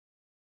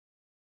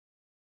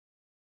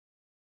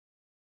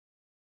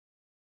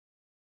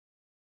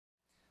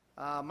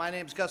My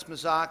name is Gus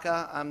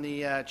Mazzocca. I'm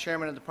the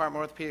chairman of the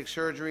Department of Orthopedic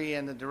Surgery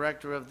and the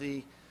director of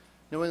the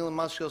New England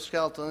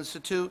Musculoskeletal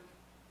Institute.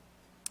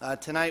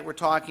 Tonight we're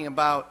talking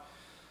about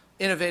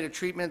innovative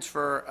treatments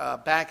for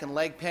back and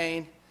leg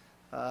pain.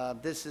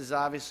 This is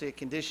obviously a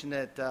condition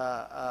that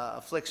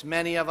afflicts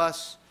many of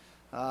us,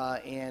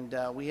 and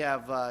we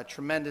have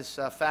tremendous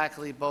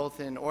faculty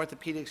both in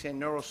orthopedics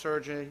and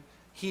neurosurgery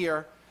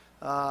here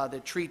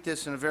that treat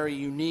this in a very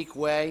unique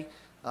way,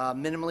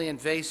 minimally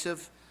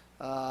invasive,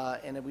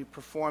 and that we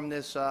perform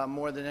this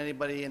more than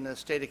anybody in the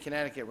state of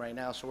Connecticut right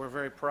now, so we're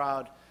very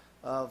proud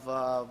of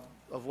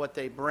what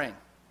they bring.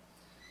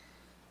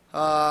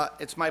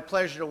 It's my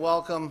pleasure to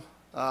welcome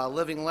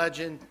living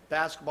legend,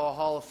 Basketball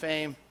Hall of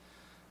Fame,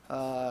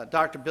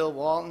 Dr. Bill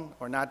Walton,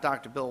 or not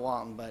Dr. Bill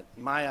Walton, but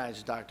in my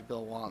eyes, Dr.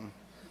 Bill Walton,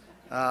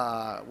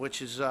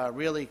 which is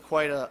really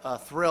quite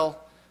a thrill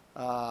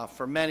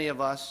for many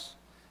of us,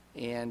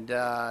 and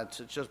it's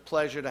just a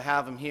pleasure to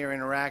have him here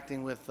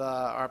interacting with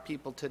our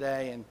people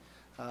today, and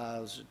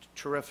it was a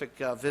terrific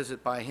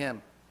visit by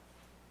him.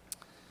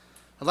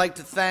 I'd like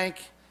to thank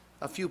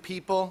a few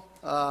people,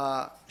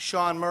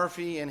 Sean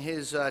Murphy and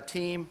his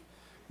team,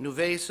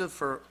 Nuvasive,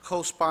 for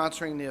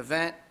co-sponsoring the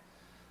event,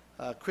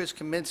 Chris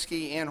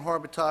Kaminsky, Ann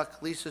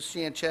Horbatuk, Lisa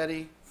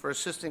Cianchetti for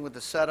assisting with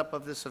the setup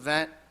of this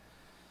event.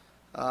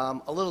 A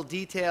little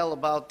detail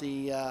about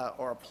the,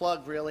 or a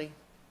plug really,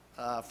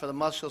 for the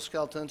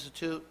Musculoskeletal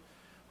Institute.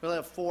 We really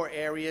have 4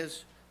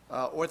 areas: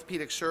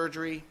 orthopedic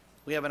surgery,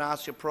 we have an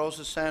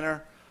osteoporosis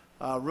center,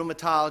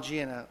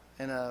 rheumatology,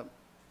 and a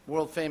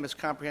world-famous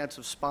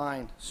comprehensive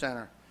spine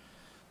center.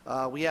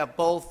 We have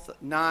both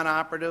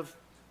non-operative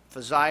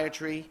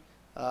physiatry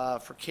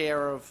for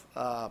care of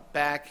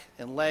back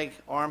and leg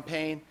arm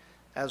pain,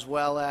 as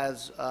well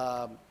as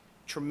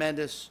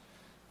tremendous,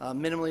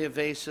 minimally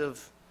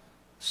invasive,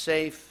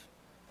 safe,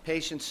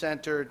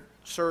 patient-centered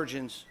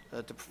surgeons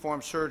to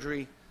perform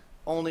surgery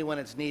only when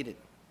it's needed.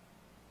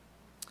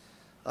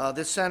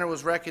 This center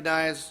was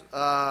recognized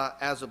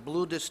as a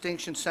Blue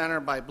Distinction Center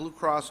by Blue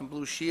Cross and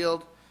Blue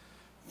Shield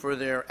for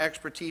their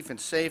expertise in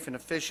safe and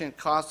efficient,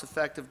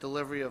 cost-effective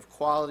delivery of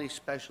quality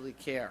specialty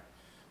care,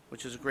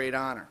 which is a great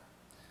honor.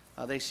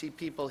 They see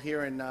people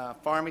here in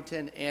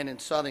Farmington and in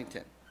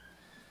Southington.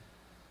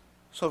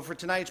 So for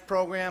tonight's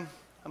program,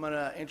 I'm going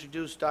to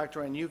introduce Dr.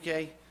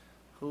 Enyuke,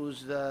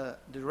 who's the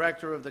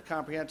director of the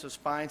Comprehensive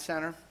Spine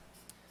Center.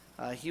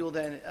 He will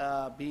then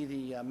be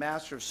the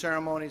master of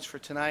ceremonies for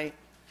tonight.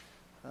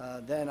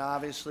 Then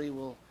obviously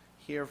we'll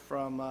hear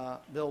from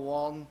Bill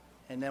Walton,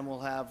 and then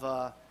we'll have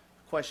a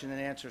question and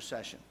answer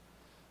session.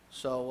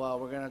 So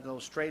we're going to go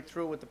straight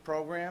through with the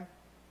program.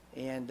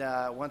 And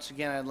once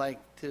again, I'd like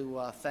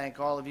to thank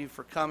all of you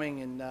for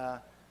coming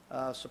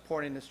and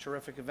supporting this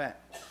terrific event.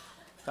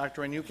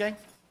 Dr. Enyuke?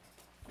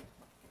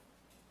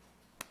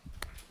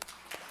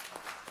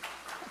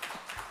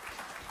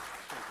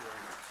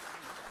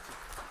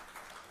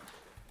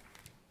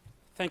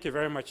 Thank you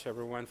very much,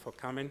 everyone, for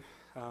coming.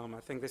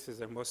 I think this is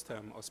the most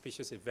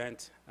auspicious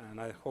event, and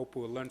I hope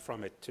we'll learn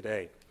from it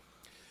today.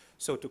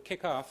 So to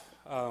kick off,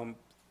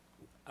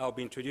 I'll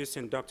be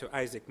introducing Dr.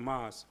 Isacc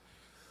Moss,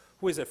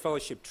 who is a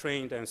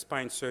fellowship-trained and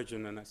spine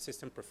surgeon and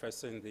assistant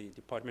professor in the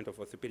Department of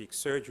Orthopedic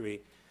Surgery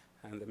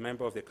and a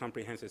member of the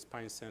Comprehensive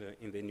Spine Center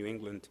in the New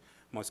England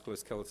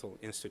Musculoskeletal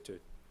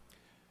Institute.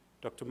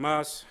 Dr.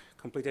 Moss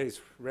completed his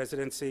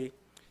residency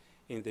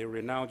in the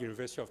renowned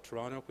University of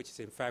Toronto, which is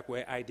in fact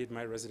where I did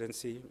my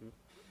residency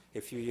a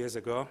few years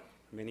ago,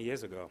 many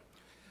years ago.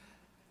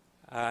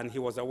 And he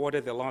was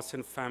awarded the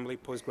Lawson Family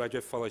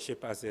Postgraduate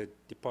Fellowship as a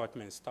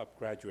department's top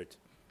graduate.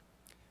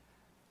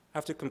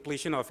 After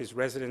completion of his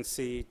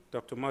residency,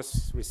 Dr.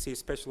 Moss received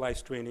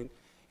specialized training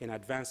in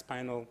advanced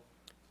spinal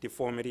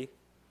deformity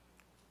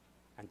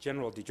and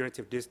general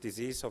degenerative disc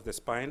disease of the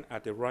spine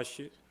at the Rush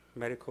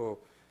Medical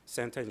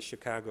Center in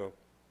Chicago.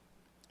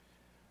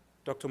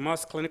 Dr.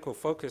 Moss' clinical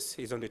focus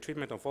is on the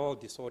treatment of all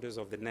disorders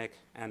of the neck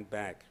and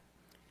back.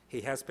 He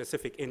has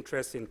specific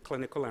interest in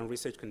clinical and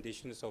research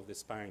conditions of the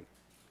spine.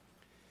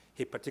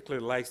 He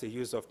particularly likes the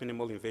use of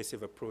minimal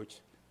invasive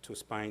approach to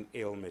spine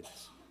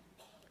ailments.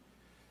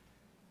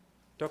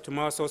 Dr.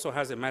 Moss also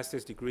has a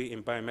master's degree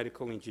in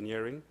biomedical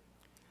engineering,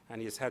 and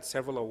he has had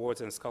several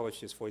awards and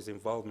scholarships for his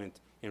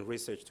involvement in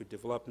research to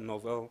develop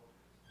novel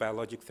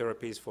biologic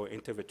therapies for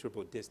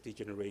intervertebral disc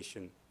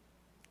degeneration.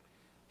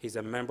 He's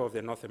a member of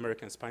the North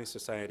American Spine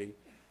Society,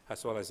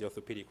 as well as the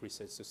Orthopedic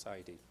Research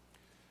Society.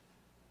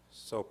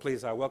 So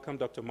please, I welcome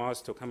Dr.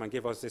 Moss to come and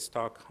give us this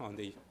talk on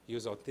the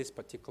use of this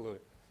particular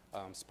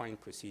spine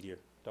procedure.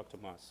 Dr.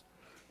 Moss.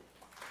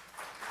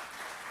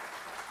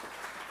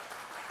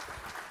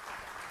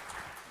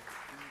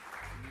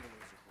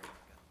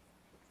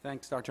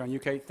 Thanks, Dr.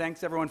 Enyuke.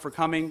 Thanks, everyone, for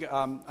coming.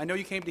 I know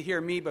you came to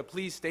hear me, but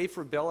please stay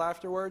for Bill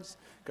afterwards,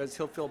 because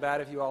he'll feel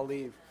bad if you all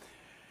leave.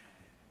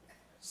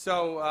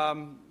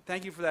 So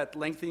thank you for that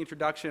lengthy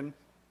introduction.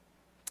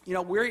 You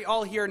know, we're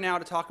all here now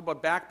to talk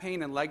about back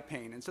pain and leg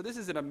pain. And so this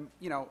isn't a,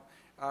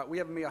 we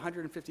have maybe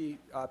 150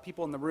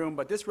 people in the room,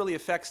 but this really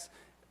affects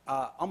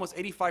almost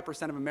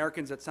 85% of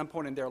Americans at some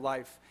point in their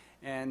life.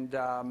 And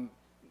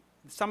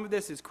Some of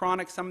this is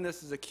chronic, some of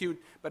this is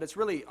acute, but it's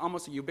really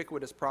almost a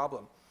ubiquitous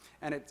problem.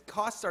 And it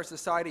costs our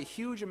society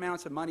huge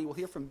amounts of money. We'll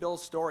hear from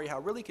Bill's story how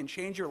it really can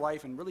change your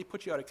life and really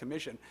put you out of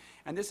commission.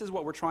 And this is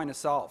what we're trying to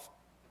solve.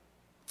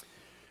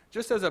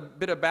 Just as a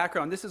bit of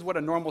background, this is what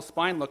a normal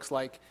spine looks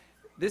like.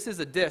 This is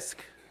a disc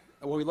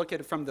when we look at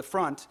it from the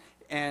front.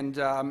 And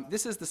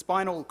this is the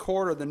spinal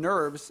cord or the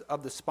nerves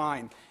of the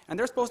spine. And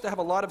they're supposed to have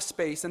a lot of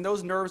space, and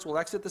those nerves will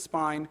exit the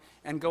spine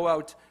and go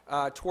out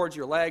towards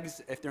your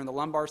legs if they're in the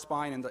lumbar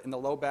spine, in the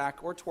low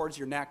back, or towards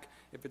your neck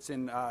if it's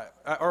in,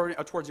 or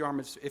towards your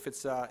arm if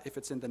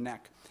it's in the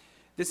neck.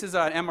 This is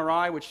an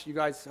MRI, which you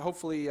guys,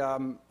 hopefully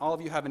all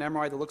of you have an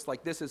MRI that looks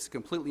like this. It's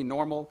completely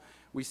normal.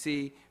 We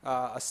see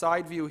a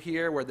side view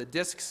here where the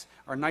discs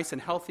are nice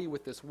and healthy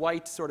with this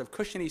white sort of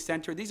cushiony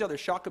center. These are the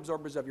shock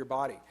absorbers of your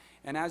body.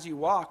 And as you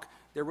walk,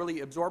 they're really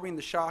absorbing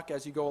the shock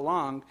as you go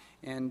along,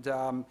 and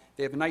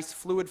they have a nice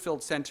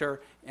fluid-filled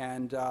center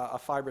and a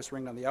fibrous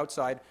ring on the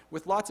outside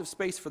with lots of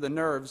space for the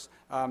nerves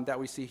that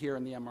we see here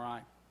in the MRI.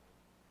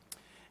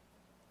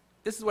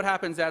 This is what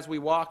happens as we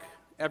walk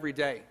every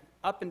day.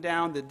 Up and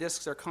down, the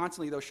discs are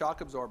constantly those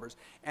shock absorbers.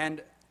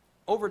 And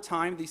over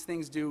time, these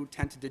things do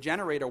tend to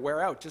degenerate or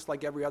wear out, just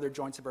like every other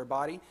joints of our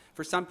body.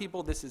 For some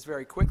people, this is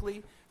very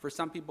quickly. For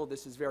some people,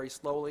 this is very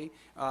slowly.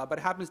 But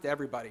it happens to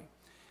everybody.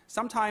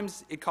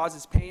 Sometimes it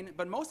causes pain,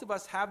 but most of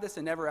us have this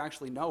and never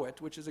actually know it,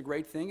 which is a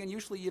great thing. And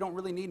usually, you don't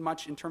really need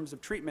much in terms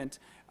of treatment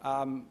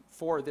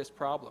for this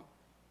problem.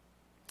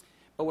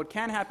 But what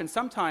can happen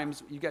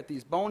sometimes, you get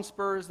these bone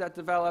spurs that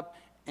develop,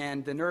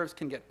 and the nerves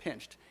can get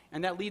pinched.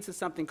 And that leads to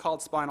something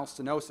called spinal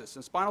stenosis.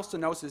 And spinal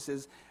stenosis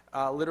is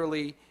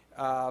literally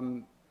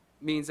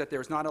means that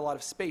there's not a lot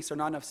of space or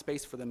not enough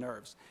space for the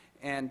nerves.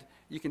 And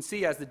you can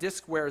see as the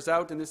disc wears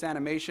out in this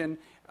animation,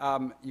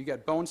 you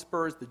get bone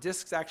spurs. The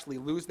discs actually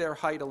lose their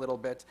height a little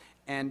bit,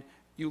 and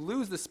you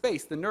lose the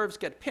space. The nerves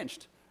get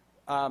pinched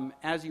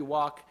as you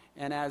walk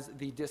and as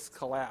the discs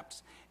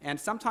collapse. And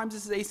sometimes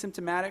this is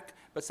asymptomatic,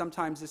 but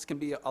sometimes this can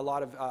be a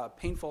lot of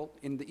painful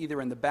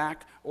either in the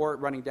back or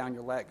running down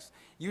your legs.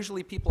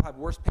 Usually people have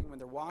worse pain when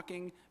they're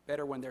walking,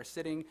 better when they're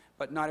sitting,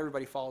 but not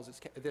everybody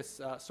follows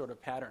this sort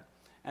of pattern.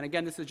 And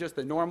again, this is just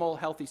the normal,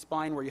 healthy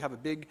spine where you have a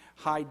big,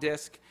 high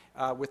disc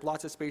with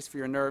lots of space for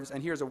your nerves.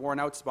 And here's a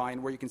worn-out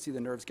spine where you can see the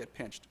nerves get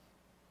pinched.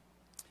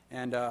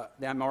 And the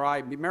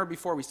MRI, remember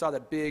before we saw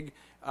that big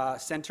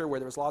center where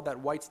there was a lot of that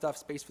white stuff,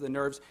 space for the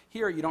nerves.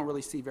 Here, you don't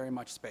really see very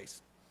much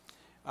space.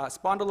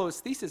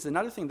 Spondylolisthesis is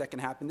another thing that can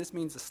happen. This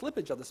means the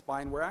slippage of the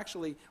spine where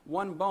actually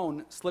one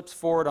bone slips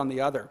forward on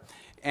the other.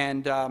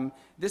 And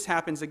this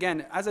happens,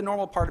 again, as a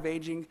normal part of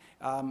aging,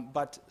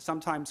 but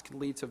sometimes can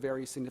lead to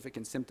very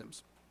significant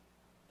symptoms.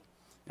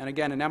 And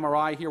again, an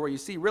MRI here where you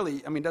see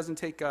really, I mean, it doesn't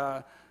take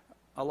a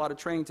lot of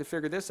training to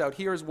figure this out.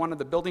 Here's one of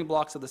the building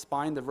blocks of the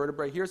spine, the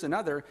vertebrae. Here's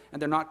another, and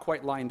they're not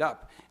quite lined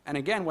up. And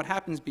again, what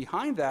happens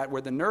behind that,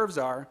 where the nerves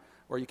are,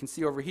 or you can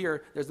see over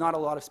here, there's not a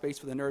lot of space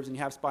for the nerves, and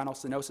you have spinal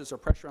stenosis or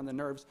pressure on the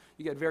nerves,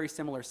 you get very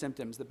similar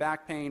symptoms, the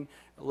back pain,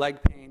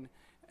 leg pain,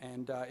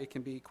 and it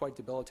can be quite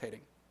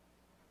debilitating.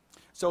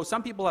 So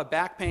some people have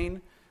back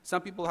pain.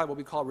 Some people have what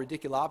we call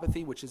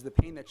radiculopathy, which is the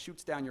pain that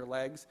shoots down your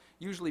legs,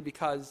 usually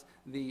because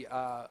the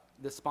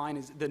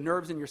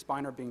nerves in your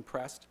spine are being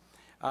pressed.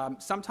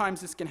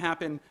 Sometimes this can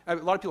happen, a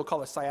lot of people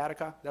call it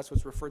sciatica, that's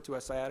what's referred to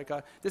as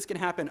sciatica. This can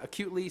happen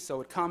acutely,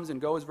 so it comes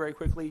and goes very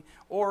quickly,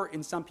 or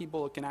in some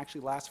people it can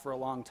actually last for a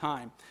long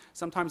time.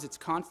 Sometimes it's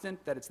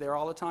constant, that it's there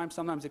all the time.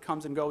 Sometimes it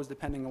comes and goes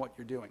depending on what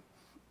you're doing.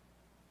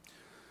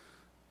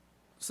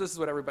 So this is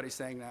what everybody's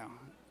saying now.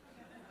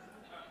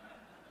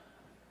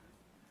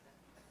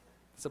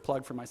 It's a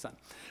plug for my son.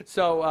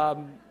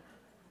 So,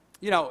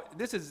 you know,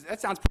 that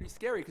sounds pretty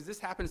scary because this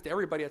happens to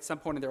everybody at some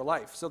point in their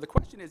life. So the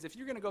question is, if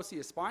you're going to go see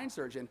a spine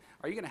surgeon,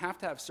 are you going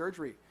to have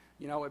surgery?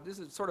 You know, this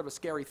is sort of a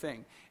scary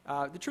thing.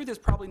 The truth is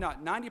probably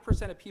not.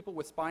 90% of people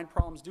with spine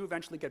problems do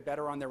eventually get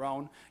better on their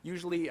own.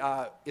 Usually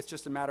it's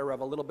just a matter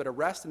of a little bit of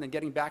rest and then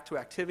getting back to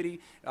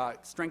activity,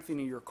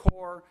 strengthening your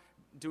core,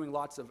 doing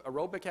lots of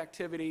aerobic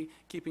activity,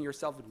 keeping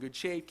yourself in good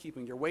shape,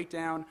 keeping your weight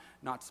down,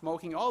 not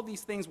smoking. All of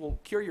these things will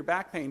cure your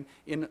back pain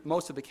in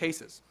most of the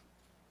cases.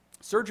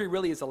 Surgery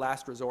really is a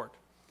last resort.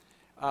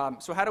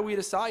 So how do we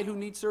decide who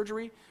needs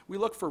surgery? We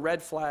look for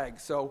red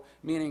flags. So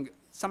meaning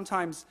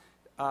sometimes,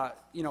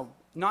 you know,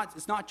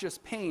 it's not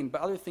just pain, but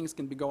other things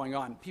can be going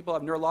on. People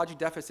have neurologic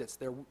deficits.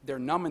 They're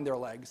numb in their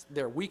legs.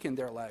 They're weak in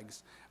their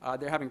legs.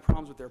 They're having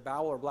problems with their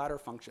bowel or bladder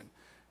function.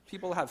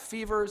 People have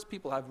fevers,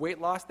 people have weight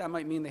loss. That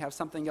might mean they have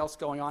something else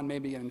going on,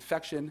 maybe an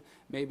infection,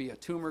 maybe a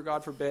tumor,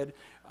 God forbid,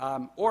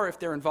 or if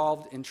they're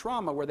involved in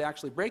trauma where they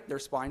actually break their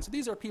spine. So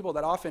these are people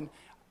that often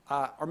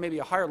are maybe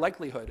a higher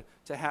likelihood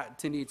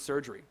to need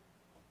surgery.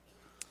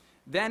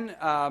 Then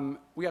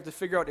we have to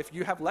figure out if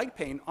you have leg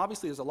pain.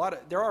 Obviously,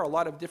 there are a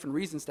lot of different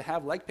reasons to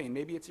have leg pain.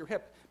 Maybe it's your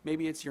hip,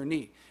 maybe it's your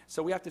knee.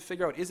 So we have to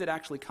figure out, is it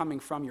actually coming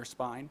from your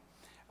spine?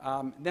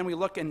 Then we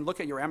look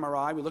at your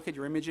MRI, we look at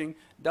your imaging.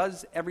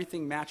 Does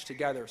everything match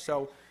together?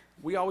 So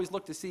we always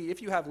look to see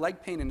if you have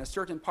leg pain in a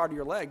certain part of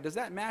your leg, does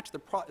that match the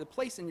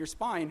place in your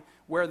spine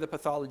where the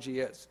pathology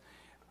is?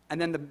 And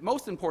then the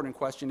most important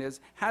question is,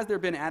 has there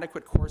been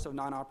adequate course of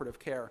non-operative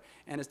care?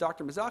 And as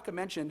Dr. Isacc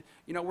mentioned,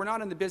 we're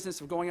not in the business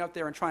of going out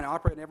there and trying to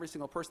operate on every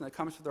single person that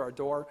comes through our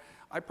door.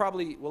 I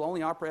probably will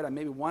only operate on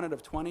maybe 1 out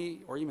of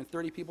 20 or even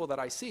 30 people that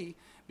I see,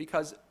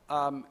 because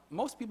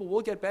most people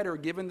will get better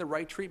given the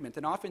right treatment.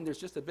 And often there's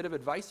just a bit of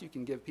advice you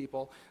can give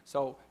people.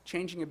 So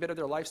changing a bit of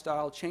their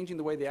lifestyle, changing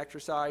the way they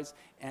exercise,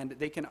 and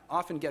they can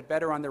often get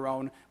better on their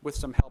own with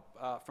some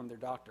help from their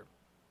doctor.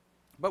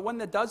 But when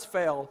that does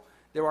fail,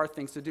 there are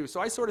things to do. So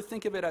I sort of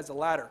think of it as a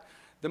ladder.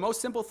 The most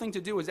simple thing to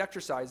do is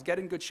exercise, get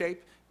in good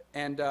shape,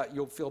 and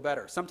you'll feel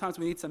better. Sometimes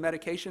we need some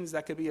medications.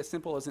 That could be as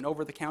simple as an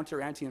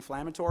over-the-counter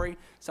anti-inflammatory.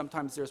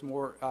 Sometimes there's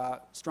more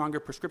stronger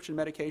prescription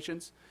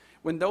medications.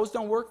 When those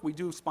don't work, we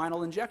do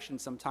spinal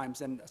injections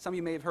sometimes. And some of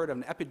you may have heard of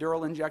an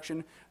epidural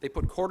injection. They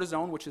put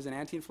cortisone, which is an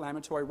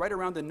anti-inflammatory, right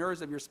around the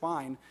nerves of your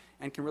spine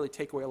and can really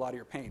take away a lot of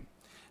your pain.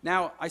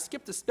 Now, I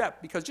skipped a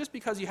step, because just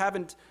because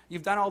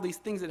you've done all these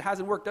things that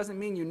hasn't worked doesn't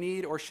mean you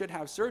need or should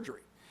have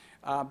surgery.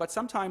 But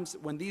sometimes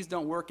when these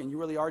don't work and you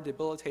really are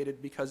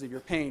debilitated because of your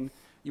pain,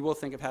 you will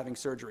think of having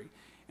surgery.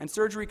 And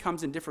surgery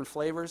comes in different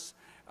flavors.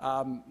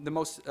 The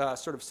most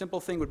sort of simple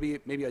thing would be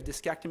maybe a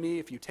discectomy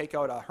if you take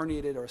out a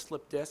herniated or a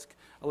slipped disc.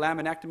 A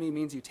laminectomy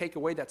means you take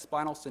away that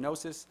spinal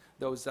stenosis,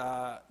 those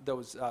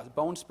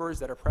bone spurs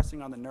that are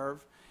pressing on the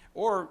nerve.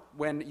 Or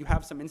when you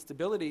have some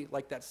instability,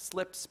 like that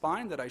slipped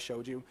spine that I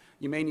showed you,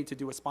 you may need to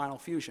do a spinal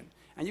fusion.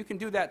 And you can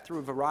do that through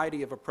a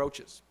variety of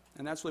approaches.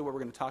 And that's really what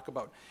we're going to talk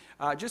about.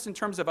 Just in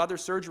terms of other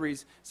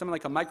surgeries, something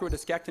like a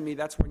microdiscectomy,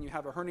 that's when you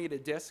have a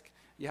herniated disc,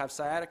 you have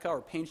sciatica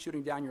or pain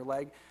shooting down your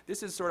leg.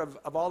 This is sort of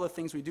all the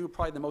things we do,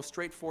 probably the most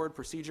straightforward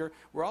procedure,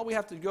 where all we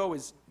have to go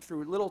is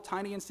through little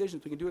tiny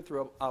incisions. We can do it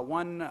through a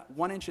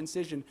one-inch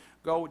incision.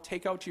 Go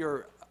take out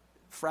your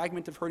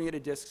fragment of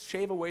herniated disc,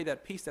 shave away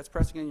that piece that's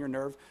pressing in your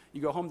nerve.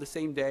 You go home the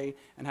same day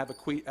and have a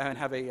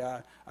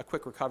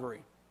quick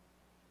recovery.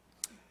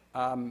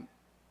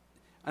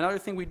 Another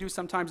thing we do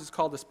sometimes is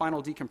called the spinal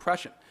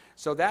decompression.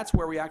 So that's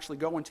where we actually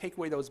go and take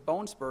away those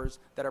bone spurs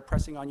that are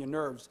pressing on your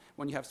nerves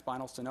when you have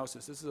spinal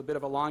stenosis. This is a bit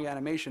of a long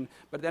animation,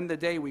 but at the end of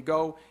the day, we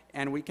go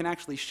and we can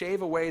actually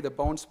shave away the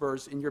bone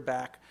spurs in your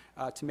back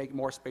to make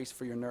more space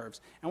for your nerves.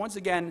 And once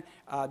again,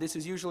 this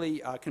is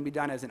usually can be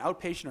done as an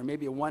outpatient or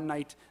maybe a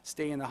one-night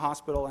stay in the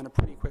hospital and a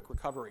pretty quick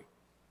recovery.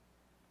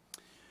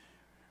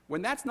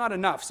 When that's not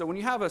enough, so when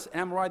you have an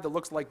MRI that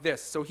looks like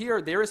this, so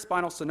here there is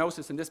spinal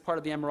stenosis in this part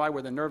of the MRI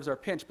where the nerves are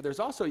pinched, but there's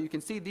also, you can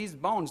see these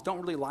bones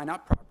don't really line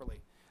up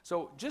properly.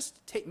 So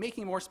just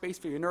making more space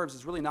for your nerves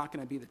is really not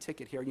going to be the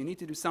ticket here. You need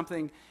to do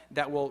something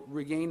that will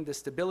regain the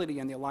stability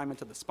and the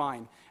alignment of the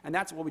spine, and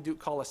that's what we do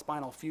call a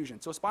spinal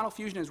fusion. So a spinal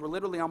fusion is we're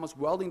literally almost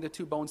welding the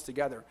two bones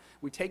together.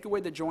 We take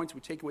away the joints,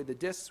 we take away the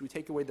discs, we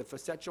take away the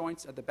facet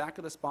joints at the back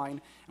of the spine,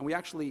 and we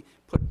actually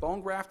put bone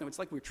graft, and it's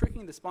like we're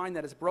tricking the spine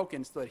that is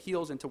broken so that it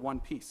heals into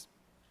one piece.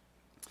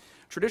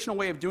 Traditional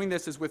way of doing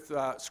this is with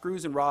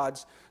screws and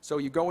rods. So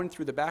you go in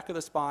through the back of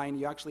the spine,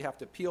 you actually have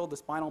to peel the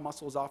spinal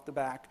muscles off the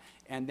back,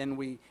 and then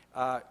we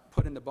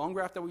put in the bone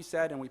graft that we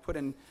said, and we put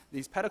in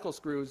these pedicle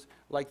screws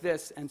like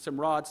this and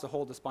some rods to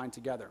hold the spine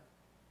together.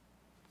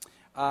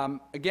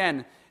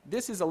 Again,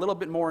 this is a little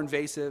bit more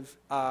invasive.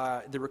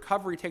 The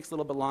recovery takes a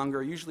little bit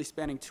longer, usually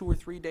spending 2 or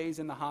 3 days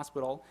in the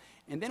hospital,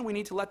 and then we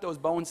need to let those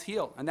bones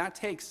heal, and that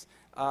takes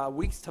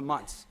weeks to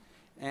months.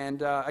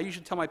 And I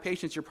usually tell my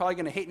patients, you're probably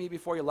going to hate me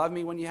before you love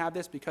me when you have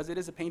this, because it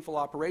is a painful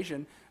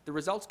operation. The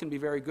results can be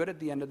very good at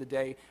the end of the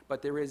day,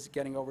 but there is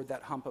getting over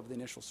that hump of the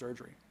initial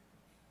surgery.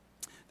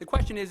 The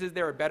question is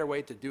there a better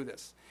way to do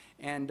this?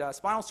 And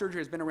spinal surgery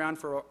has been around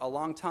for a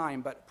long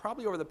time, but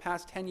probably over the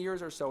past 10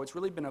 years or so, it's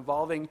really been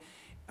evolving.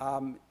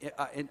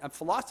 A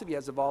philosophy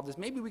has evolved is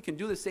maybe we can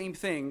do the same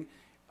thing,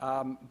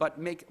 but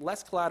make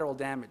less collateral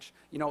damage.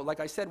 You know,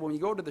 like I said, when you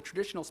go to the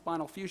traditional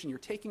spinal fusion, you're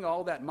taking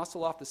all that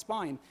muscle off the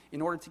spine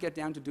in order to get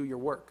down to do your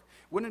work.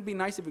 Wouldn't it be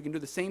nice if we can do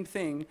the same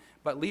thing,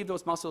 but leave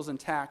those muscles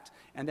intact,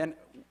 and then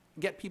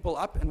get people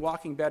up and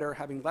walking better,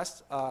 having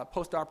less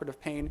post-operative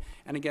pain,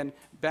 and again,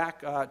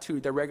 back to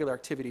their regular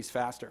activities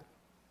faster.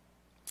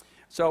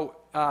 So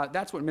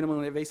that's what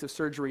minimally invasive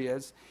surgery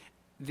is.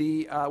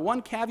 The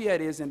one caveat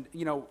is, and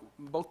you know,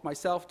 both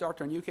myself,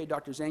 Dr. Anyuke,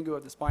 Dr. Zangu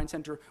at the Spine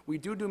Center, we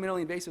do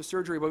minimally invasive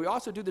surgery, but we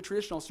also do the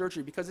traditional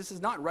surgery because this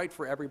is not right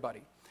for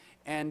everybody.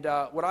 And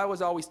what I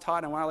was always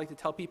taught, and what I like to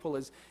tell people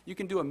is, you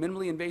can do a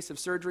minimally invasive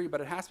surgery,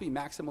 but it has to be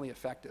maximally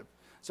effective.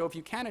 So if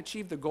you can't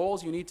achieve the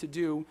goals you need to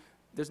do,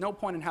 there's no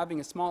point in having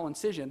a small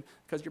incision,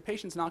 because your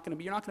patient's not going to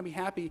be, you're not going to be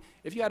happy.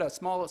 If you had a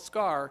small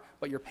scar,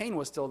 but your pain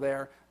was still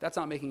there, that's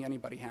not making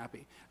anybody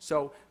happy.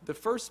 So the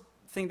first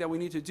thing that we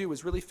need to do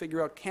is really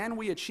figure out, can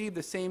we achieve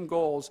the same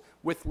goals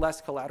with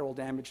less collateral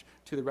damage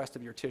to the rest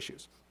of your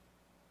tissues?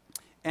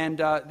 And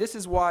this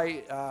is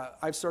why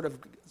I've sort of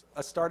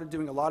started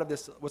doing a lot of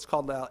this, what's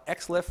called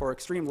XLIF, or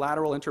extreme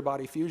lateral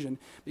interbody fusion,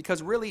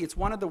 because really it's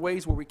one of the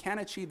ways where we can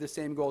achieve the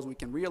same goals. We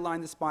can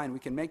realign the spine, we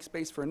can make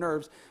space for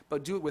nerves,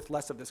 but do it with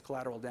less of this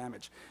collateral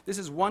damage. This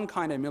is one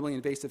kind of minimally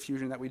invasive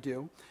fusion that we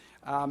do.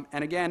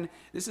 And again,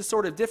 this is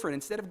sort of different.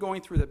 Instead of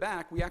going through the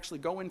back, we actually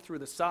go in through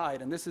the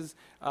side. And this is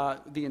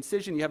the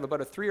incision. You have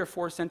about a 3 or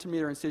 4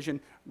 centimeter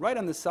incision right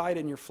on the side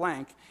in your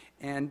flank.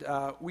 And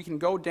we can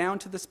go down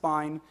to the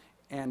spine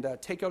and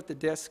take out the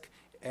disc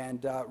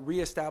and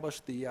reestablish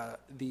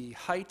the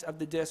height of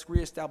the disc,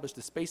 reestablish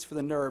the space for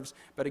the nerves,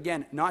 but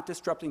again, not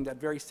disrupting that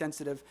very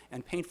sensitive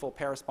and painful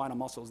paraspinal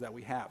muscles that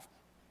we have.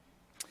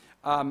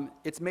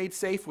 It's made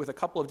safe with a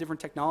couple of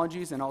different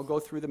technologies, and I'll go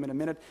through them in a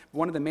minute.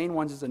 One of the main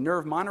ones is a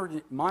nerve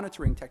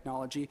monitoring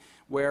technology,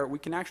 where we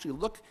can actually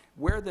look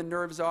where the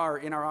nerves are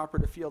in our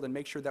operative field and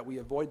make sure that we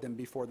avoid them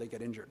before they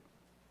get injured.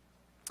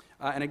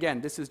 And again,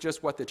 this is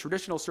just what the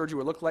traditional surgery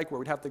would look like, where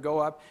we'd have to go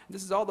up.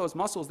 This is all those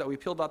muscles that we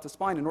peeled out the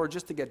spine in order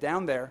just to get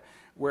down there,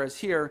 whereas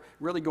here,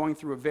 really going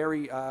through a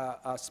very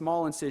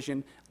small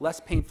incision, less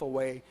painful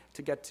way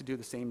to get to do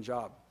the same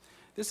job.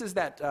 This is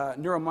that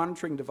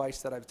neuromonitoring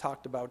device that I've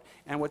talked about.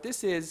 And what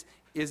this is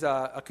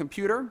a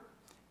computer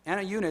and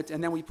a unit,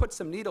 and then we put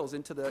some needles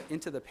into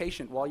the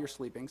patient while you're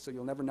sleeping, so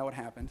you'll never know what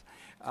happened.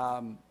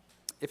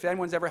 If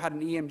anyone's ever had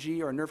an EMG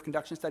or a nerve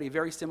conduction study,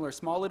 very similar,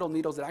 small little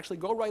needles that actually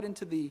go right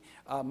into the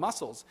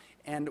muscles.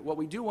 And what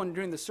we do when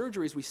doing the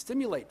surgery is we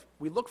stimulate,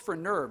 we look for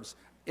nerves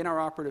in our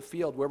operative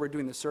field where we're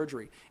doing the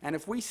surgery. And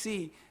if we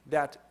see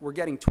that we're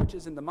getting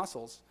twitches in the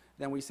muscles,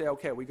 then we say,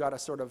 okay, we got to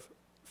sort of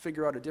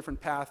figure out a different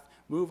path,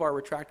 move our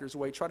retractors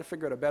away, try to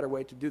figure out a better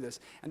way to do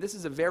this. And this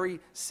is a very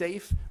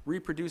safe,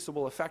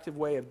 reproducible, effective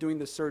way of doing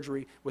this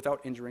surgery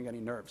without injuring any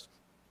nerves.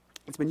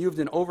 It's been used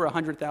in over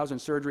 100,000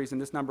 surgeries,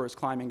 and this number is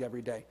climbing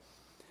every day.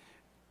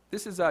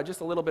 This is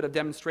just a little bit of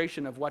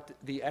demonstration of what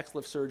the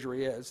XLIF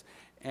surgery is.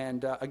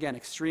 And again,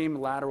 extreme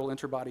lateral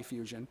interbody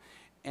fusion.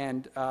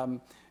 And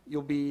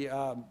you'll be,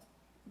 the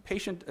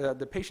patient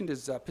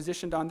is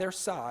positioned on their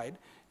side.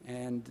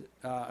 And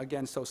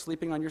again, so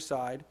sleeping on your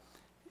side.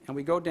 And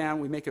we go down,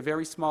 we make a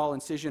very small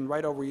incision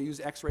right over. You use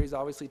x-rays,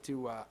 obviously,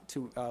 to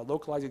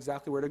localize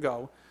exactly where to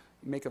go.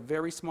 You make a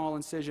very small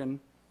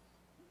incision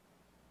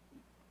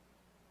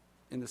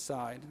in the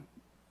side.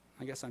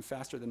 I guess I'm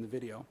faster than the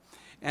video.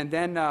 And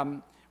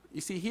then you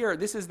see here,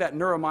 this is that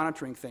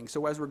neuromonitoring thing.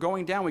 So as we're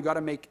going down,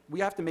 we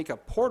have to make a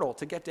portal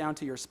to get down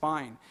to your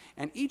spine.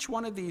 And each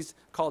one of these,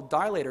 called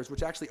dilators,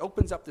 which actually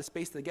opens up the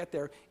space to get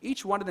there,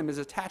 each one of them is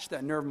attached to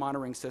that nerve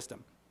monitoring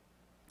system.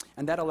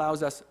 And that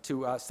allows us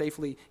to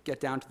safely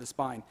get down to the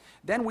spine.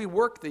 Then we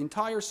work the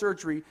entire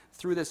surgery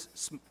through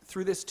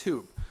this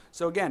tube.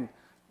 So again,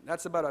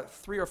 that's about a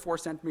 3 or 4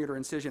 centimeter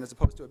incision as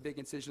opposed to a big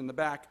incision in the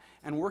back.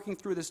 And working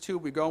through this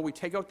tube, we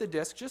take out the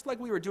disc, just like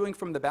we were doing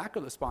from the back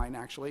of the spine,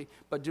 actually,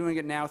 but doing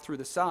it now through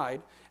the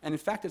side. And in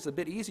fact, it's a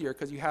bit easier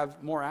because you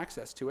have more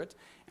access to it.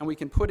 And we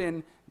can put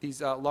in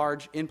these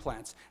large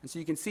implants. And so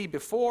you can see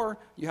before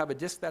you have a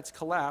disc that's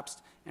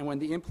collapsed, and when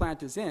the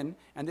implant is in,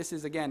 and this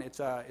is, again,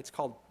 it's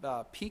called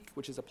PEEK,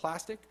 which is a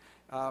plastic.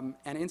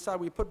 And inside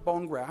we put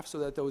bone grafts so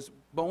that those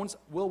bones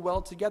will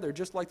weld together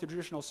just like the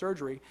traditional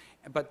surgery.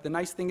 But the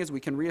nice thing is we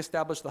can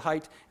reestablish the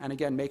height and,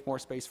 again, make more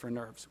space for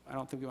nerves. I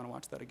don't think we want to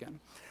watch that again.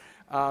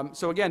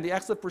 So again, the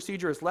XLIF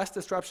procedure is less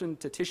disruption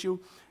to tissue.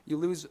 You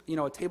lose,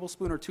 a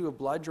tablespoon or 2 of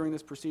blood during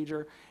this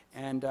procedure,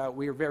 and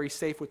we are very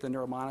safe with the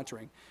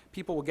neuromonitoring.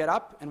 People will get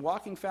up and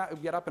walk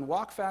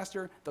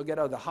faster. They'll get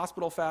out of the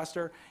hospital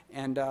faster,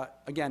 and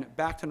again,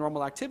 back to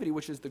normal activity,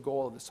 which is the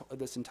goal of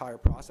this entire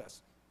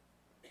process.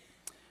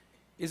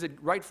 Is it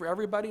right for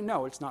everybody?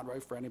 No, it's not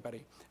right for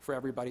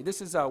everybody.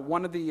 This is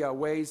one of the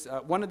ways,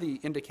 one of the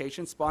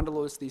indications,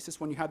 spondylolisthesis,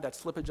 when you have that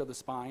slippage of the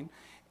spine.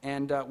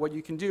 And what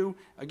you can do,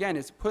 again,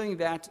 is putting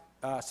that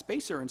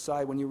spacer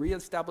inside. When you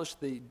reestablish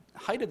the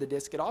height of the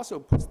disc, it also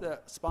puts the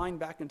spine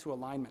back into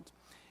alignment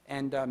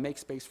and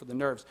makes space for the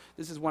nerves.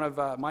 This is one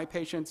of my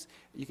patients.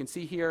 You can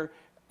see here,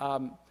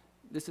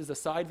 this is a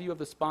side view of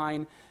the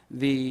spine.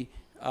 The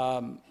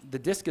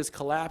disc is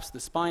collapsed, the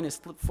spine is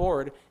slipped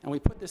forward, and we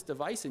put this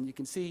device in. You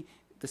can see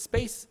the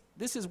space.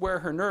 This is where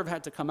her nerve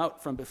had to come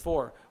out from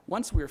before.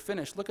 Once we were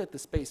finished, look at the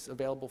space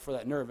available for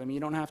that nerve. I mean, you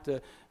don't have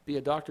to be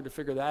a doctor to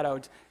figure that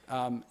out.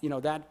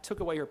 That took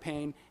away her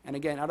pain, and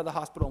again, out of the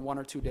hospital in 1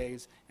 or 2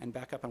 days and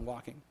back up and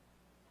walking.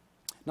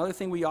 Another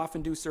thing we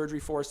often do surgery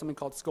for is something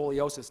called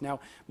scoliosis. Now,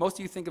 most of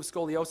you think of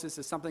scoliosis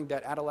as something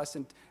that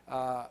adolescent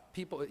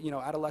people,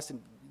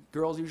 adolescent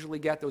girls usually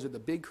get. Those are the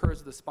big curves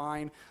of the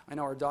spine. I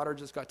know our daughter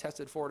just got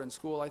tested for it in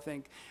school, I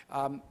think.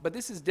 But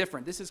this is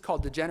different. This is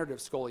called degenerative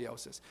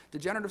scoliosis.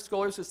 Degenerative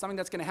scoliosis is something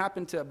that's going to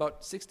happen to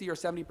about 60 or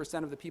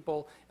 70% of the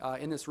people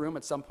in this room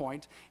at some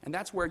point. And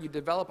that's where you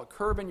develop a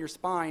curve in your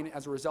spine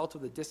as a result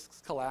of the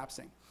discs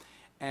collapsing.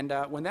 And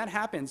when that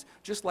happens,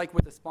 just like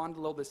with the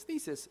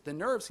spondylolisthesis, the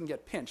nerves can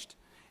get pinched.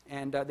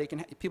 And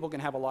people can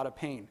have a lot of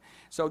pain.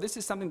 So this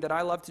is something that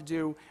I love to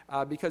do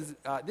because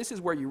this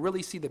is where you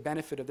really see the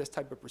benefit of this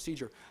type of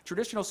procedure.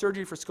 Traditional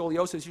surgery for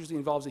scoliosis usually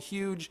involves a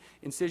huge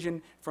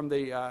incision from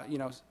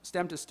the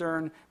stem to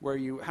stern, where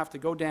you have to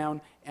go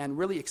down and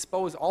really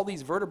expose all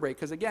these vertebrae.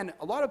 Because again,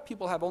 a lot of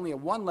people have only a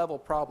 1-level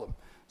problem.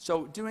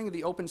 So doing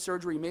the open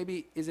surgery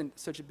maybe isn't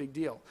such a big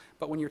deal.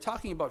 But when you're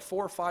talking about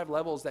 4 or 5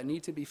 levels that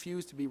need to be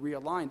fused to be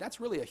realigned,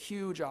 that's really a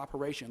huge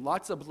operation.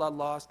 Lots of blood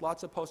loss,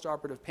 lots of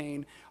postoperative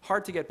pain,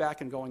 hard to get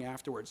back and going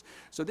afterwards.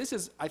 So this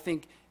is, I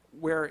think,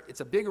 where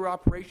it's a bigger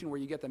operation where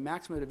you get the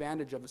maximum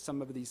advantage of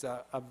some of these,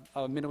 of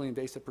a minimally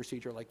invasive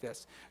procedure like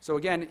this. So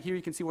again, here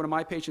you can see one of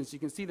my patients. You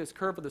can see this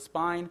curve of the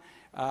spine.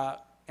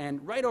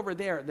 And right over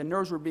there, the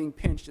nerves were being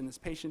pinched, and this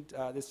patient,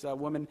 this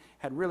woman,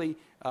 had really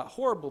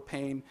horrible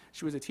pain.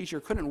 She was a teacher,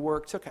 couldn't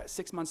work, took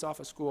 6 months off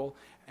of school,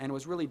 and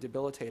was really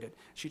debilitated.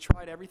 She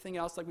tried everything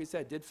else, like we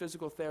said, did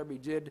physical therapy,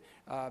 did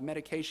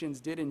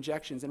medications, did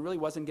injections, and really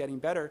wasn't getting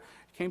better.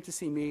 Came to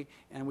see me,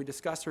 and we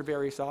discussed her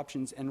various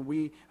options, and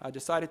we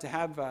decided to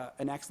have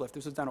an XLIF.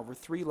 This was done over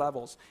 3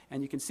 levels,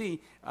 and you can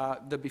see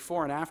the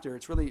before and after.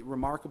 It's really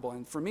remarkable,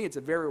 and for me, it's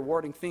a very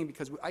rewarding thing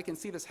because I can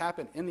see this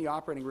happen in the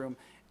operating room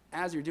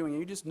as you're doing it.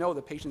 You just know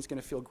the patient's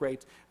going to feel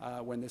great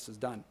when this is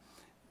done.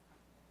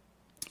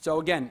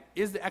 So again,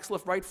 is the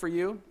XLIF right for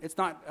you? It's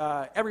not,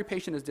 every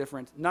patient is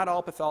different. Not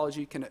all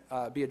pathology can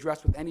be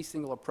addressed with any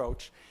single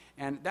approach.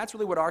 And that's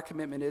really what our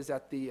commitment is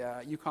at the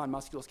UConn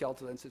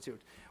Musculoskeletal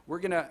Institute. We're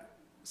going to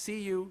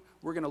see you,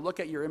 we're going to look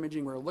at your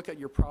imaging, we're going to look at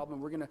your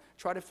problem, we're going to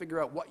try to figure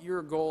out what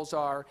your goals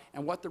are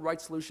and what the right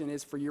solution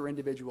is for your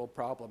individual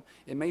problem.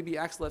 It may be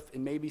XLIF, it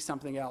may be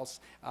something else,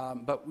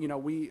 but you know,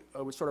 we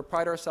sort of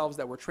pride ourselves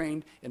that we're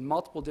trained in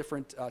multiple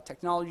different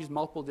technologies,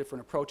 multiple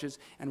different approaches,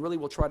 and really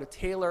we'll try to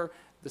tailor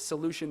the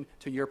solution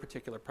to your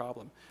particular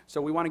problem.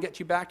 So we want to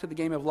get you back to the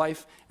game of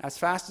life as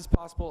fast as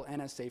possible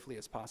and as safely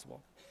as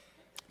possible.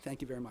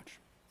 Thank you very much.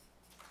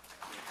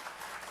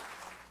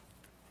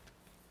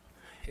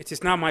 It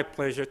is now my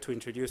pleasure to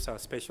introduce our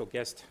special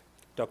guest,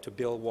 Dr.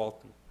 Bill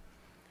Walton.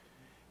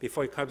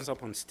 Before he comes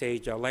up on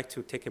stage, I'd like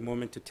to take a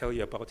moment to tell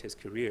you about his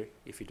career,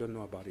 if you don't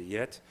know about it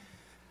yet,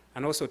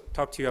 and also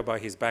talk to you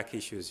about his back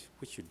issues,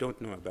 which you don't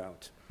know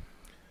about.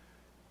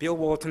 Bill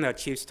Walton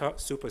achieved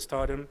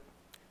superstardom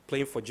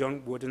playing for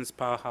John Wooden's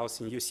powerhouse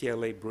in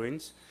UCLA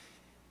Bruins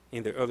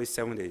in the early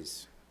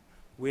 70s,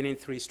 winning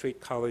 3 straight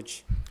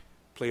College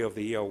Player of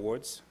the Year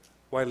awards,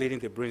 while leading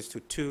the Bruins to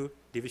 2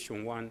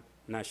 Division I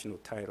national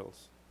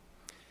titles.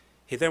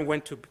 He then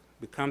went to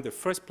become the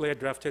first player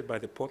drafted by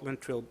the Portland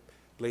Trail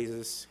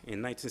Blazers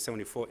in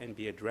 1974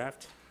 NBA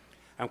draft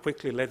and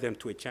quickly led them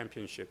to a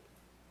championship.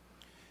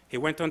 He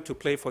went on to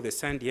play for the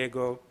San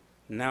Diego,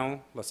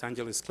 now Los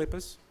Angeles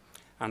Clippers,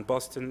 and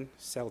Boston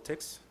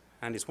Celtics,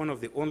 and is one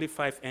of the only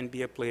 5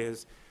 NBA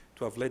players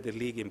to have led the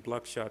league in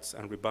block shots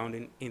and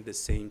rebounding in the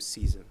same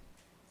season.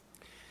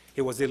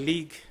 He was the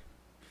league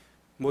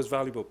most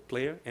valuable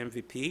player,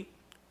 MVP,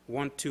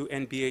 won 2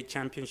 NBA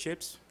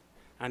championships,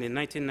 and in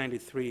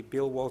 1993,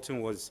 Bill Walton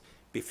was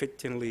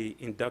befittingly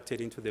inducted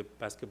into the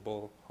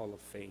Basketball Hall of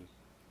Fame.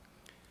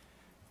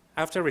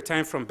 After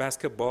retiring from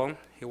basketball,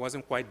 he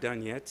wasn't quite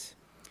done yet.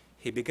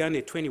 He began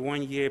a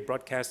 21-year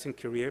broadcasting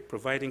career,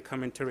 providing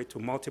commentary to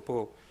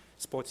multiple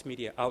sports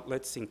media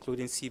outlets,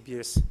 including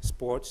CBS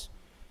Sports,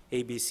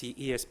 ABC,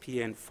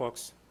 ESPN,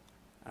 Fox,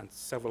 and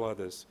several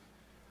others.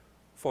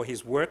 For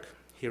his work,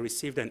 he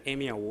received an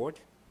Emmy Award,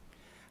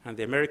 and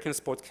the American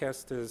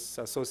Sportscasters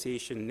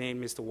Association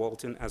named Mr.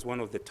 Walton as one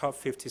of the top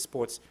 50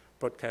 sports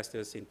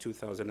broadcasters in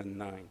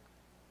 2009.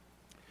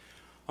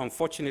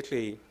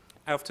 Unfortunately,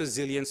 after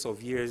zillions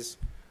of years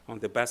on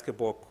the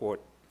basketball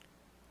court,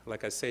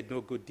 like I said,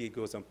 no good deed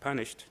goes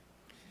unpunished.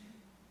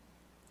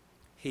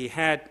 He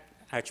had,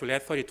 actually, I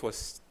thought it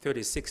was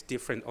 36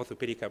 different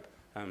orthopedic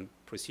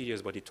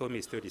procedures, but he told me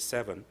it's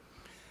 37.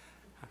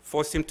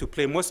 Forced him to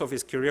play most of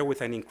his career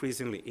with an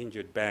increasingly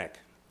injured back.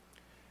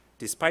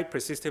 Despite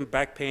persistent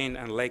back pain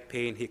and leg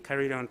pain, he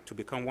carried on to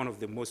become one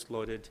of the most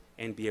lauded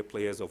NBA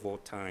players of all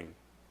time.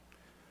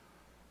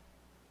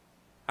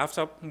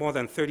 After more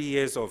than 30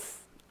 years of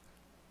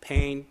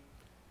pain,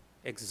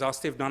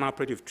 exhaustive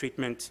non-operative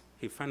treatment,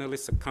 he finally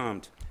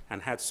succumbed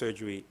and had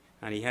surgery,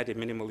 and he had a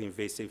minimally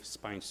invasive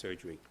spine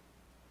surgery.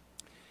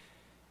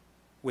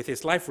 With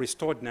his life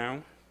restored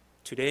now,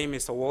 today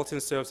Mr.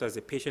 Walton serves as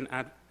a patient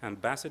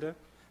ambassador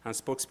and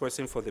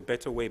spokesperson for the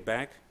Better Way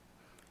Back,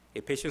 a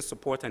patient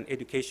support and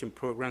education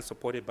program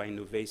supported by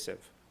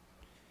Innovasive.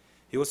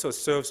 He also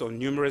serves on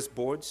numerous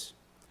boards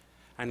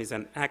and is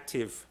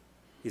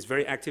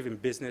very active in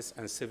business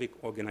and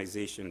civic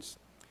organizations.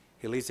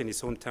 He lives in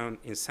his hometown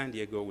in San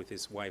Diego with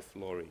his wife,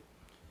 Lori.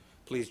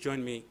 Please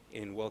join me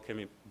in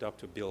welcoming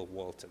Dr. Bill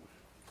Walton.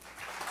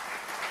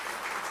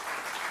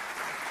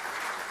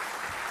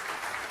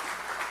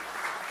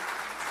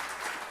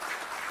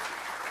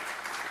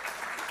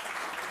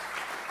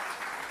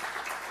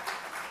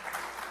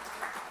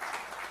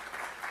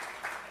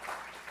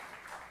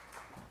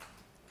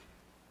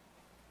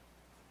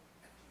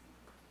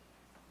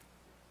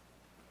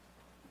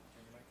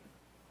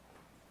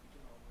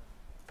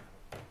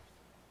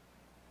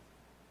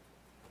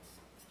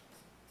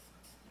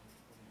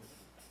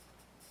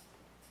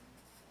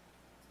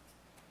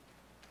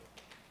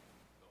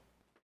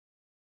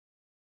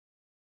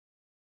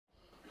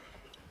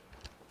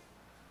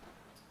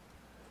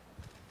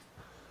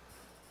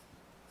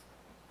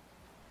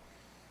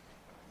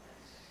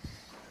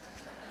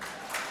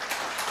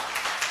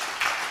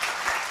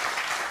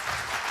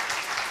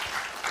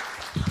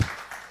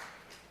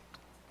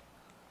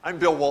 I'm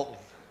Bill Walton.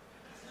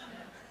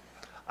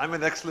 I'm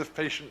an XLIF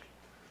patient.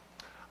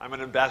 I'm an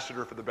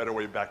ambassador for the Better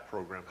Way Back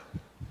program,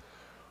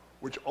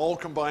 which all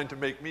combined to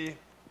make me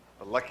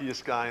the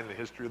luckiest guy in the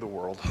history of the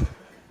world.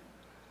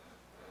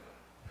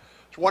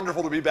 It's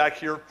wonderful to be back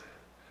here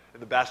in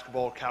the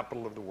basketball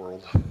capital of the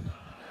world.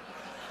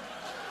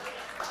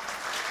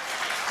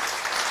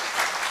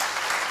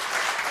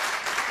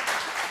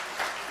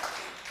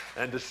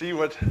 And to see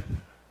what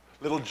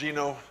little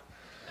Gino,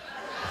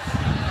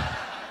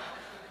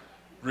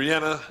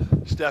 Brianna,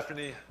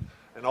 Stephanie,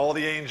 and all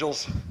the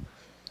angels,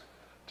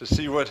 to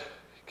see what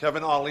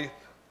Kevin Ollie,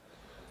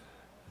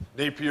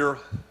 Napier,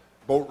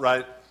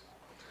 Boatwright,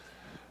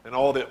 and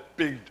all the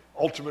big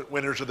ultimate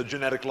winners of the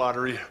genetic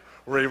lottery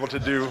were able to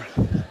do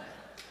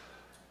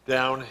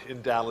down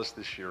in Dallas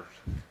this year.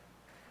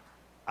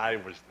 I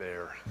was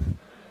there.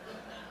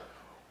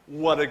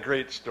 What a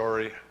great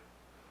story.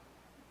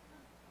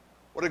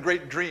 What a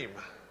great dream.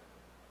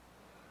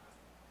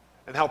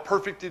 And how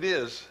perfect it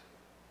is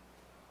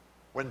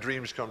when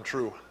dreams come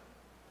true.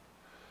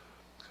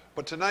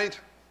 But tonight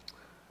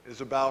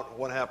is about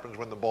what happens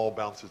when the ball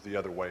bounces the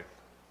other way.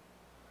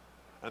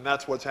 And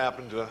that's what's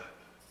happened to,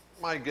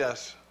 my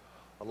guess,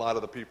 a lot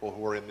of the people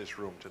who are in this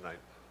room tonight.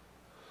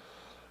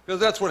 Because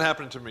that's what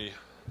happened to me.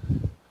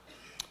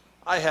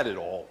 I had it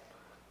all.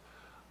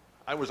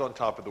 I was on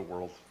top of the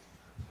world.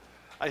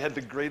 I had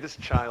the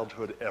greatest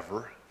childhood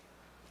ever.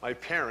 My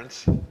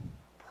parents,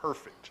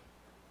 perfect.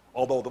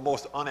 Although the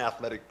most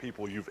unathletic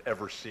people you've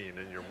ever seen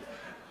in your...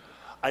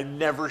 I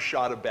never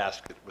shot a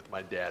basket with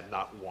my dad,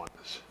 not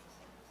once.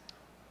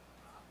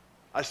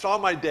 I saw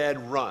my dad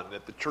run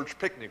at the church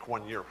picnic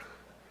one year.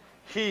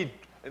 In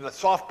a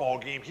softball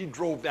game, he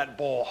drove that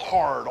ball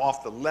hard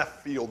off the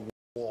left field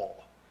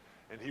wall,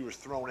 and he was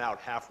thrown out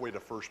halfway to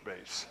first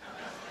base.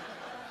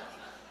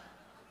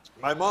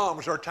 My mom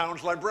was our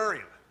town's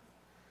librarian.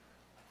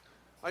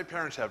 My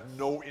parents have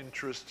no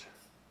interest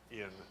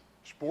in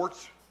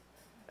sports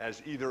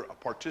as either a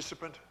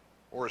participant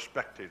or a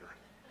spectator.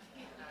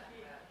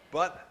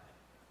 But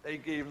they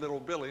gave little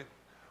Billy,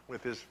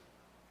 with his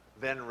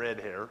then red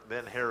hair,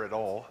 then hair at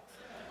all,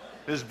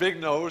 his big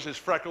nose, his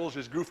freckles,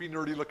 his goofy,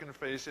 nerdy-looking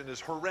face, and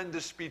his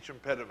horrendous speech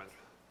impediment.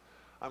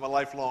 I'm a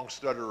lifelong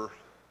stutterer.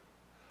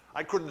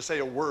 I couldn't say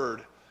a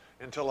word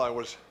until I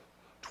was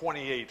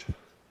 28.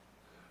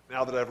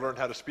 Now that I've learned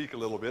how to speak a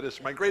little bit,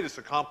 it's my greatest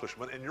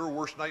accomplishment and your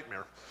worst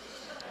nightmare.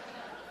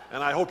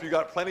 And I hope you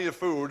got plenty of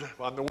food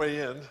on the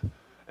way in,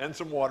 and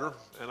some water,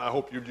 and I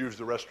hope you'd use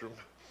the restroom.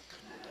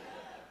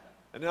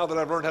 And now that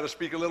I've learned how to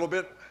speak a little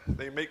bit,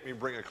 they make me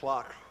bring a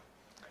clock.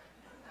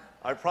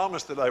 I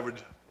promised that I would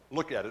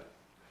look at it.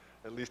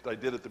 At least I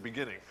did at the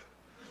beginning.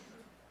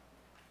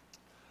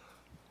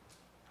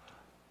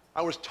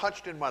 I was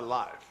touched in my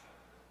life,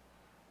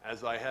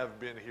 as I have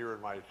been here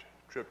in my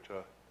trip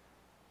to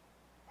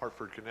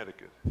Hartford,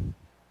 Connecticut,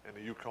 and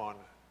the UConn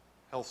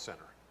Health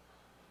Center,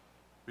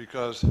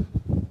 because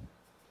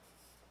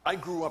I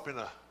grew up in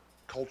a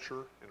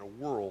culture, in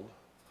a world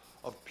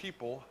of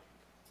people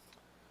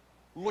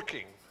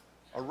looking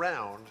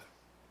around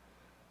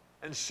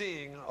and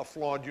seeing a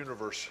flawed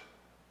universe.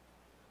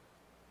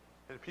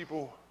 And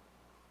people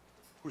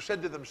who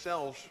said to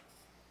themselves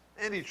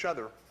and each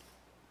other,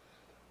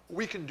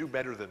 we can do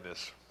better than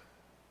this,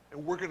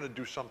 and we're going to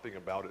do something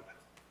about it.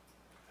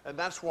 And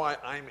that's why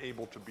I'm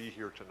able to be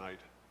here tonight.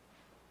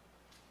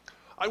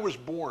 I was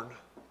born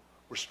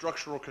with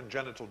structural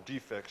congenital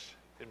defects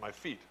in my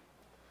feet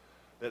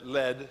that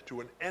led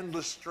to an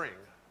endless string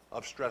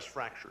of stress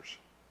fractures.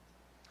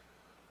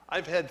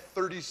 I've had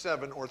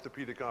 37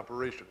 orthopedic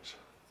operations.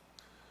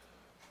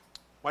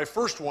 My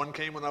first one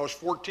came when I was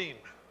 14.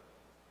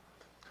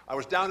 I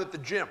was down at the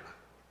gym,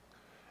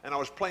 and I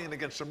was playing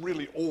against some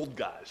really old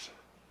guys.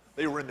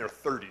 They were in their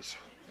 30s.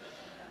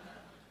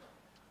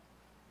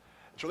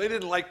 So they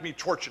didn't like me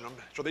torching them,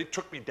 so they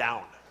took me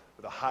down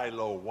with a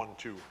high-low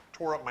 1-2.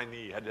 Tore up my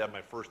knee, had to have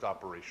my first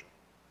operation.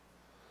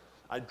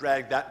 I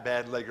dragged that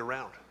bad leg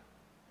around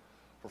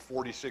for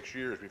 46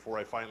 years before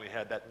I finally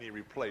had that knee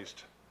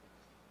replaced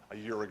a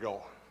year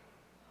ago.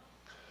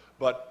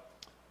 But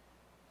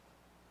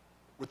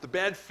with the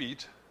bad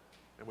feet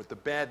and with the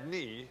bad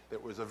knee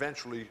that was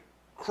eventually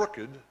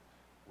crooked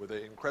with an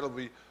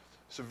incredibly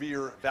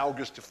severe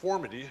valgus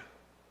deformity,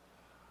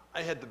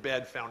 I had the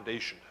bad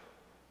foundation.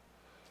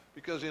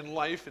 Because in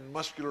life, in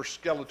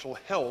musculoskeletal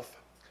health,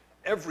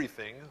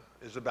 everything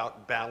is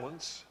about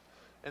balance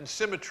and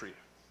symmetry.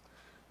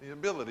 The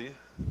ability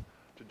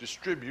to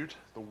distribute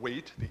the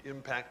weight, the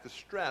impact, the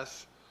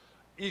stress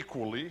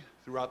equally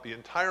throughout the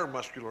entire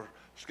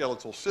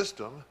musculoskeletal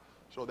system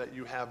so that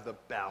you have the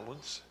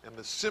balance and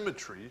the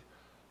symmetry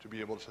to be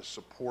able to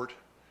support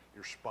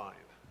your spine.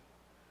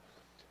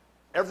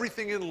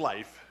 Everything in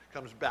life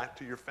comes back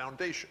to your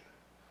foundation.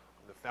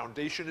 When the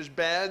foundation is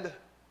bad,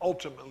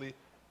 ultimately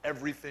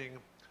everything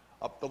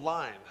up the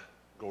line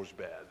goes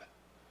bad.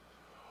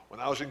 When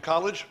I was in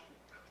college,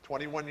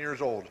 21 years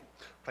old,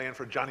 playing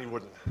for Johnny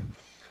Wooden,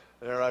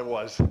 there I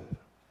was.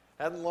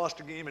 Hadn't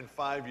lost a game in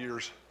 5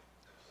 years.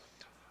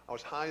 I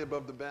was high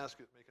above the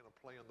basket making a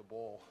play on the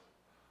ball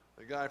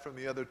the guy from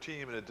the other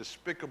team in a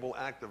despicable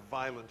act of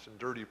violence and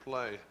dirty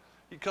play.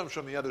 He comes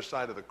from the other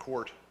side of the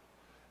court,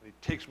 and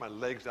he takes my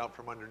legs out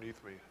from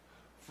underneath me,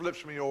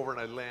 flips me over,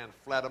 and I land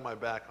flat on my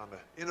back on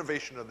the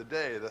innovation of the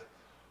day, the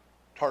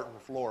tartan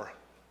floor.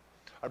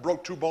 I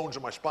broke 2 bones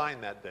in my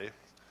spine that day,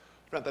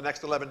 spent the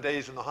next 11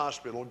 days in the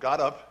hospital, got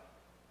up,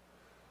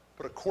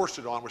 put a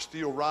corset on with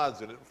steel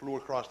rods in it, and flew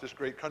across this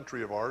great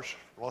country of ours,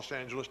 Los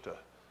Angeles to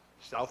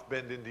South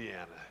Bend,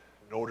 Indiana,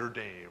 Notre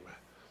Dame,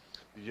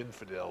 the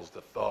infidels, the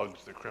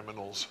thugs, the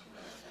criminals.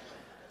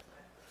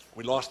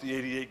 We lost the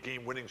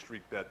 88-game winning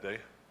streak that day.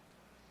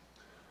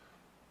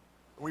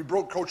 We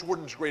broke Coach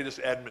Wooden's greatest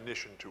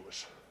admonition to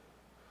us,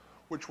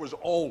 which was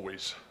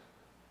always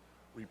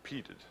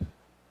repeated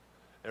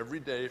every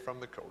day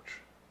from the coach.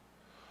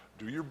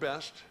 Do your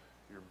best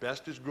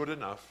is good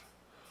enough,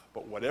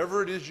 but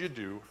whatever it is you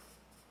do,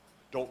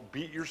 don't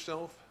beat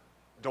yourself,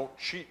 don't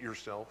cheat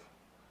yourself,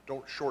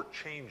 don't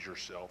shortchange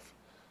yourself,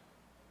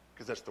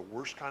 because that's the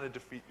worst kind of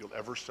defeat you'll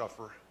ever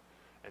suffer,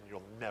 and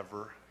you'll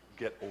never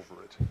get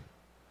over it.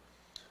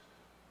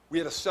 We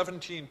had a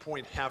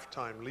 17-point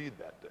halftime lead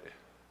that day.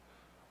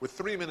 With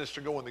 3 minutes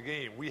to go in the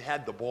game, we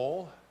had the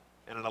ball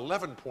and an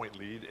 11-point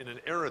lead in an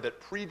era that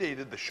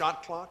predated the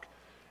shot clock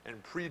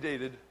and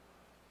predated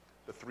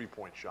the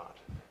 3-point shot.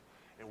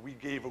 And we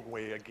gave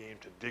away a game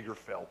to Digger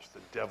Phelps, the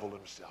devil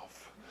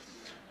himself.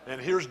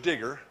 And here's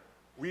Digger.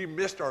 We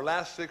missed our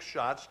last 6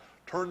 shots,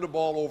 turned the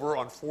ball over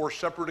on 4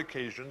 separate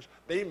occasions.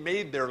 They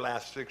made their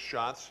last 6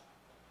 shots,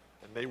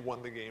 and they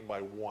won the game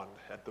by 1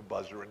 at the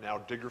buzzer. And now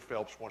Digger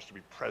Phelps wants to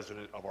be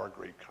president of our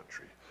great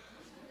country.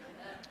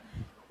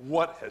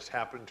 What has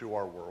happened to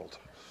our world?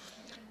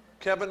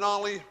 Kevin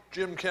Ollie,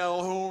 Jim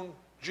Calhoun,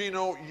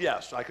 Gino,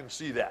 yes, I can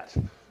see that.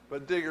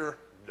 But Digger,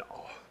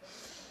 no.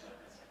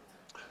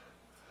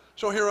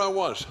 So here I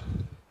was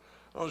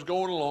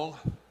going along,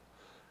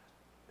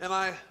 and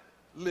I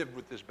lived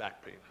with this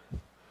back pain.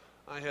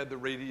 I had the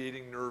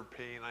radiating nerve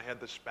pain, I had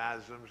the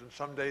spasms, and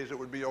some days it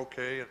would be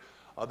okay, and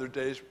other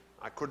days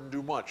I couldn't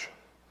do much.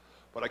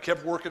 But I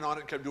kept working on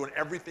it and kept doing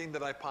everything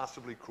that I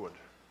possibly could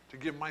to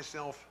give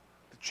myself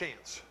the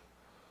chance.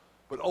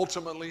 But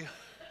ultimately,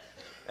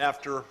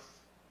 after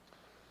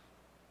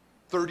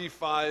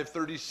 35,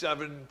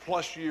 37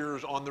 plus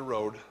years on the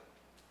road,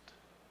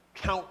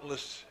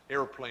 countless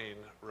airplane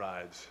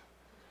rides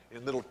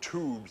in little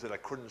tubes that I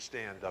couldn't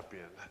stand up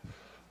in,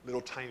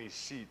 little tiny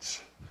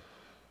seats,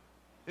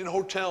 in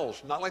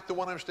hotels, not like the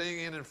one I'm staying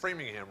in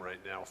Framingham right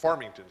now,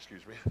 Farmington,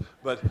 excuse me,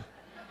 but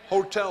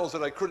hotels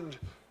that I couldn't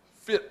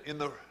fit in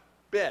the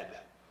bed,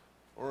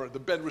 or the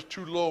bed was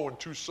too low and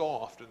too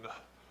soft, and the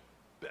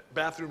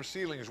bathroom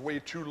ceilings way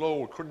too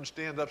low, couldn't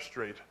stand up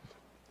straight.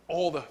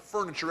 All the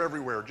furniture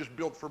everywhere, just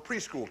built for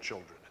preschool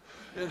children.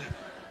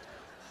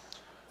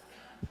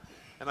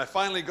 And I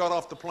finally got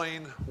off the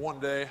plane one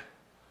day,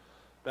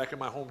 back in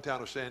my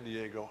hometown of San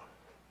Diego,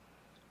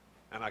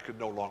 and I could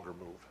no longer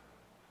move.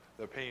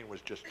 The pain was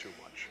just too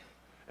much,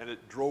 and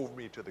it drove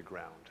me to the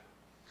ground.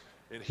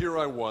 And here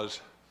I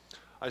was.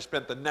 I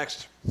spent the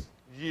next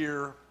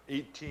year,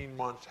 18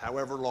 months,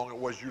 however long it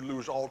was, you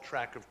lose all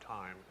track of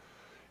time,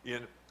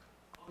 in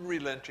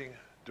unrelenting,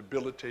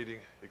 debilitating,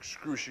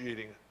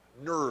 excruciating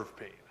nerve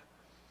pain.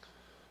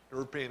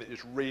 Nerve pain that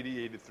just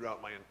radiated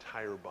throughout my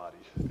entire body.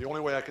 The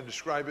only way I can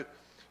describe it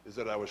is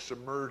that I was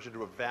submerged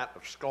into a vat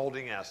of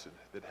scalding acid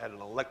that had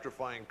an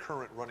electrifying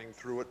current running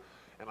through it,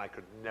 and I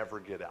could never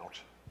get out.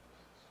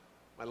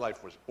 My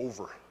life was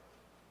over.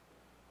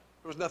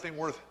 There was nothing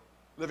worth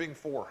living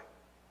for.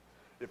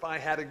 If I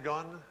had a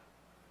gun,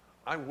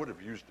 I would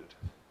have used it.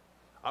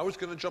 I was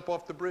going to jump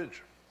off the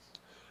bridge.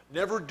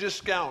 Never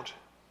discount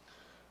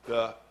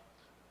the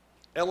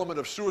element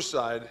of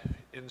suicide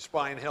in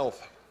spine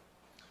health.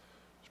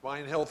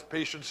 Spine health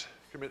patients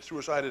commit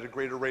suicide at a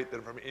greater rate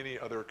than from any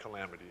other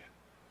calamity.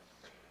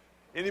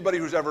 Anybody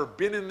who's ever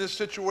been in this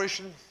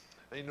situation,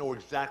 they know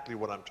exactly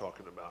what I'm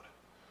talking about,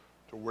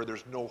 to where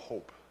there's no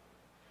hope.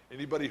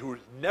 Anybody who's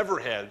never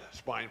had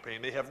spine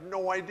pain, they have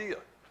no idea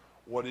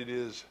what it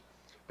is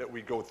that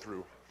we go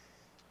through.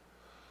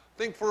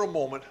 Think for a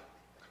moment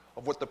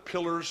of what the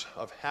pillars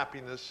of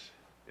happiness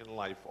in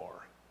life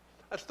are.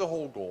 That's the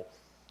whole goal.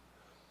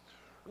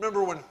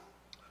 Remember when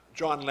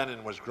John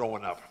Lennon was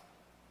growing up,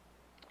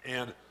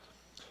 and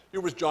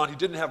here was John. He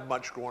didn't have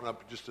much growing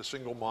up, just a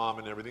single mom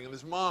and everything, and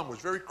his mom was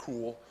very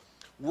cool,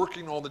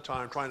 working all the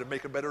time, trying to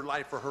make a better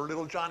life for her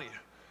little Johnny.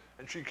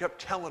 And she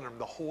kept telling him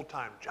the whole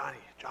time, Johnny,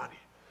 Johnny,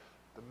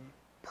 the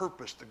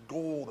purpose, the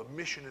goal, the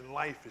mission in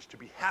life is to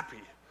be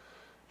happy.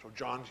 So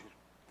John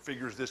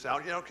figures this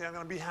out. Yeah, okay, I'm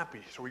going to be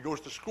happy. So he goes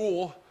to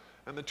school,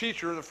 and the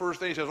teacher, the first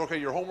day, says, okay,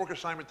 your homework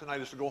assignment tonight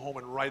is to go home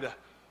and write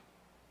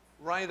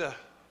a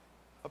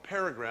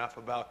paragraph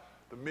about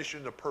the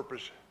mission, the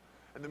purpose,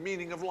 and the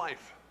meaning of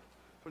life.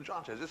 So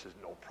John says, this is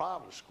no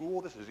problem.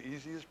 School, this is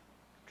easy as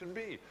can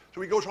be.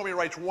 So he goes home and he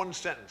writes one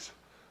sentence.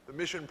 The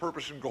mission,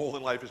 purpose, and goal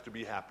in life is to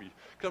be happy.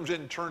 Comes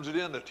in and turns it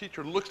in. The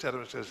teacher looks at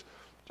him and says,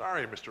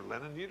 sorry, Mr.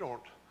 Lennon, you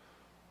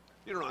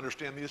don't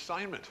understand the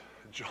assignment.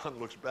 And John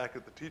looks back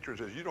at the teacher and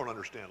says, you don't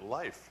understand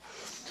life.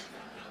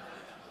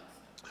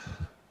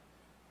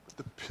 But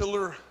the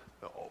pillar,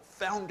 the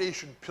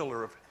foundation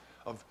pillar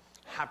of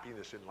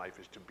happiness in life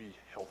is to be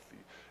healthy.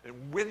 And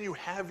when you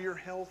have your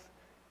health,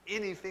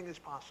 anything is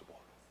possible.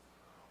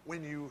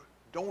 When you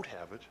don't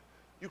have it,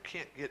 you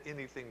can't get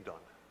anything done.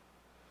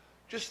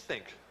 Just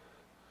think,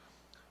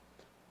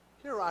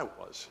 here I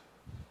was,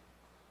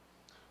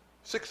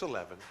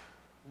 6'11",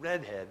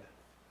 redhead,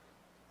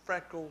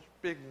 freckles,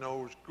 big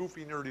nose,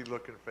 goofy, nerdy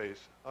looking face,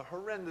 a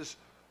horrendous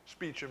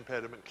speech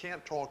impediment,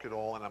 can't talk at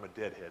all, and I'm a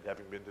deadhead,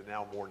 having been to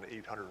now more than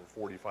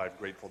 845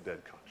 Grateful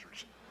Dead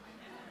concerts.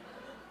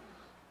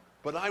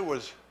 But I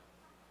was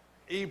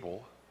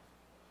able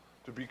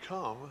to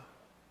become,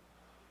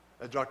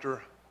 as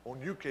Dr.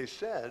 Onyuke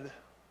said,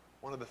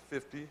 one of the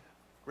 50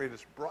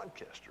 greatest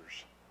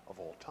broadcasters of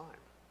all time.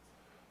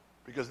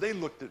 Because they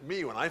looked at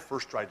me when I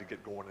first tried to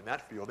get going in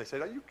that field. They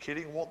said, "Are you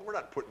kidding, Walton? We're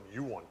not putting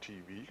you on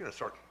TV. You're going to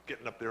start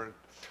getting up there and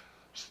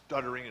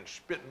stuttering and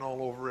spitting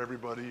all over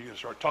everybody. You're going to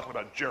start talking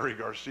about Jerry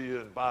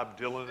Garcia and Bob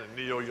Dylan and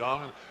Neil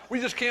Young. And we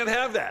just can't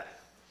have that."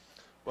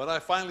 But I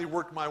finally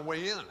worked my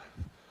way in.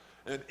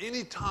 And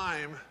any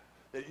time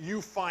that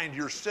you find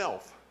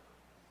yourself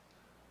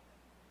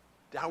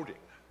doubting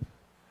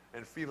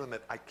and feeling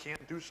that I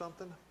can't do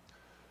something,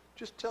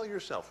 just tell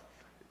yourself,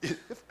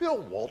 if Bill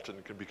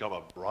Walton can become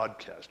a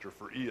broadcaster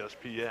for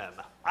ESPN,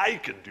 I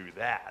can do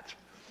that.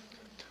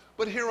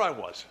 But here I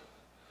was.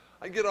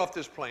 I get off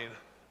this plane,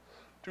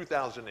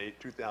 2008,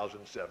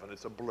 2007.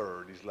 It's a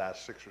blur these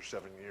last 6 or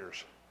 7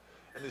 years.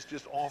 And it's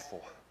just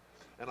awful.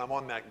 And I'm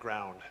on that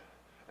ground,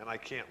 and I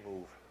can't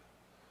move.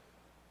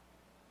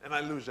 And I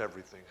lose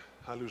everything.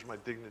 I lose my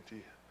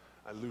dignity.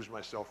 I lose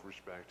my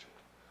self-respect.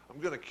 I'm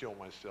going to kill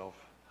myself.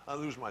 I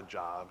lose my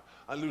job.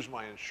 I lose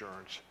my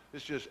insurance.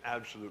 It's just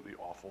absolutely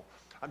awful.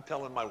 I'm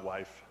telling my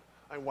wife,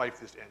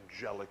 this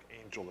angelic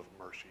angel of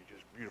mercy,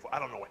 just beautiful. I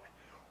don't know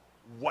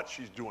what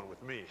she's doing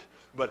with me,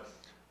 but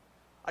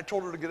I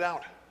told her to get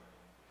out.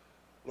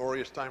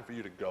 "Lori, it's time for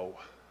you to go.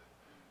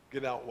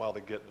 Get out while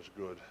the getting's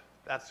good."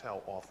 That's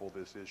how awful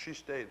this is. She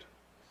stayed.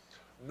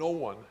 No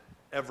one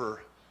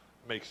ever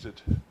makes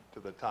it to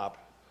the top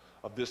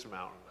of this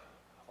mountain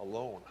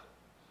alone.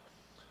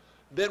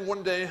 Then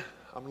one day,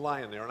 I'm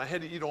lying there, and I had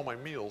to eat all my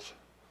meals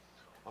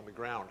on the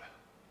ground.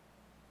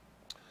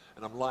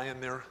 And I'm lying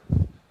there,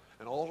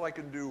 and all I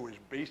can do is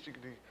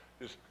basically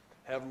just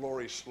have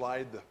Lori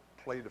slide the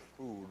plate of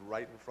food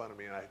right in front of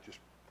me, and I just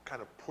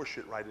kind of push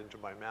it right into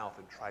my mouth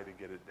and try to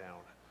get it down.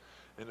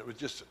 And it was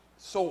just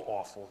so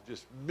awful,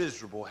 just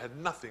miserable, had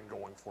nothing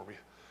going for me.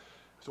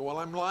 So while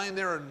I'm lying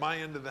there in my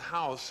end of the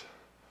house,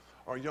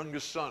 our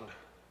youngest son,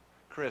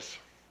 Chris,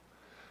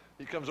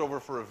 he comes over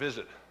for a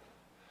visit,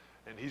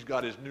 and he's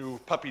got his new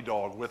puppy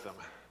dog with him.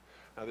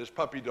 Now this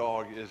puppy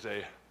dog is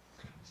a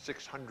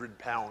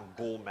 600-pound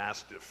bull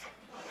mastiff.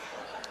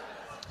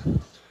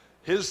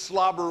 His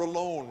slobber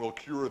alone will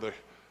cure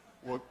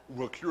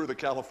the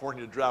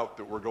California drought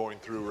that we're going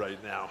through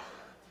right now.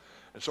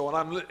 And so when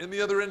I'm in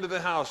the other end of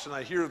the house and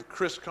I hear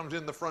Chris comes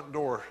in the front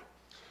door,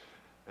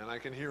 and I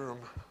can hear him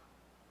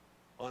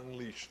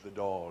unleash the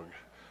dog.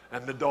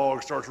 And the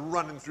dog starts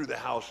running through the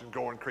house and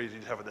going crazy.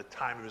 He's having the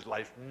time of his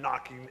life,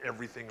 knocking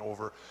everything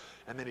over.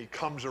 And then he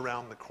comes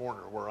around the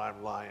corner where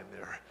I'm lying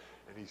there,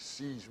 and he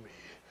sees me.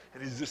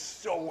 And he's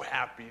just so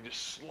happy,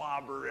 just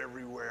slobber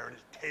everywhere, and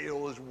his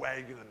tail is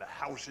wagging, and the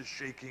house is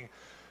shaking.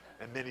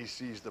 And then he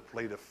sees the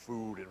plate of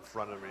food in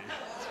front of me.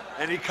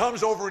 And he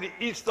comes over and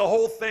he eats the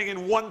whole thing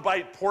in one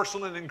bite,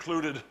 porcelain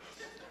included.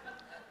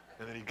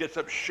 And then he gets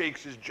up,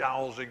 shakes his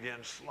jowls again,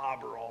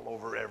 slobber all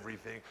over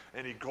everything.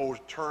 And he goes,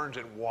 turns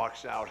and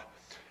walks out,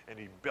 and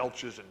he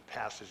belches and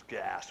passes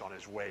gas on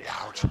his way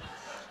out.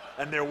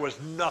 And there was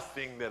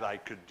nothing that I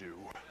could do.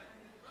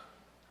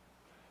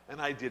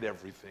 And I did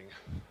everything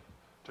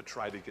to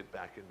try to get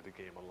back into the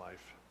game of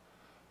life.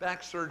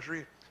 Back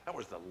surgery, that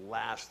was the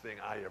last thing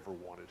I ever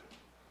wanted.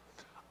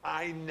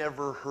 I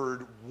never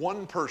heard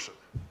one person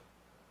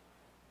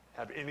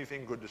have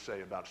anything good to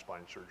say about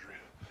spine surgery.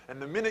 And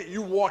the minute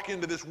you walk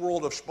into this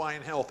world of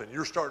spine health and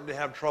you're starting to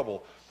have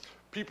trouble,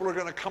 people are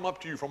going to come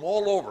up to you from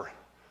all over,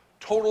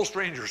 total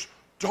strangers.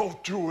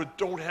 "Don't do it.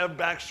 Don't have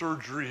back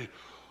surgery.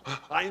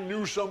 I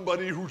knew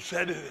somebody who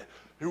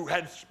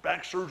had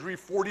back surgery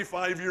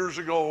 45 years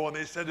ago, and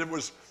they said it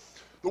was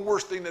the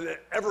worst thing that had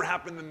ever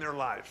happened in their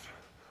life."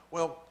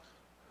 Well,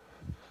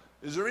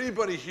 is there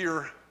anybody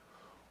here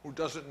who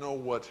doesn't know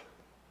what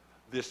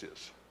this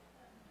is?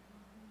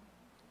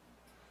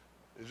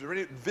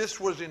 This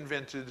was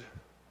invented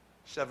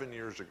 7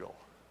 years ago.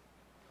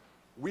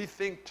 We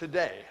think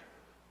today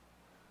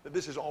that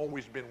this has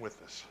always been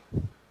with us.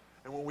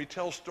 And when we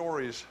tell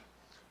stories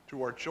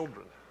to our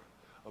children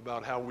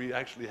about how we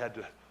actually had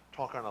to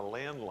talk on a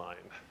landline,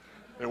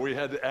 and we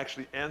had to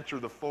actually answer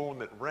the phone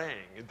that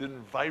rang, it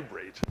didn't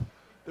vibrate,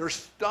 they're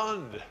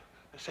stunned.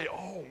 They say,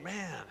 "Oh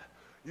man,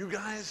 you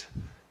guys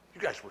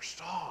were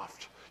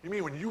soft. You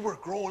mean when you were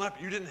growing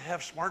up, you didn't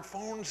have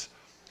smartphones?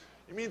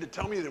 You mean to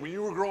tell me that when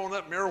you were growing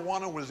up,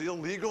 marijuana was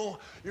illegal?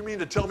 You mean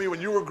to tell me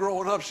when you were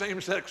growing up,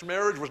 same-sex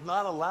marriage was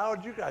not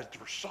allowed? You guys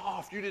were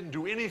soft. You didn't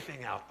do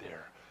anything out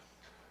there."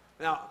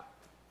 Now,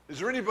 Is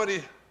there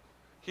anybody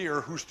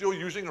here who's still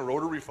using a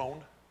rotary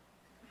phone?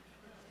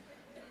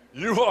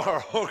 You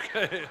are,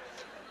 okay.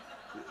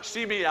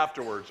 See me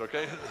afterwards,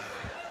 okay?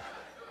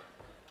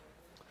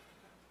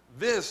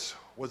 This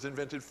was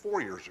invented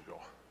 4 years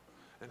ago,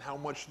 and how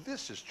much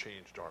this has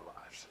changed our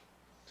lives.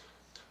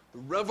 The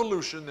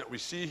revolution that we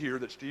see here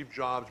that Steve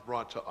Jobs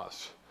brought to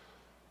us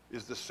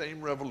is the same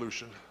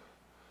revolution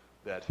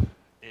that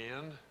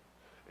Ann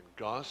and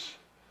Gus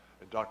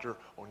and Dr.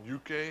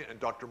 Onyuke and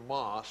Dr.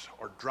 Moss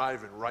are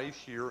driving right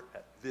here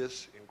at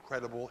this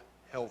incredible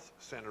health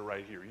center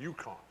right here,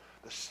 UConn,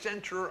 the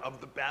center of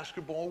the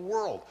basketball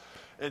world.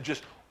 And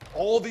just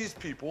all these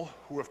people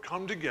who have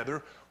come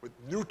together with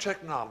new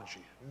technology,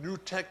 new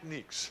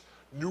techniques,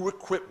 new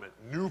equipment,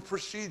 new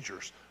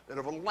procedures that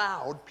have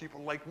allowed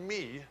people like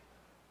me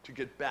to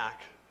get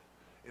back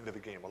into the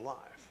game alive.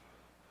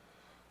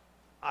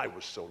 I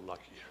was so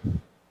lucky.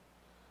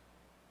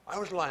 I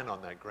was lying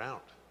on that ground.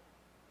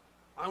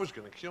 I was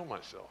going to kill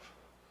myself.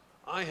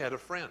 I had a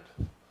friend.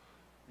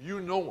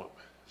 You know him.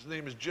 His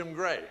name is Jim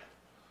Gray,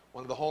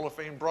 one of the Hall of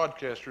Fame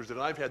broadcasters that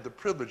I've had the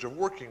privilege of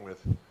working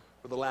with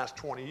for the last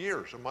 20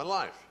 years of my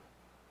life.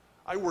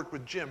 I worked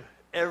with Jim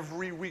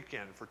every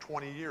weekend for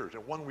 20 years.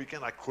 And one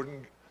weekend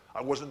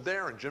I wasn't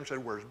there, and Jim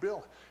said, "Where's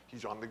Bill?"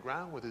 He's on the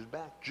ground with his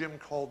back. Jim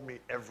called me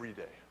every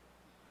day.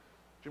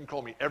 Jim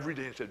called me every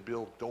day and said,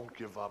 "Bill, don't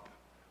give up.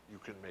 You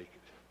can make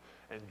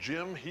it." And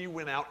Jim, he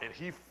went out and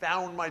he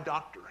found my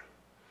doctor.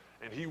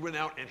 And he went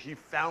out and he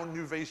found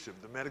NuVasive,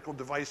 the medical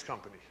device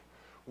company,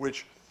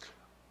 which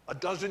a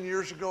dozen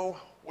years ago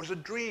was a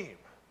dream,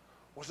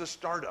 was a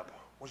startup,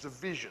 was a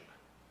vision.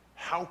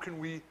 How can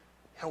we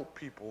help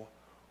people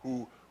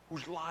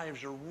whose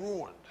lives are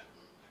ruined?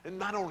 And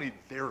not only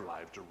their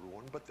lives are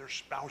ruined, but their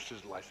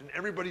spouses' lives, and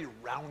everybody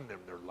around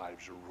them, their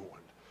lives are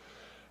ruined.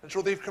 And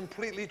so they've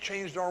completely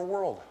changed our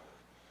world.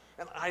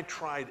 And I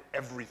tried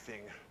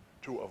everything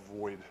to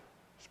avoid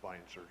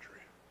spine surgery.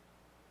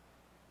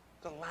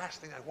 The last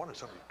thing I wanted,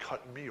 somebody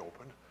cutting me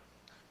open.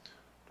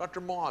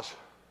 Dr. Moss,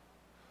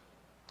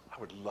 I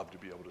would love to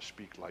be able to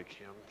speak like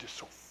him, just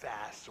so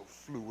fast, so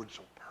fluid,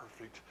 so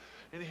perfect.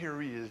 And here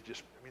he is,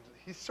 just, I mean,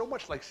 he's so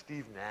much like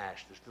Steve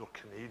Nash, this little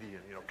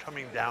Canadian, you know,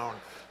 coming down,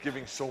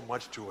 giving so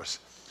much to us.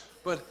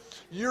 But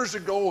years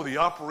ago, the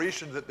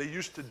operations that they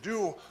used to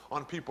do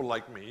on people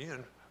like me,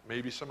 and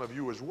maybe some of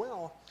you as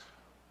well,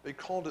 they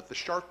called it the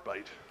shark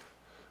bite,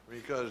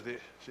 because the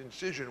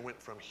incision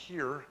went from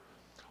here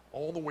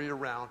all the way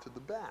around to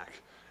the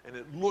back. And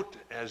it looked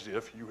as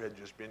if you had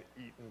just been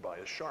eaten by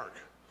a shark.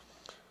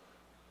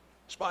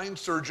 Spine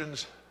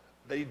surgeons,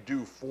 they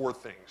do 4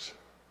 things.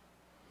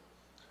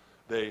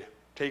 They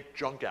take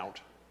junk out,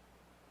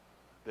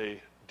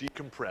 they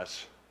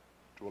decompress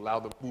to allow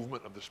the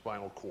movement of the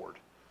spinal cord,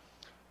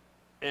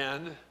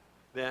 and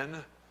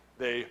then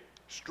they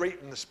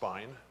straighten the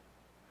spine,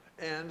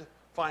 and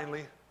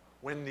finally,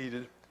 when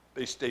needed,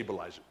 they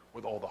stabilize it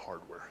with all the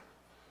hardware.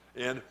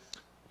 And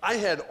I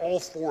had all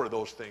 4 of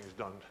those things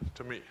done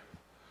to me.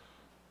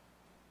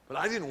 But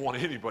I didn't want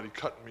anybody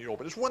cutting me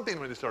open. It's one thing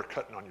when they start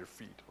cutting on your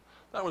feet.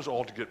 That was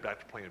all to get back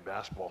to playing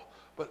basketball.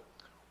 But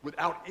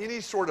without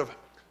any sort of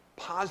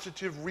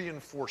positive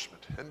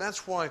reinforcement. And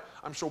that's why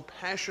I'm so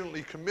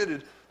passionately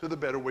committed to the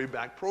Better Way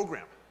Back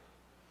program.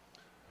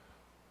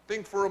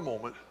 Think for a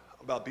moment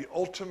about the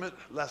ultimate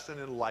lesson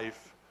in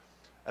life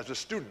as a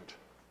student.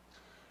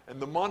 And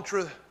the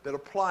mantra that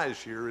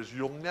applies here is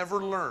you'll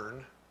never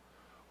learn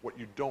what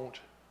you don't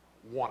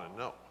want to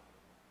know.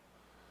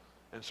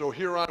 And so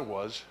here I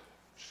was,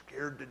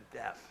 scared to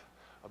death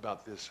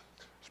about this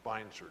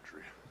spine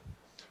surgery.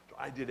 So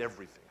I did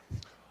everything.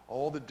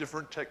 All the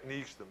different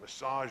techniques, the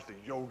massage, the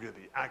yoga,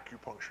 the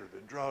acupuncture,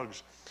 the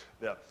drugs,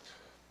 the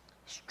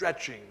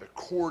stretching, the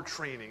core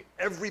training,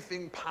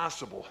 everything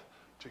possible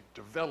to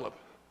develop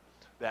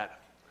that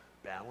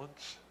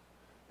balance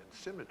and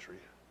symmetry,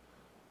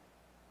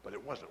 but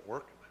it wasn't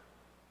working.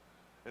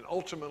 And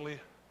ultimately,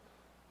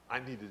 I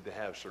needed to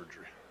have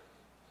surgery.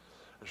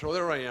 And so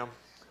there I am.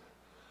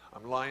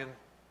 I'm lying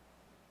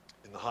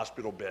in the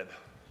hospital bed,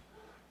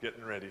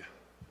 getting ready.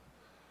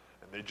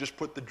 And they just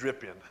put the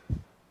drip in.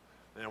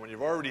 And when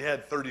you've already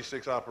had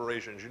 36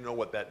 operations, you know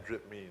what that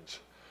drip means.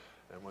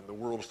 And when the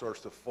world starts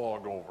to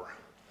fog over.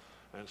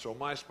 And so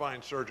my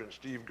spine surgeon,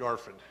 Steve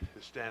Garfin,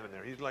 is standing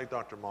there. He's like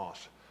Dr.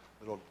 Moss,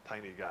 little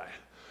tiny guy.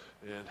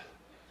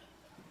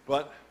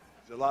 But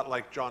he's a lot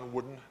like John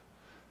Wooden,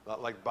 a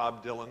lot like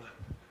Bob Dylan,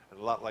 and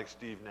a lot like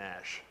Steve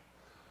Nash,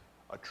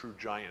 a true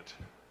giant.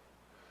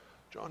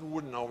 John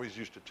Wooden always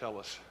used to tell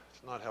us,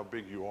 it's not how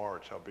big you are,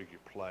 it's how big you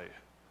play.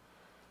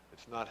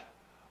 It's not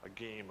a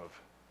game of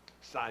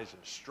size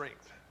and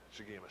strength. It's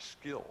a game of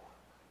skill,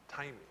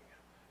 timing,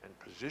 and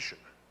position.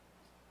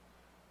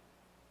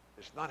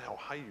 It's not how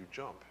high you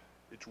jump,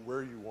 it's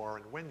where you are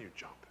and when you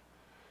jump.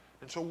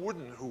 And so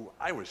Wooden, who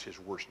I was his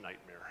worst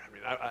nightmare. I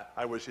mean,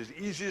 I was his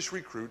easiest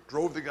recruit,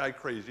 drove the guy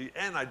crazy,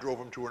 and I drove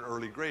him to an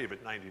early grave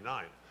at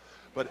 99.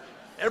 But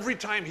every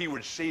time he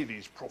would say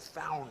these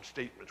profound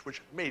statements,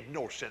 which made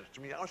no sense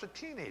to me, I was a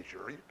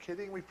teenager. Are you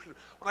kidding? When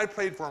I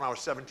played for him, I was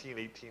 17,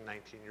 18,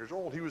 19 years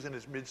old. He was in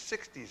his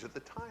mid-60s at the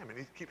time, and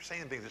he keeps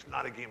saying things, it's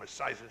not a game of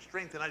size and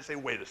strength. And I'd say,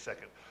 wait a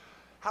second.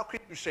 How can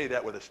you say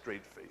that with a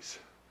straight face?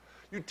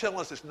 You tell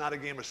us it's not a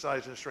game of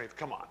size and strength.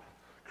 Come on.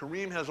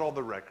 Kareem has all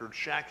the records,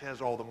 Shaq has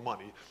all the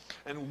money,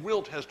 and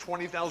Wilt has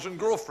 20,000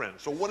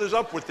 girlfriends. So what is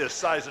up with this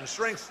size and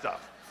strength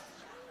stuff?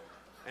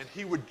 And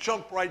he would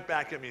jump right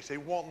back at me and say,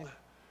 Walton,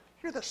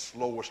 you're the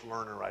slowest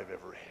learner I've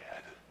ever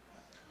had.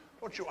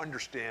 Don't you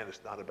understand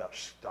it's not about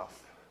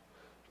stuff?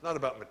 It's not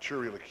about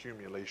material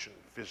accumulation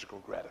and physical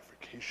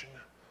gratification.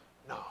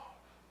 No,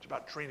 it's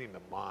about training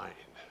the mind,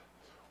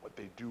 what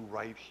they do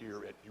right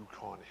here at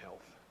UConn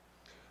Health.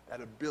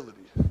 That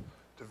ability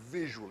to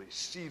visually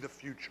see the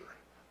future,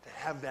 to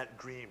have that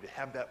dream, to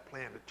have that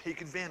plan, to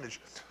take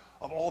advantage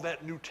of all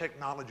that new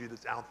technology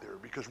that's out there.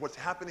 Because what's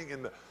happening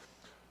in the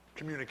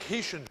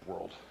communications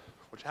world,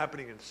 what's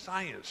happening in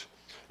science,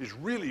 is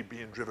really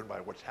being driven by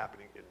what's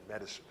happening in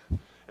medicine.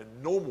 And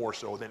no more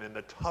so than in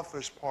the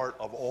toughest part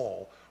of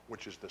all,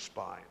 which is the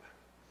spine.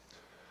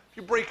 If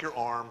you break your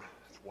arm,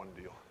 it's one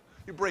deal.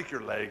 You break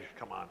your leg,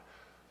 come on.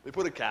 They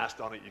put a cast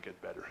on it, you get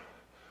better.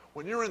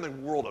 When you're in the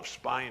world of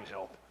spine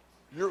health,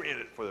 you're in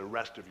it for the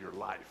rest of your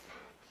life.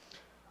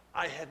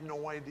 I had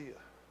no idea.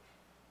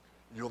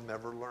 You'll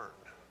never learn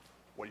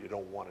what you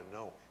don't want to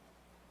know.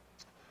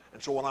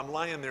 And so when I'm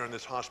lying there in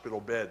this hospital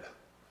bed,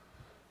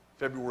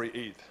 February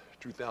 8th,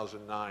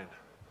 2009,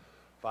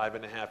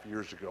 5.5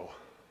 years ago,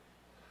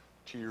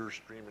 tears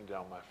streaming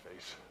down my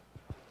face.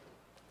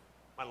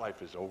 My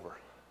life is over.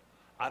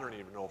 I don't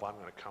even know if I'm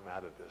going to come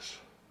out of this.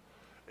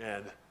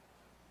 And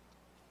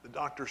the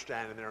doctor's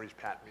standing there, he's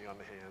patting me on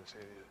the hand,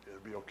 saying, it'll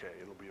be okay,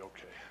 it'll be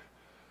okay.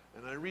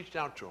 And I reached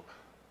out to him,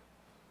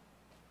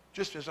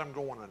 just as I'm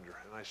going under,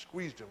 and I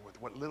squeezed him with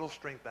what little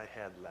strength I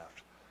had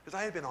left. Because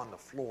I had been on the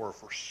floor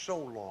for so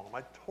long,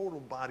 my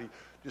total body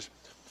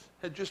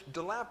had just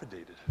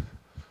dilapidated.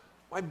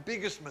 My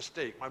biggest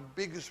mistake, my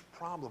biggest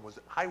problem was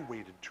that I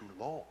waited too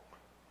long.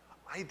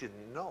 I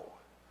didn't know.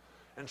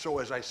 And so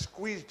as I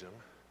squeezed him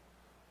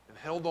and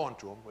held on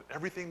to him with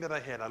everything that I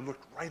had, I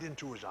looked right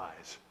into his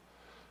eyes.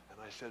 And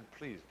I said,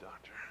 please,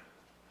 Dr.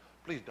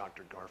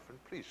 Garfin,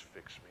 please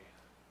fix me.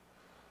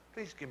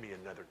 Please give me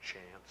another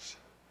chance.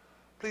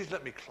 Please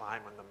let me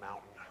climb on the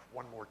mountain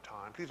one more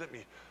time. Please let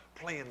me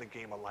play in the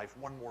game of life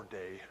one more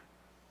day.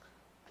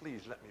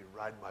 Please let me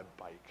ride my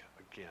bike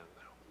again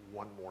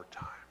one more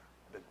time.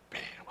 Then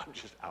bam, I'm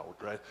just out,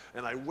 right?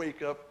 And I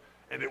wake up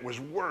and it was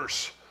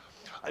worse.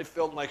 I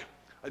felt like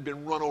I'd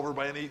been run over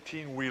by an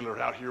 18-wheeler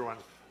out here on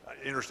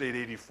Interstate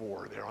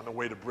 84 there on the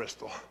way to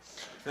Bristol.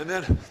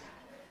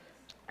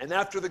 And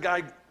after the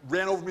guy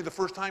ran over me the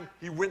first time,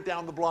 he went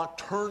down the block,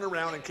 turned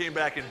around, and came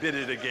back and did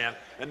it again.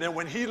 And then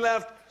when he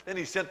left, then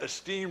he sent the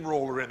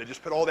steamroller in. They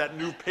just put all that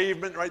new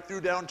pavement right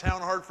through downtown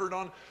Hartford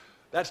on.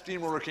 That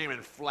steamroller came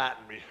and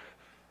flattened me.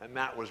 And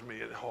that was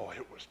me. And oh,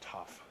 it was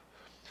tough.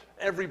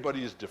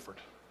 Everybody is different.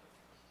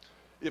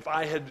 If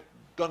I had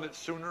done it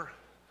sooner,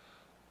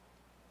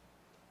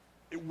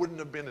 it wouldn't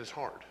have been as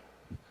hard.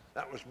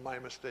 That was my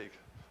mistake.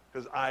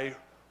 Because I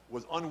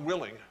was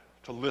unwilling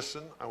to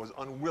listen. I was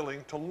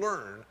unwilling to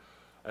learn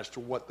as to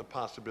what the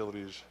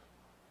possibilities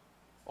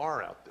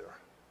are out there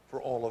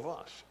for all of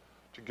us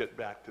to get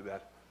back to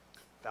that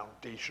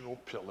foundational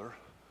pillar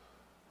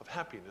of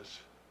happiness,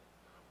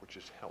 which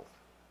is health.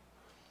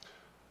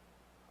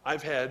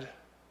 I've had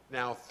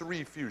now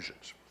 3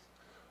 fusions.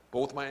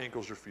 Both my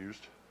ankles are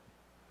fused.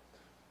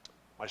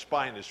 My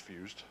spine is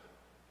fused.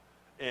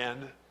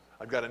 And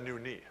I've got a new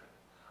knee.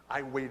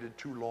 I waited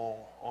too long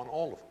on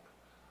all of them.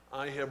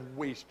 I have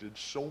wasted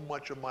so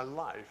much of my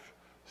life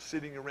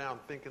sitting around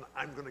thinking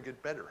I'm going to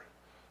get better.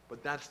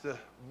 But that's the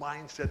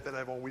mindset that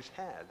I've always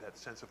had, that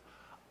sense of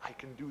I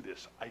can do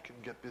this, I can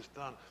get this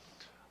done,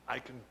 I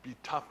can be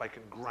tough, I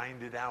can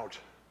grind it out.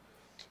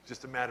 It's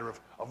just a matter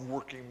of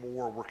working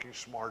more, working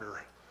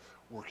smarter,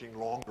 working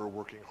longer,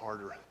 working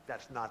harder.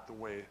 That's not the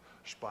way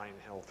spine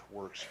health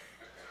works.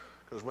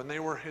 Because when they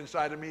were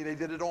inside of me, they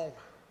did it all.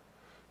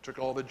 Took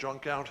all the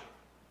junk out,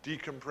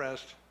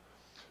 decompressed,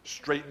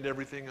 straightened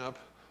everything up,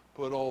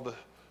 put all the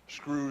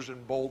screws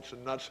and bolts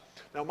and nuts.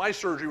 Now my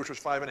surgery, which was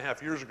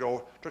 5.5 years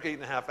ago, took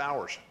 8.5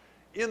 hours.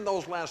 In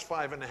those last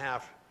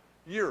 5.5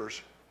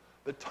 years,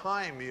 the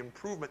time, the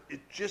improvement, it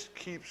just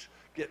keeps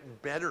getting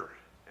better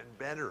and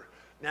better.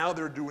 Now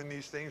they're doing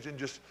these things in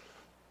just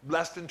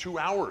less than 2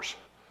 hours.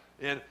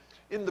 And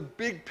in the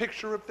big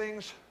picture of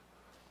things,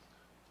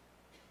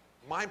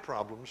 my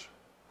problems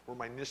were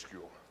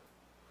minuscule.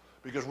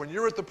 Because when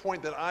you're at the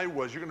point that I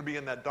was, you're going to be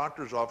in that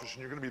doctor's office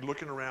and you're going to be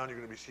looking around, you're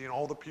going to be seeing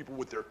all the people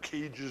with their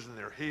cages and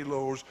their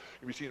halos,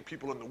 you'll be seeing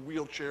people in the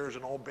wheelchairs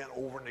and all bent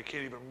over and they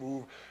can't even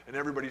move and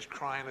everybody's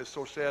crying, it's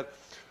so sad.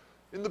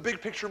 In the big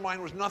picture,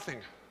 mine was nothing,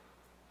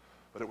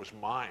 but it was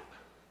mine.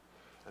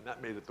 And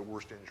that made it the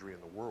worst injury in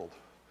the world.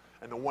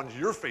 And the ones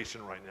you're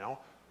facing right now,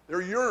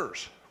 they're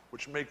yours,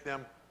 which make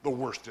them the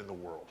worst in the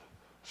world.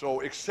 So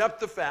accept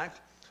the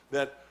fact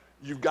that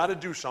you've got to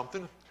do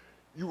something.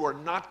 You are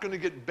not going to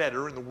get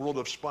better in the world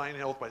of spine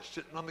health by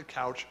sitting on the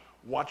couch,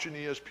 watching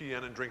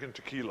ESPN, and drinking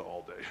tequila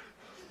all day.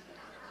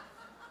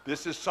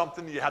 This is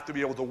something you have to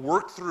be able to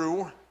work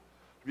through,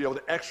 to be able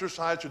to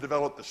exercise to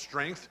develop the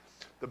strength,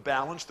 the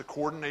balance, the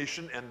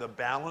coordination, and the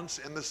balance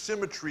and the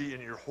symmetry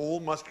in your whole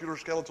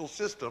musculoskeletal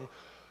system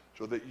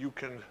so that you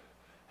can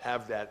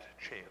have that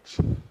chance.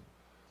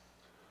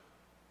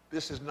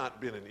 This has not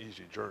been an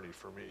easy journey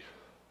for me.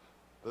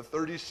 The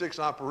 36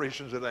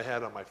 operations that I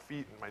had on my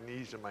feet and my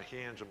knees and my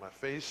hands and my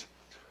face,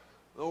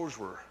 those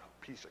were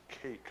a piece of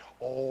cake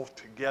all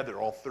together,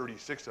 all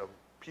 36 of them,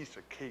 piece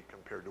of cake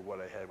compared to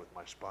what I had with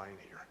my spine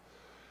here.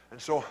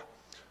 And so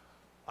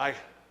I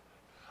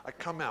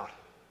come out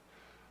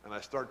and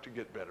I start to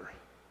get better,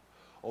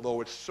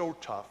 although it's so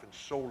tough and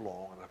so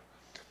long,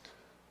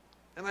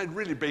 and I'd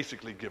really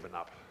basically given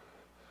up.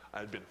 I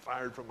had been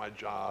fired from my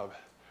job.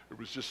 It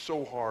was just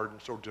so hard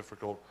and so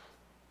difficult,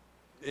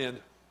 and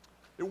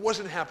it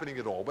wasn't happening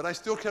at all, but I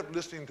still kept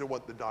listening to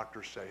what the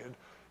doctors say. And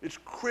it's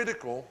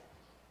critical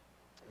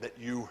that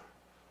you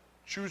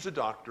choose a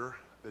doctor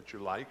that you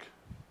like,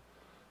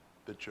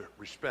 that you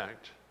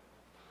respect,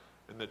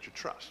 and that you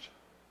trust,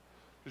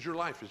 because your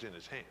life is in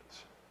his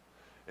hands.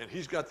 And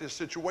he's got this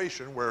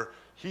situation where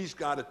he's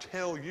got to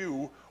tell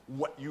you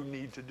what you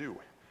need to do.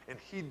 And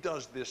he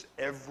does this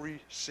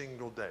every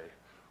single day.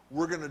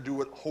 We're going to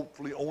do it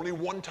hopefully only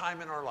one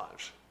time in our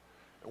lives.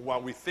 And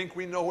while we think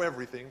we know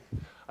everything,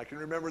 I can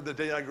remember the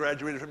day I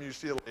graduated from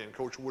UCLA and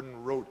Coach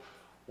Wooden wrote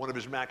one of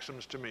his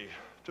maxims to me,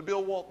 to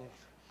Bill Walton.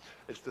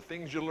 It's the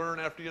things you learn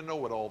after you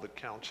know it all that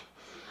counts.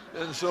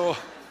 And so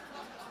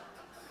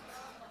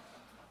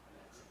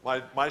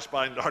my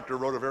spine doctor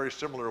wrote a very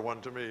similar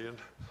one to me. And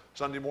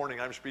Sunday morning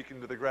I'm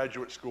speaking to the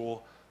graduate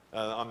school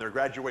on their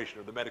graduation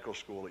of the medical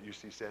school at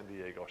UC San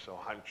Diego. So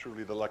I'm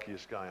truly the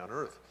luckiest guy on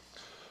earth.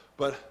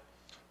 But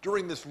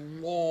during this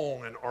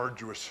long and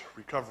arduous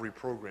recovery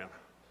program,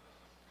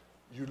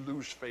 you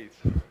lose faith.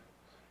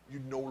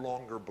 You no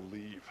longer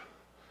believe.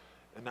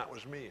 And that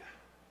was me.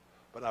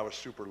 But I was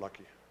super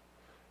lucky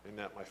in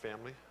that my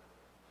family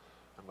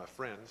and my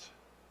friends,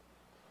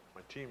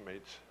 my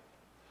teammates,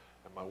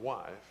 and my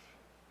wife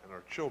and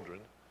our children,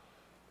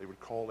 they would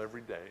call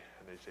every day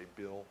and they'd say,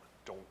 Bill,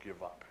 don't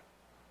give up.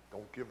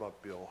 Don't give up,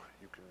 Bill.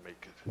 You can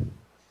make it.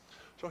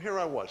 So here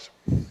I was.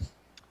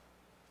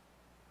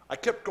 I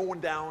kept going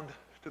down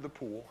to the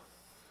pool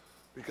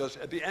because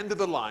at the end of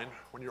the line,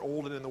 when you're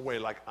old and in the way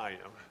like I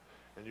am,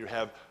 and you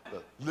have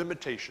the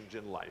limitations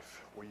in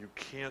life where you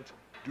can't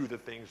do the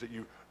things that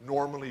you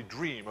normally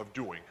dream of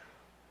doing,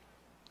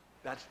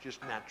 that's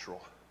just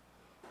natural.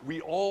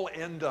 We all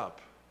end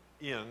up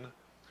in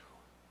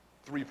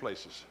three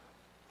places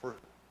for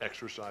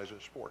exercise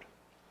and sport: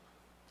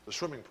 the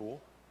swimming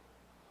pool,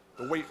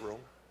 the weight room,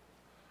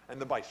 and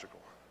the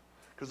bicycle.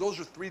 Because those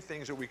are three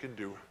things that we can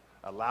do.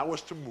 Allow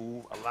us to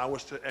move, allow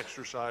us to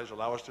exercise,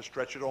 allow us to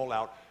stretch it all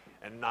out,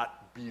 and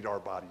not beat our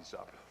bodies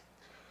up.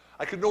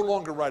 I could no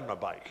longer ride my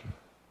bike,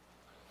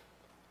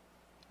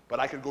 but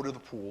I could go to the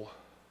pool,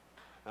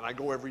 and I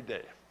go every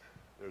day.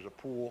 There's a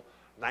pool,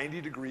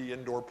 90-degree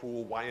indoor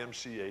pool,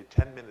 YMCA,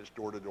 10 minutes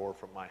door to door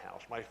from my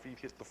house. My feet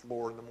hit the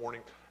floor in the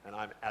morning, and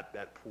I'm at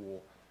that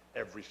pool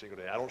every single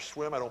day. I don't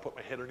swim, I don't put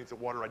my head underneath the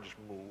water, I just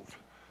move.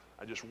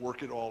 I just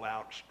work it all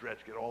out,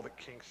 stretch, get all the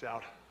kinks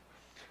out,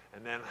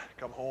 and then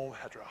come home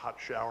after a hot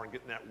shower and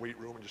get in that weight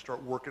room and just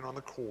start working on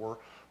the core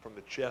from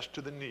the chest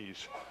to the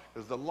knees.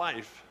 Because the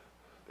life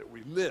that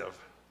we live,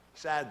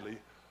 sadly,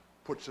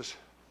 puts us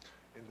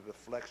into the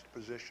flexed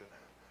position.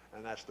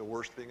 And that's the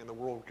worst thing in the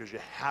world, because you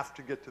have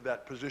to get to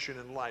that position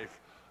in life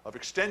of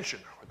extension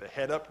with the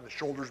head up and the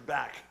shoulders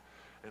back.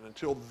 And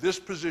until this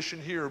position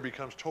here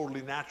becomes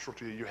totally natural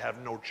to you, you have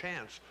no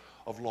chance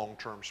of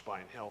long-term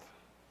spine health.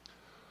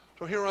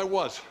 So here I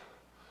was.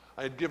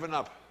 I had given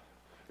up.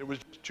 It was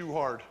just too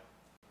hard.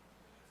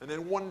 And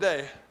then one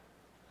day,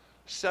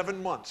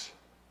 7 months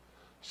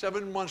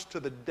to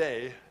the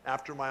day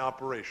after my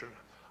operation,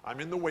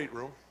 I'm in the weight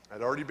room.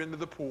 I'd already been to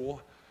the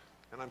pool,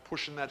 and I'm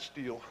pushing that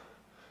steel.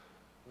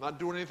 I'm not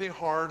doing anything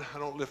hard. I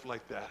don't lift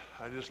like that.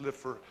 I just lift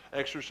for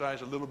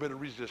exercise, a little bit of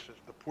resistance,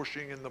 the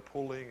pushing and the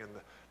pulling and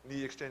the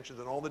knee extensions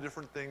and all the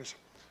different things.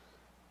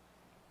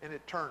 And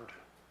it turned.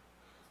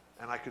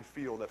 And I could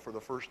feel that for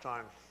the first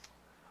time,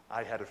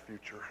 I had a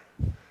future.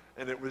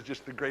 And it was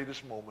just the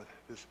greatest moment,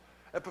 this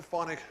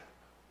epiphanic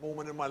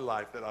moment in my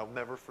life that I'll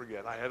never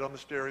forget. I had on the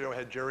stereo, I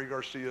had Jerry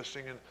Garcia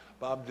singing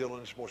Bob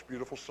Dylan's most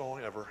beautiful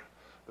song ever,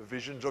 The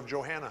Visions of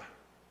Johanna.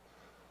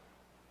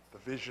 The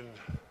vision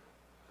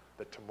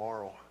that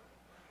tomorrow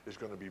is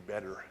going to be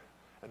better,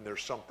 and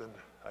there's something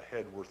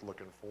ahead worth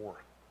looking for.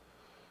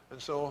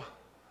 And so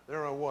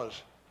there I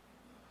was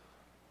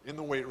in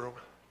the weight room,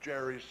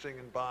 Jerry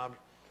singing Bob.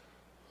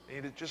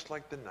 Ain't it just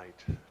like the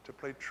night to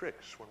play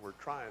tricks when we're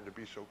trying to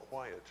be so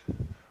quiet?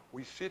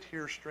 We sit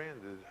here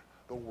stranded,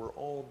 though we're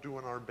all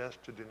doing our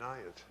best to deny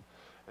it.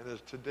 And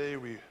as today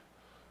we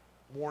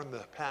mourn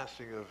the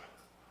passing of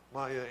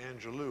Maya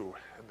Angelou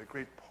and the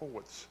great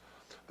poets,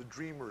 the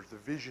dreamers, the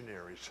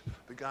visionaries,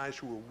 the guys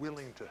who were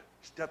willing to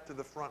step to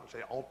the front and say,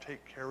 I'll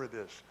take care of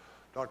this.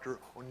 Dr.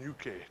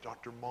 Onyuke,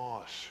 Dr.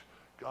 Moss,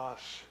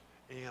 Gus,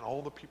 and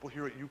all the people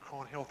here at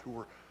UConn Health who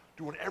were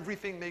doing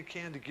everything they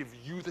can to give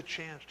you the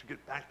chance to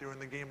get back there in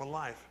the game of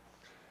life.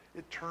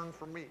 It turned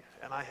for me,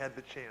 and I had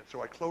the chance.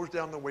 So I closed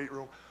down the weight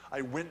room.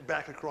 I went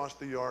back across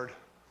the yard,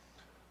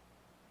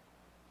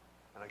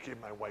 and I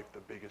gave my wife the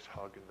biggest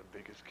hug and the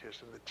biggest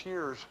kiss. And the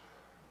tears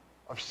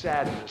of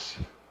sadness,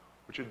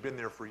 which had been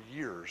there for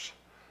years,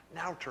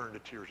 now turned to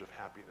tears of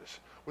happiness.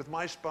 With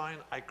my spine,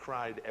 I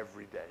cried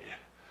every day.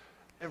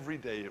 Every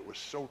day it was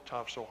so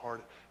tough, so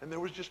hard, and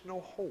there was just no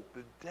hope.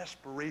 The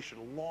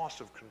desperation,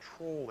 loss of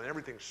control, and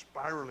everything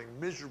spiraling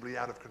miserably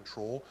out of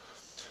control.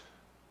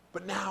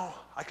 But now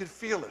I could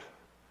feel it,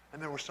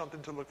 and there was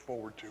something to look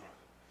forward to.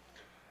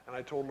 And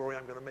I told Lori,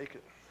 I'm going to make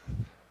it.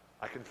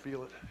 I can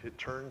feel it. It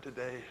turned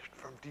today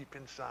from deep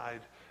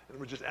inside, and it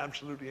was just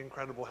absolutely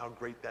incredible how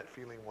great that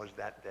feeling was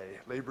that day,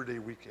 Labor Day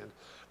weekend.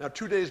 Now,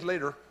 2 days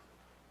later,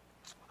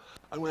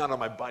 I went out on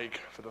my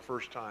bike for the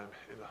first time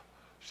in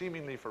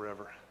seemingly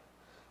forever.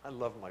 I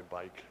love my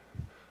bike.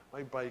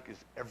 My bike is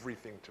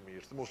everything to me.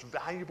 It's the most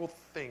valuable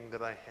thing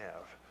that I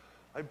have.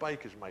 My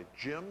bike is my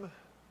gym,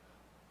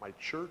 my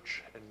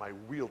church, and my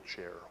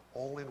wheelchair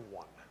all in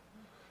one.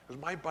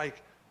 Because my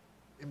bike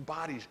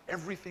embodies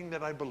everything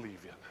that I believe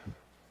in.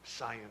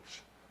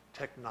 Science,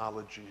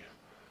 technology,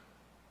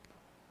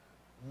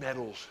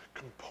 metals,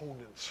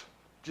 components,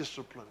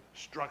 discipline,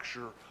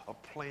 structure, a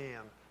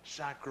plan,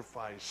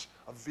 sacrifice,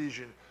 a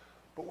vision.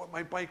 But what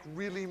my bike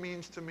really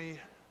means to me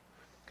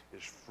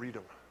is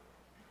freedom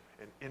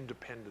and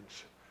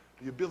independence.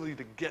 The ability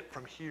to get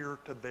from here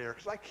to there,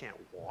 because I can't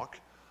walk.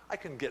 I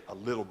can get a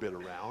little bit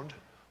around,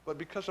 but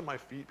because of my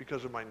feet,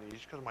 because of my knees,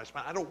 because of my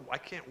spine, I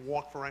can't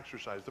walk for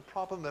exercise. The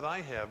problem that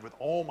I have with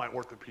all my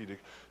orthopedic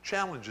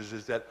challenges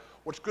is that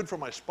what's good for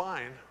my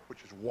spine,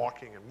 which is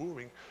walking and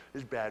moving,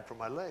 is bad for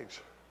my legs.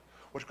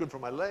 What's good for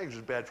my legs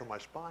is bad for my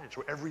spine.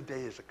 So every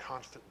day is a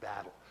constant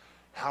battle.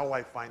 How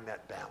I find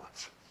that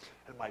balance.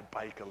 And my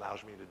bike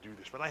allows me to do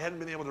this. But I hadn't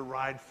been able to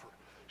ride for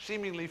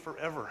seemingly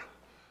forever.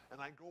 And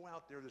I go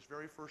out there this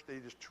very first day,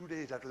 just 2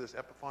 days after this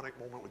epiphanic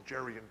moment with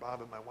Jerry and Bob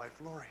and my wife,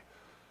 Lori.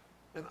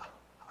 And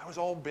I was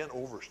all bent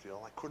over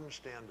still. I couldn't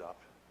stand up.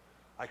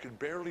 I could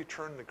barely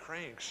turn the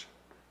cranks,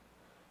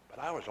 but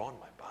I was on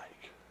my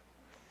bike.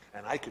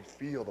 And I could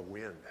feel the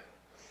wind.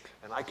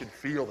 And I could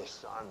feel the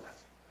sun.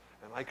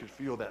 And I could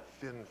feel that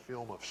thin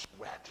film of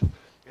sweat.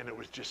 And it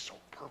was just so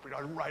perfect.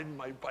 I was riding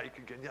my bike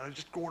again. I was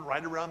just going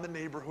right around the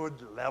neighborhood,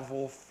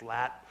 level,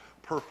 flat,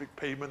 perfect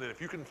pavement. And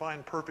if you can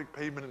find perfect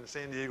pavement in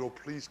San Diego,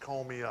 please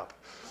call me up.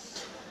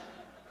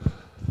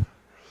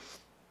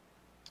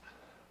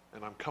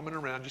 And I'm coming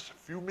around just a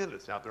few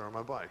minutes out there on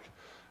my bike.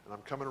 And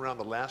I'm coming around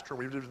the last turn.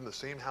 We've lived in the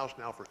same house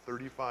now for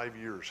 35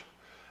 years.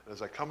 And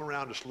as I come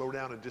around to slow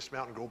down and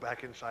dismount and go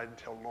back inside and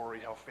tell Lori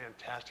how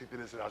fantastic it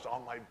is that I was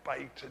on my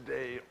bike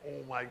today.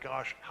 Oh my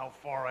gosh, how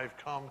far I've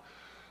come.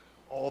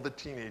 All the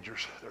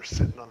teenagers, they're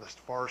sitting on this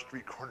far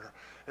street corner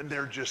and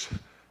they're just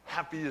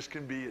happy as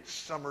can be. It's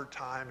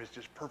summertime, it's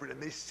just perfect.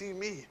 And they see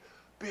me.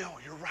 Bill,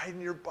 you're riding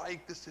your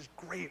bike. This is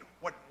great.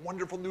 What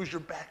wonderful news.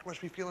 Your back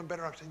must be feeling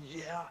better. I'm saying,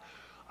 yeah,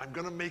 I'm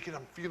going to make it.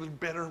 I'm feeling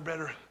better and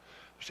better. I'm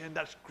saying,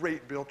 that's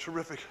great, Bill,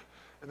 terrific.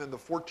 And then the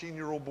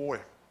 14-year-old boy,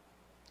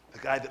 the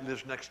guy that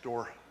lives next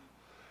door,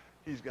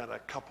 he's got a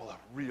couple of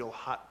real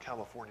hot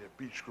California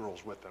beach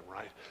girls with him,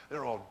 right?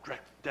 They're all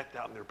decked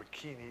out in their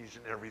bikinis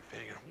and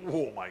everything. And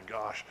oh my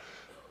gosh,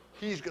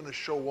 he's going to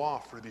show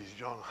off for these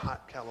young,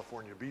 hot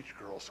California beach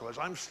girls. So as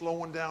I'm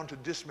slowing down to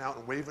dismount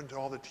and waving to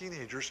all the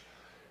teenagers,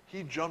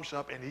 he jumps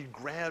up and he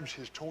grabs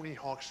his Tony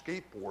Hawk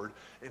skateboard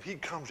and he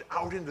comes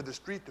out into the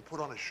street to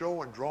put on a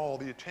show and draw all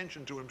the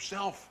attention to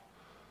himself.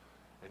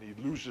 And he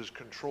loses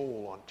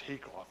control on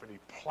takeoff and he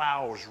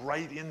plows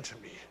right into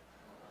me.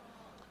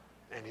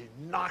 And he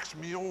knocks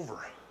me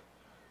over.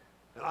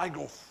 And I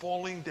go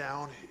falling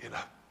down in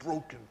a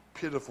broken,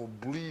 pitiful,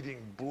 bleeding,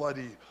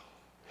 bloody,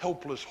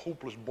 helpless,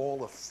 hopeless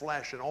ball of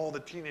flesh. And all the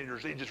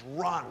teenagers, they just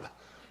run,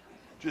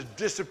 just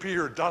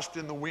disappear, dust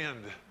in the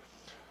wind.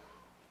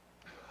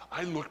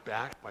 I look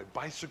back, my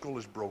bicycle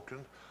is broken.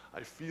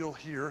 I feel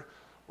here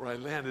where I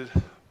landed,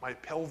 my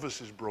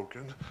pelvis is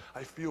broken.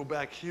 I feel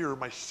back here,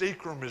 my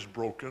sacrum is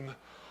broken,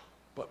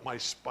 but my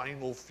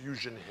spinal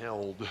fusion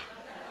held.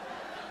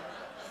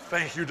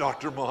 Thank you,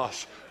 Dr.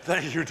 Moss.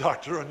 Thank you,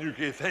 Dr.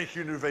 Onyuke. Thank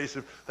you,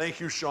 Nuvasiv. Thank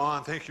you,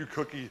 Sean. Thank you,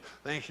 Cookie.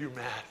 Thank you,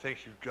 Matt.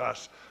 Thank you,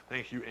 Gus.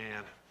 Thank you,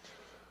 Ann.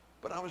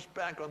 But I was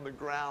back on the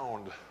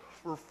ground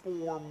for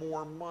 4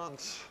 more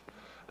months.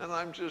 And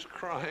I'm just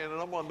crying, and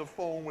I'm on the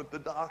phone with the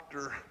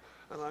doctor.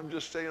 And I'm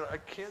just saying, I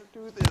can't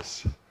do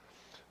this.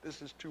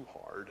 This is too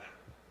hard.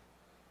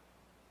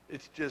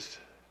 It's just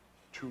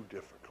too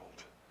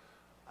difficult.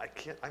 I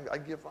can't, I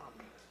give up.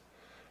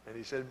 And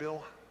he said,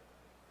 Bill,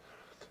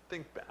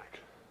 think back.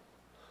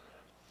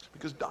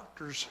 Because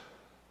doctors,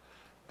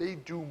 they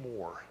do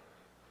more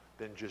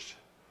than just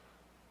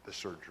the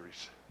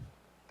surgeries.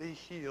 They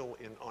heal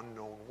in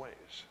unknown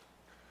ways.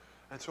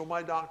 And so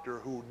my doctor,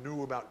 who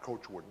knew about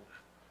Coach Wooden,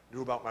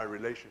 knew about my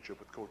relationship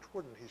with Coach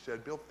Wooden, he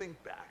said, Bill,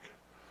 think back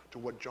to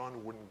what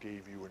John Wooden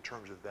gave you in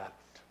terms of that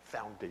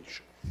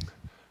foundation,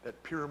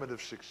 that pyramid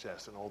of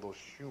success and all those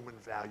human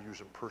values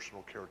and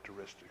personal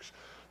characteristics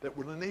that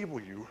will enable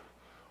you,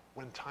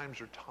 when times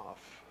are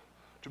tough,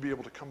 to be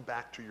able to come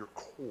back to your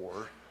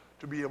core,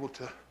 to be able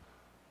to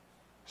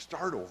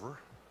start over,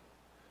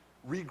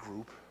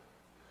 regroup,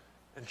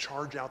 and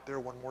charge out there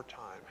one more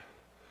time.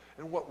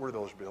 And what were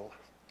those, Bill?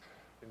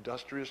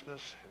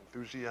 Industriousness,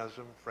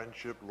 enthusiasm,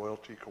 friendship,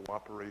 loyalty,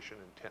 cooperation,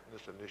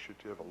 intentness,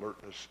 initiative,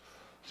 alertness,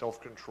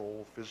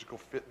 self-control, physical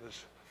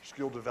fitness,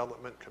 skill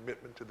development,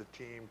 commitment to the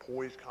team,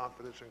 poise,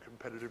 confidence, and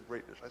competitive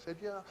greatness. I said,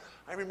 yeah,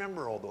 I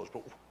remember all those,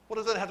 but what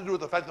does that have to do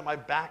with the fact that my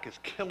back is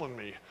killing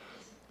me?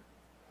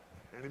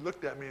 And he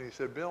looked at me and he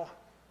said, Bill,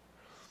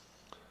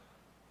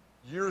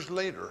 years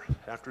later,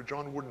 after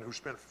John Wooden, who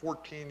spent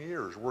 14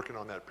 years working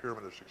on that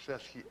pyramid of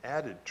success, he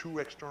added 2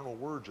 external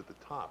words at the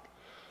top.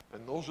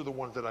 And those are the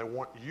ones that I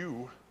want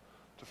you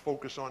to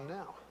focus on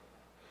now.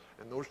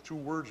 And those 2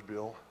 words,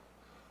 Bill,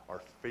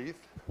 are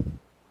faith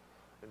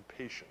and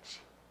patience.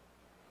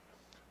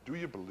 Do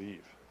you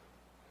believe?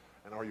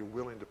 And are you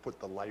willing to put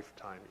the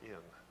lifetime in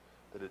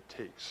that it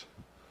takes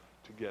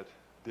to get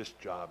this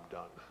job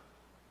done?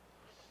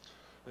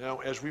 Now,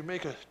 as we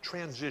make a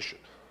transition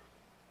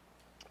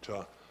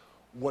to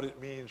what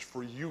it means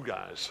for you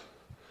guys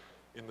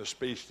in the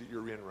space that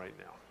you're in right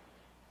now,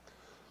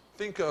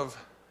 think of,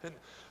 and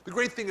the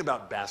great thing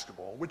about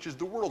basketball, which is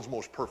the world's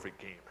most perfect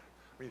game.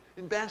 I mean,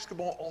 in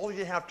basketball, all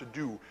you have to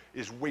do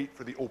is wait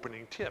for the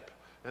opening tip.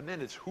 And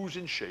then it's who's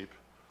in shape,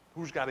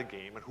 who's got a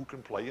game, and who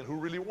can play, and who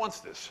really wants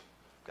this.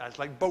 Guys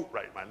like boat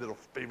ride, my little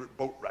favorite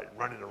boat ride,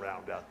 running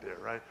around out there,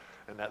 right?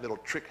 And that little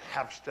trick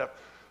half-step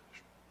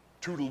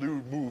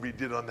toodaloo move he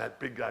did on that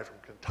big guy from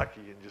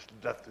Kentucky and just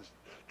left his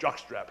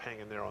jockstrap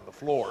hanging there on the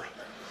floor.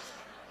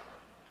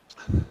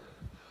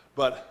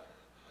 But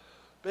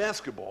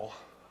basketball,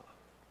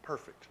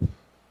 perfect.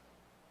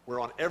 Where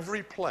on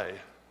every play,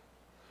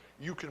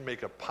 you can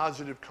make a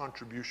positive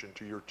contribution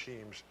to your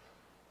team's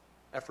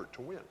effort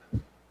to win.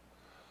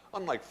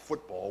 Unlike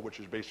football, which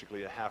is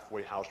basically a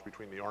halfway house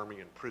between the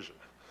army and prison.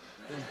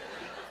 And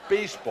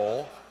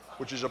baseball,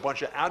 which is a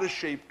bunch of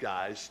out-of-shape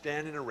guys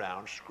standing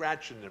around,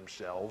 scratching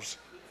themselves,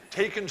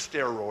 taking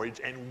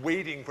steroids, and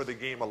waiting for the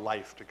game of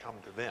life to come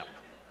to them.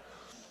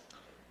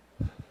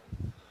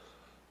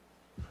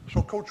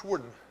 So Coach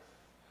Wooden,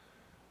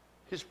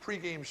 his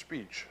pregame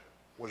speech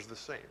was the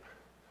same.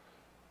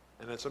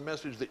 And it's a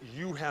message that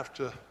you have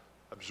to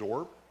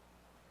absorb,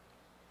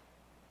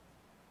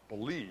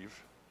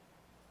 believe,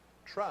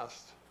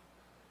 trust,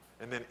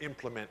 and then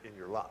implement in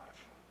your life.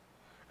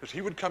 Because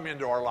he would come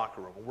into our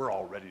locker room, and we're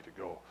all ready to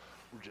go.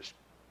 We're just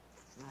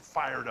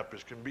fired up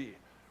as can be.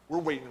 We're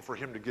waiting for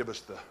him to give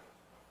us the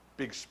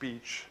big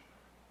speech,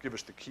 give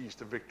us the keys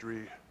to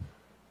victory,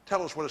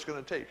 tell us what it's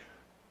going to take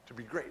to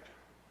be great.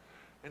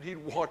 And he'd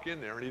walk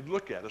in there and he'd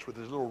look at us with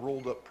his little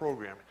rolled up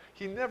program.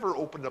 He never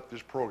opened up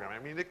this program.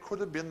 I mean, it could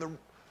have been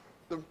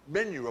the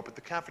menu up at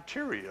the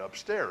cafeteria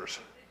upstairs.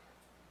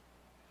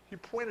 He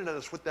pointed at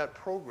us with that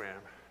program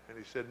and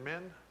he said,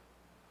 men,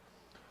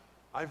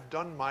 I've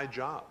done my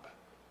job.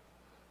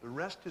 The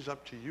rest is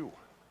up to you.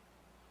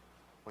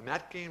 When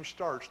that game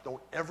starts,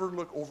 don't ever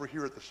look over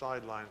here at the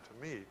sideline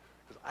to me,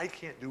 because I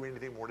can't do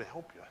anything more to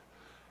help you.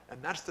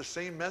 And that's the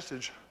same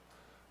message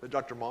that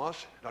Dr.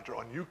 Moss, Dr.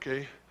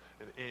 Onyuke,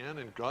 and Ann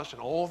and Gus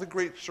and all the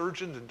great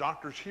surgeons and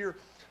doctors here,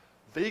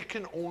 they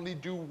can only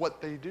do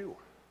what they do.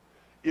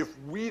 If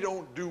we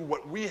don't do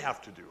what we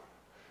have to do,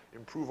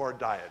 improve our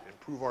diet,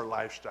 improve our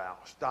lifestyle,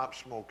 stop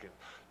smoking,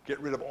 get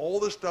rid of all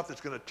the stuff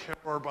that's going to tear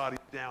our body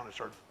down and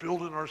start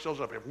building ourselves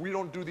up. If we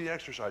don't do the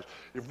exercise,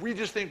 if we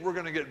just think we're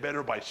going to get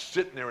better by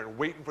sitting there and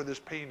waiting for this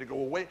pain to go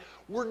away,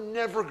 we're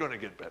never going to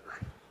get better.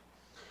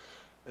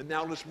 And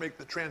now let's make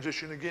the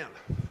transition again.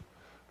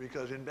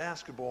 Because in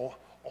basketball,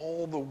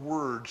 all the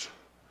words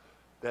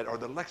that are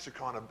the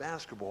lexicon of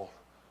basketball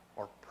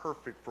are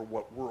perfect for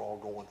what we're all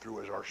going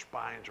through as our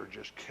spines are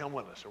just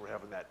killing us and we're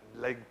having that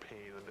leg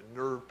pain and the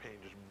nerve pain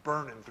just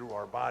burning through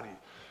our body.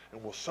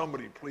 And will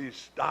somebody please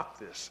stop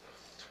this?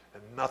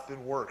 And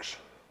nothing works.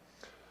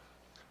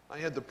 I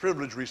had the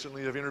privilege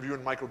recently of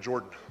interviewing Michael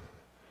Jordan.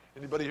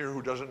 Anybody here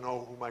who doesn't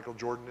know who Michael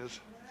Jordan is?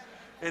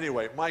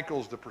 Anyway,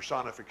 Michael's the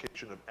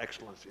personification of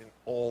excellence in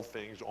all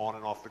things on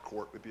and off the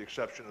court, with the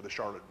exception of the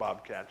Charlotte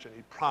Bobcats, and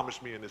he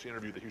promised me in this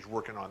interview that he's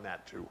working on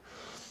that too.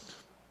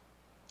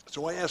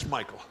 So I asked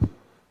Michael, I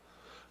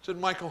said,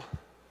 Michael,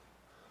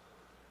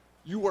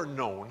 you are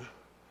known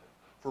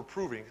for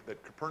proving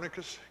that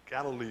Copernicus,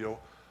 Galileo,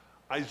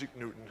 Isaac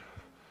Newton,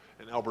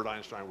 and Albert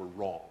Einstein were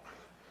wrong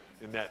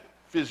in that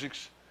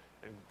physics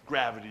and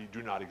gravity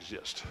do not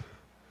exist.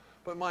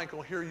 But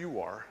Michael, here you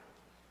are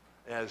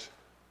as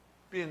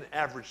being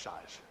average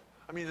size.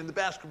 I mean, in the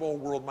basketball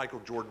world, Michael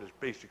Jordan is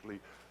basically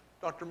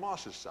Dr.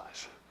 Moss's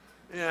size.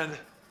 And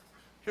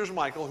here's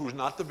Michael, who's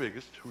not the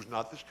biggest, who's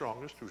not the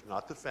strongest, who's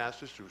not the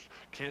fastest, who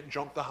can't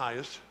jump the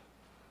highest.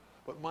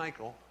 But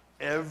Michael,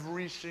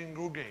 every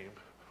single game,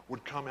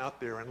 would come out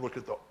there and look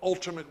at the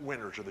ultimate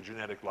winners of the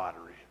genetic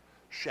lottery.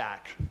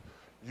 Shaq,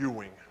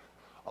 Ewing,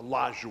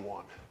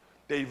 Olajuwon,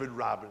 David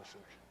Robinson,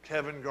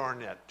 Kevin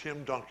Garnett,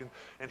 Tim Duncan,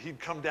 and he'd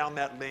come down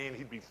that lane,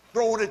 he'd be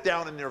throwing it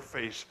down in their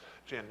face,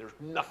 saying, there's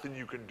nothing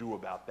you can do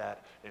about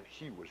that, and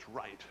he was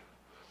right.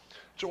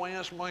 So I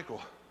asked Michael,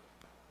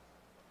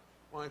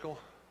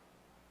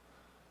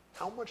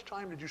 how much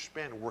time did you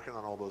spend working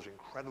on all those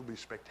incredibly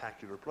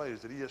spectacular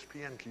plays that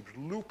ESPN keeps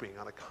looping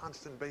on a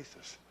constant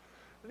basis?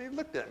 And he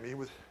looked at me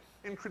with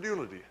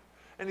incredulity,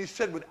 and he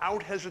said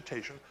without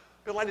hesitation,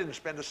 Bill, I didn't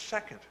spend a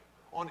second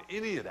on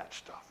any of that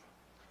stuff.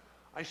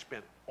 I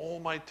spent all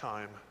my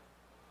time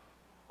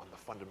on the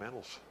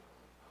fundamentals,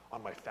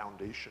 on my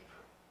foundation,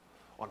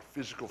 on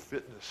physical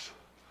fitness,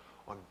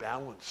 on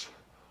balance,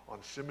 on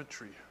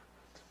symmetry,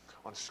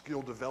 on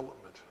skill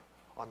development,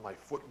 on my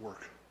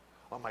footwork,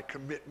 on my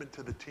commitment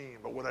to the team.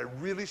 But what I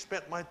really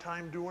spent my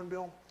time doing,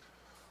 Bill,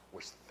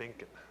 was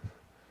thinking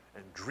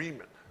and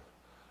dreaming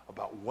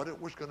about what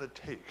it was going to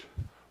take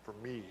for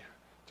me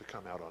to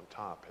come out on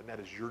top. And that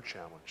is your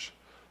challenge,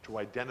 to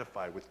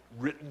identify with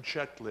written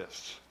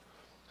checklists,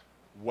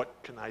 what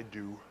can I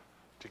do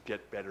to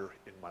get better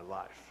in my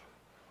life?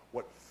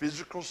 What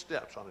physical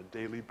steps on a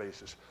daily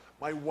basis?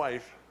 My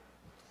wife,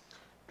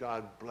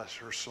 God bless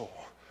her soul,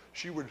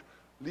 she would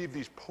leave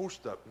these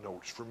post-up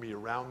notes for me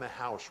around the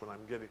house when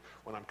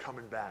I'm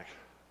coming back.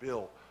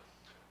 Bill,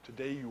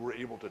 today you were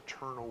able to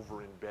turn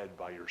over in bed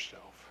by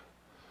yourself.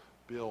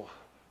 Bill,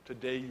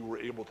 today you were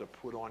able to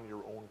put on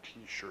your own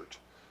t-shirt.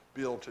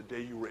 Bill,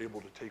 today you were able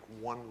to take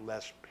one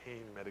less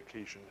pain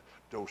medication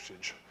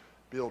dosage.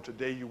 Bill,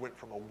 today you went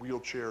from a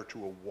wheelchair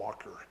to a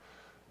walker.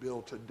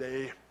 Bill,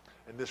 today,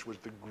 and this was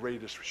the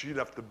greatest, she'd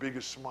have the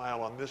biggest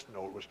smile on this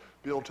note, was,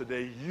 Bill,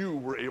 today you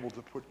were able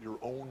to put your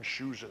own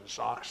shoes and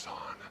socks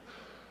on.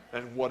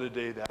 And what a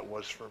day that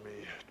was for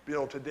me.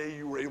 Bill, today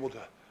you were able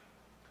to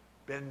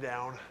bend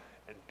down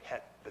and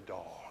pet the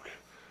dog.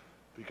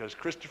 Because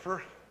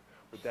Christopher,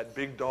 with that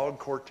big dog,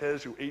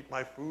 Cortez, who ate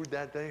my food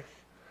that day,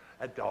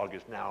 that dog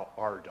is now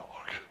our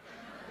dog.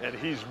 And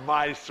he's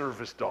my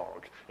service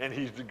dog. And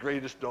he's the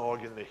greatest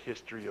dog in the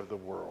history of the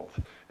world.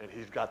 And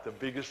he's got the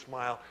biggest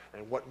smile.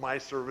 And what my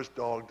service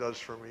dog does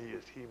for me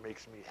is he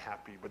makes me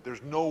happy. But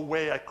there's no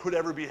way I could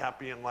ever be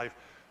happy in life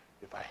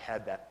if I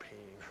had that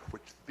pain,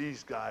 which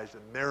these guys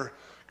and their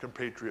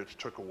compatriots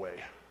took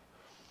away.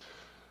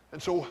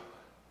 And so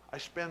I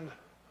spend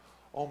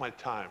all my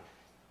time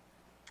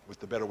with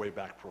the Better Way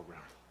Back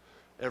program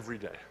every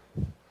day,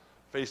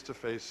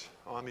 face-to-face,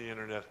 on the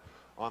internet,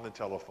 on the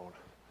telephone,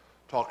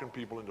 talking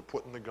people into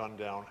putting the gun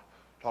down,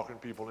 talking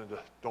people into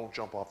don't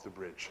jump off the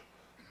bridge.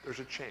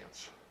 There's a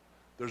chance.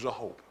 There's a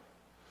hope.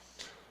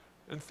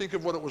 And think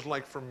of what it was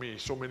like for me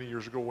so many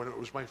years ago when it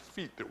was my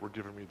feet that were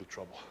giving me the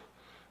trouble.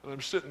 And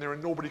I'm sitting there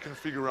and nobody can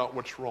figure out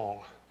what's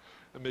wrong.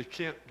 And they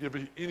can't give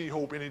me any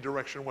hope, any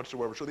direction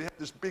whatsoever. So they had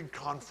this big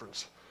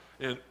conference.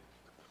 And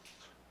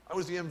I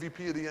was the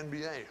MVP of the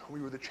NBA.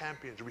 We were the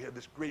champions. We had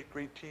this great,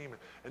 great team.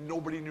 And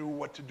nobody knew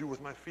what to do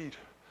with my feet.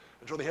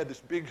 And so they had this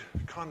big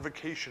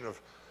convocation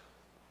of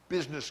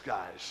business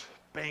guys,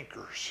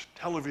 bankers,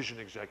 television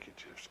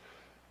executives,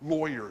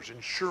 lawyers,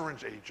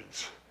 insurance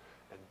agents,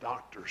 and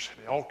doctors.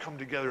 They all come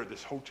together at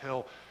this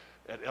hotel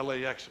at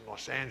LAX in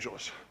Los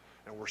Angeles.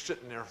 And we're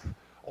sitting there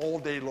all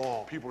day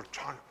long. People are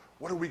talking,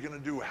 what are we going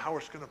to do? How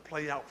it's going to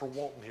play out for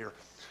Walton here?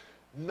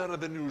 None of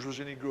the news was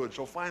any good.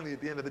 So finally,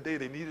 at the end of the day,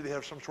 they needed to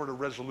have some sort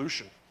of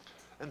resolution.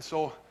 And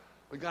so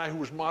the guy who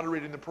was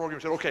moderating the program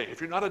said, okay,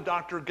 if you're not a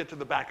doctor, get to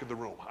the back of the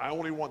room. I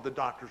only want the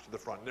doctors to the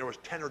front. And there was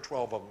 10 or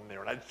 12 of them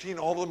there. And I'd seen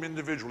all of them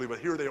individually, but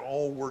here they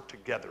all were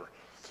together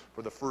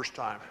for the first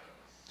time.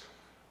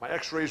 My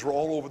x-rays were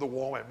all over the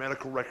wall, my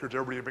medical records,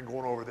 everybody had been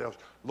going over there. I was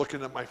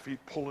looking at my feet,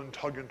 pulling,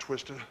 tugging,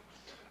 twisting.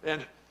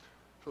 And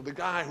so the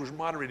guy who's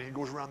moderating, he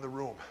goes around the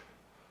room.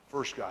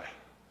 First guy,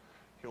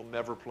 he'll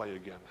never play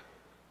again.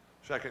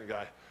 Second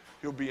guy,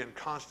 he'll be in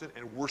constant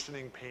and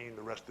worsening pain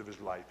the rest of his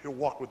life. He'll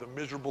walk with a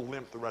miserable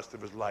limp the rest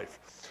of his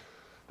life.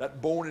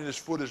 That bone in his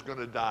foot is going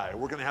to die.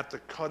 We're going to have to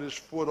cut his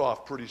foot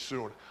off pretty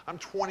soon. I'm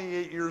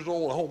 28 years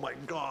old. Oh, my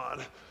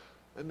God.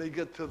 And they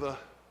get to the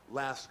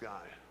last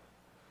guy,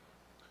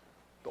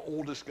 the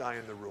oldest guy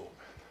in the room.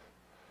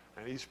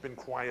 And he's been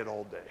quiet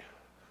all day.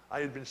 I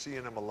had been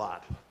seeing him a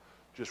lot,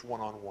 just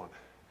one-on-one.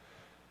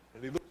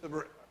 And he looked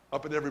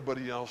up at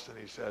everybody else and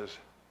he says,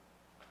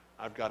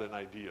 I've got an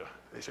idea.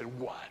 They said,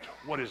 what?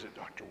 What is it,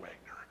 Dr.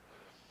 Wagner?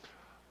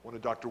 One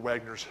of Dr.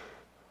 Wagner's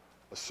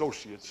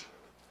associates,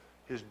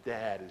 his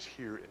dad is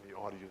here in the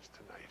audience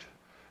tonight.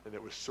 And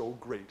it was so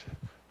great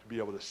to be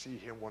able to see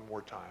him one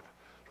more time.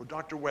 So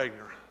Dr.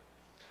 Wagner,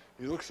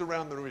 he looks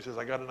around the room, he says,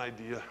 I got an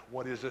idea.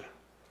 What is it?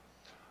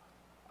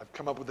 I've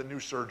come up with a new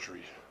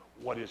surgery.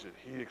 What is it?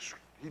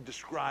 He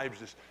describes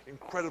this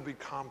incredibly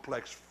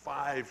complex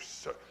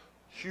 5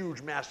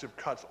 huge, massive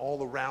cuts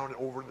all around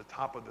over the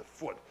top of the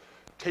foot.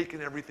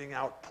 Taking everything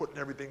out, putting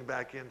everything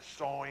back in,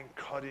 sawing,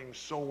 cutting,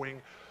 sewing.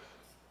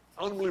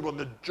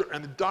 Unbelievable.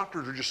 And the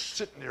doctors are just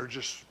sitting there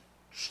just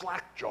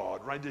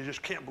slack-jawed, right? They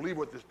just can't believe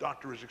what this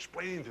doctor is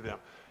explaining to them.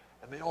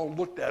 And they all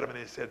looked at him and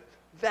they said,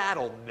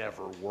 that'll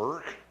never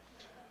work.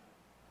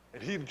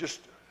 And he just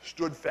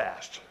stood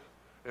fast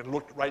and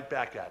looked right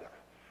back at him.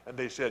 And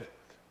they said,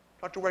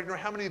 Dr. Wagner,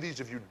 how many of these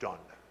have you done?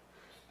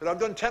 I said, I've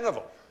done 10 of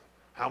them.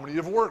 How many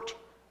have worked?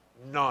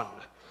 None.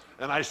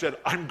 And I said,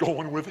 I'm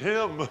going with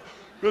him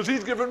because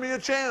he's given me a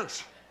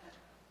chance.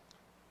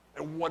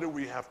 And what do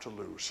we have to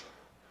lose?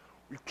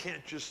 We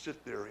can't just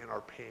sit there in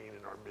our pain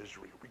and our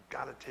misery. We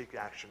got to take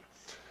action.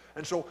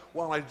 And so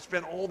while I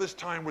spent all this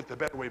time with the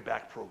Better Way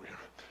Back program,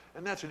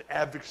 and that's an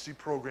advocacy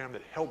program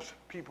that helps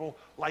people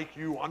like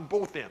you on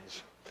both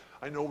ends.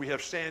 I know we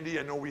have Sandy,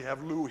 I know we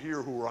have Lou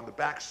here who are on the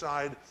back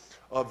side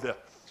of the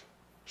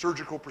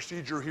surgical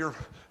procedure here.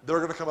 They're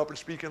going to come up and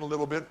speak in a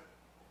little bit.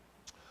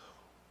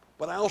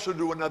 But I also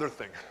do another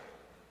thing.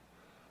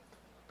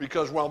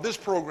 Because while this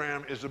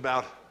program is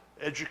about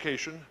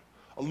education,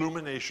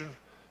 illumination,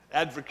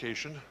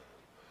 advocation,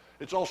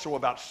 it's also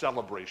about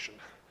celebration.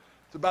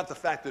 It's about the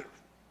fact that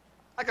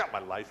I got my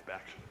life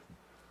back.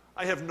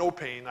 I have no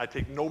pain. I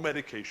take no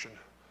medication.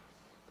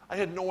 I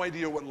had no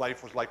idea what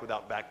life was like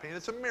without back pain.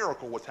 It's a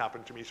miracle what's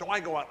happened to me. So I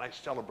go out and I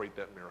celebrate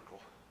that miracle.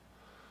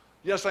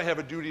 Yes, I have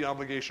a duty,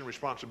 obligation,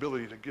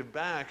 responsibility to give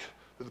back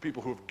to the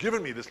people who have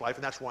given me this life,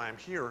 and that's why I'm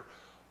here.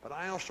 But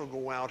I also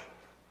go out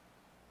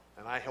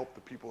and I help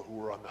the people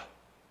who are on the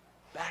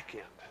back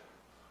end,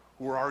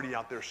 who are already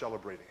out there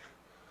celebrating.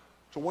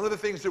 So one of the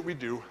things that we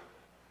do,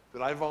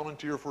 that I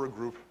volunteer for a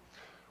group,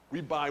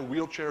 we buy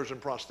wheelchairs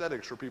and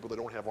prosthetics for people that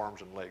don't have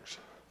arms and legs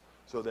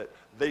so that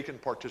they can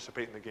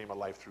participate in the game of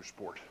life through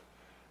sport.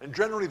 And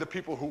generally the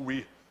people who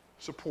we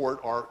support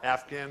are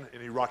Afghan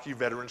and Iraqi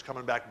veterans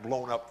coming back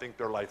blown up, think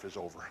their life is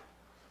over.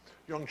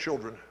 Young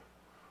children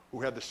who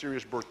had the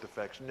serious birth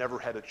defects, never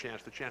had a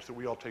chance, the chance that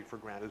we all take for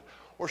granted,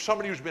 or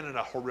somebody who's been in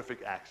a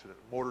horrific accident,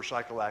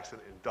 motorcycle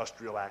accident,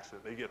 industrial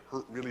accident, they get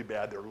hurt really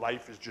bad, their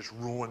life is just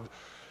ruined.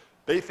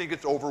 They think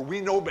it's over.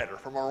 We know better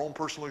from our own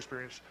personal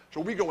experience.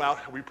 So we go out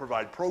and we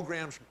provide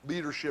programs,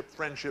 leadership,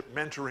 friendship,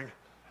 mentoring,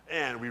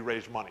 and we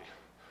raise money.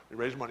 We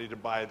raise money to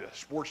buy the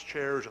sports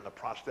chairs and the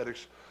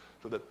prosthetics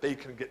so that they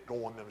can get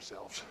going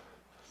themselves.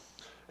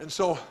 And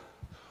so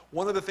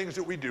one of the things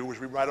that we do is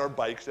we ride our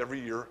bikes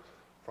every year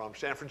from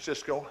San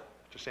Francisco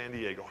to San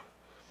Diego.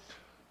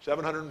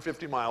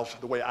 750 miles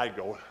the way I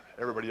go.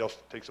 Everybody else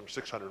takes them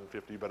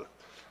 650, but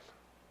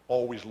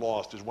Always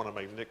Lost is one of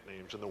my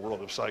nicknames in the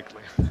world of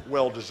cycling.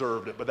 Well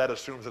deserved it, but that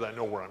assumes that I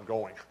know where I'm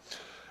going.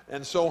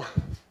 And so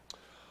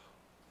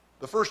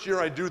the first year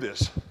I do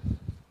this,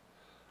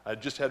 I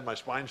just had my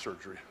spine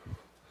surgery.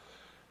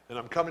 And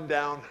I'm coming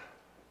down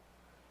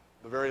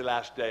the very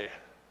last day,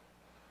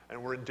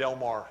 and we're in Del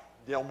Mar,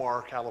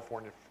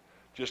 California,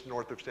 just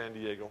north of San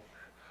Diego.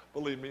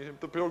 Believe me, if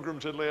the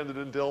Pilgrims had landed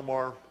in Del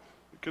Mar,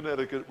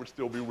 Connecticut would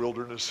still be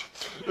wilderness.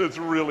 It's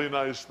really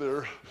nice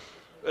there.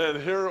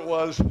 And here it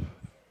was.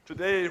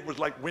 Today it was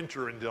like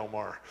winter in Del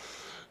Mar.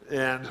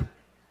 And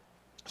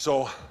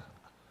so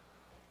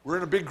we're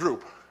in a big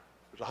group.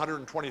 There's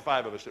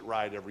 125 of us that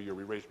ride every year.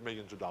 We raise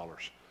millions of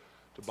dollars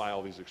to buy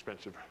all these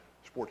expensive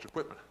sports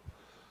equipment.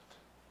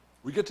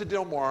 We get to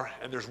Del Mar,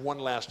 and there's one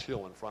last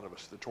hill in front of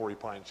us, the Torrey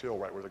Pines Hill,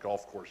 right where the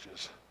golf course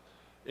is.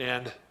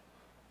 And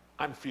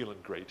I'm feeling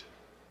great.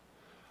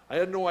 I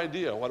had no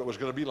idea what it was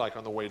going to be like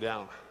on the way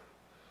down.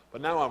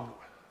 But now I'm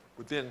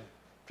within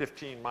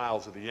 15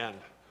 miles of the end,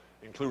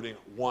 including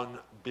one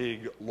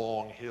big,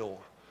 long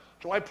hill.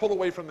 So I pull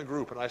away from the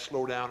group, and I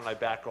slow down, and I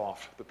back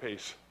off the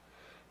pace.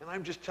 And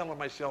I'm just telling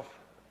myself,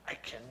 I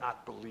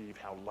cannot believe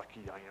how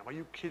lucky I am. Are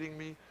you kidding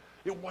me?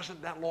 It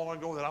wasn't that long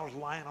ago that I was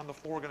lying on the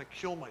floor going to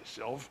kill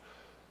myself.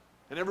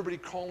 And everybody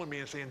calling me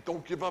and saying,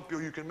 don't give up,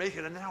 Bill, you can make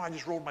it. And now I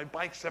just rode my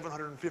bike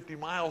 750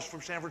 miles from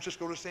San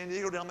Francisco to San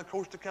Diego down the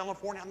coast of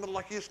California. I'm the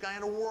luckiest guy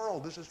in the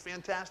world. This is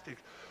fantastic.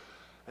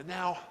 And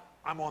now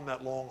I'm on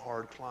that long,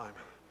 hard climb.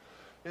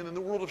 And in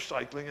the world of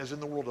cycling, as in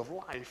the world of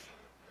life,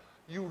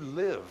 you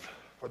live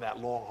for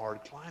that long,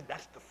 hard climb.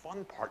 That's the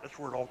fun part. That's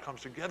where it all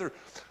comes together.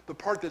 The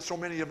part that so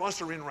many of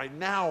us are in right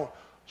now,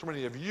 so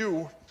many of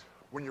you,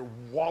 when you're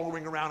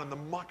wallowing around in the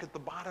muck at the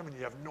bottom and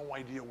you have no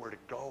idea where to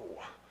go.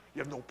 You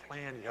have no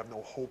plan, you have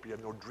no hope, you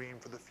have no dream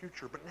for the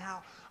future. But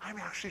now I'm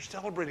actually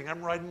celebrating.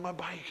 I'm riding my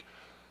bike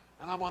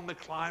and I'm on the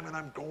climb and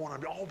I'm going.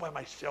 I'm all by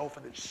myself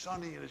and it's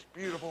sunny and it's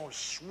beautiful and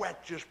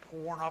sweat just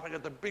pouring off. I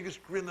got the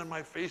biggest grin on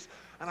my face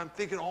and I'm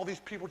thinking all these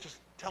people just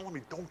telling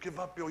me, don't give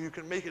up, Bill, you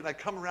can make it. And I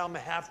come around the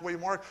halfway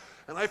mark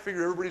and I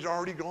figure everybody's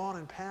already gone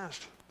and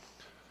passed.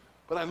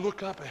 But I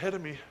look up ahead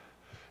of me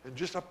and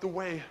just up the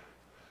way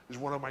is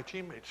one of my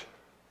teammates.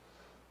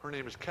 Her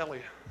name is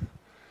Kelly.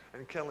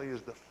 And Kelly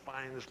is the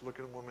finest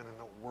looking woman in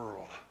the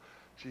world.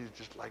 She's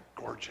just like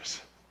gorgeous,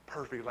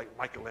 perfect, like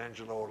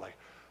Michelangelo, like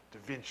Da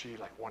Vinci,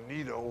 like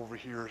Juanita over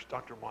here is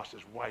Dr.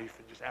 Moss's wife,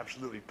 and just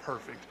absolutely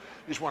perfect.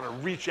 You just want to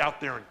reach out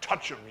there and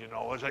touch them, you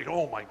know. It's like,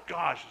 oh my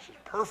gosh, this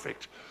is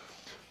perfect.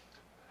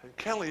 And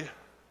Kelly,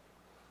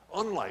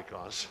 unlike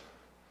us,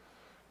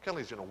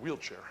 Kelly's in a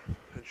wheelchair,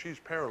 and she's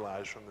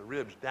paralyzed from the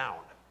ribs down.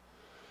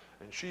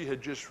 And she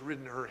had just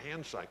ridden her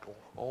hand cycle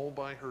all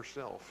by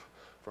herself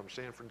from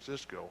San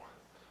Francisco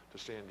to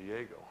San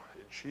Diego,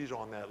 and she's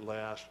on that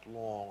last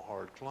long,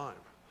 hard climb.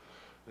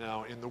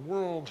 Now, in the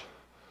world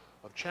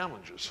of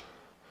challenges,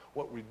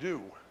 what we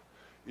do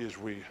is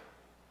we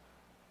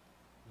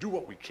do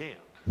what we can.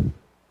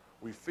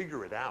 We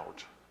figure it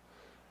out,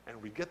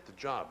 and we get the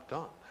job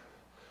done.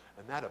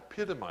 And that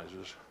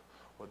epitomizes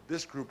what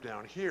this group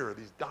down here,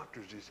 these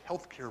doctors, these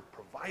healthcare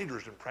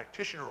providers and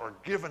practitioners are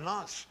giving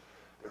us.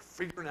 They're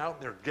figuring out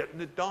and they're getting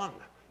it done,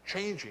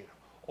 changing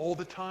all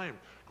the time,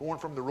 going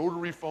from the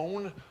rotary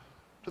phone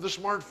to the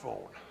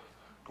smartphone,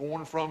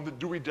 going from the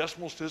Dewey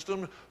Decimal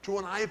System to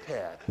an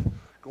iPad,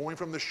 going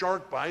from the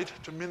shark bite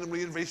to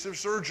minimally invasive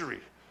surgery,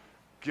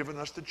 giving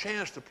us the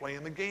chance to play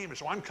in the game. And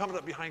so I'm coming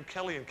up behind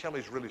Kelly, and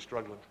Kelly's really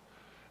struggling.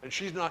 And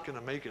she's not going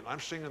to make it. I'm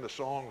singing the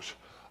songs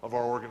of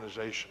our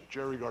organization.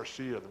 Jerry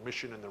Garcia, The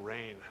Mission in the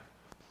Rain.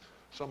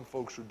 Some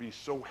folks would be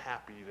so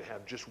happy to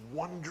have just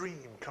one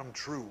dream come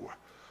true.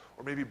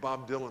 Or maybe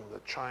Bob Dylan, The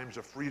Chimes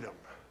of Freedom.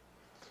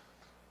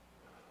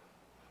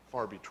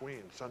 Far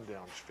between,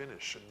 sundown's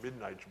finish and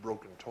midnight's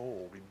broken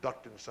toll. We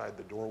ducked inside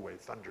the doorway,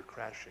 thunder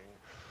crashing,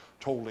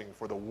 tolling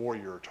for the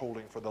warrior,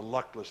 tolling for the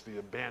luckless, the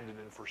abandoned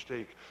and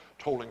forsake,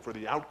 tolling for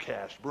the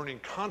outcast, burning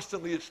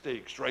constantly at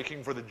stake,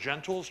 striking for the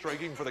gentle,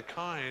 striking for the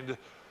kind,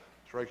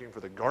 striking for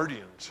the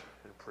guardians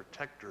and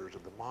protectors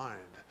of the mind,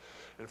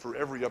 and for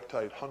every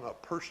uptight,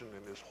 hung-up person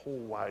in this whole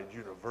wide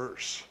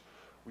universe.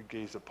 We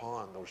gaze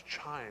upon those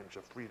chimes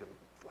of freedom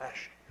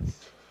flashing.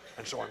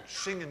 And so I'm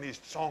singing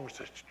these songs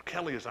to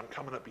Kelly as I'm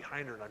coming up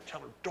behind her, and I'm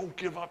telling her, don't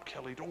give up,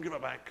 Kelly, don't give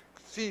up. I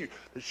see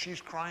that she's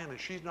crying and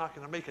she's not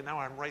going to make it. Now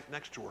I'm right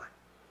next to her.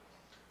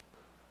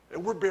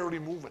 And we're barely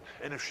moving.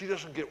 And if she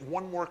doesn't get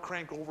one more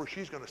crank over,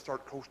 she's going to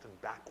start coasting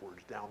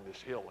backwards down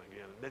this hill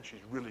again, and then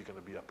she's really going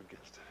to be up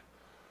against it.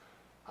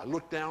 I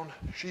look down,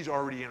 she's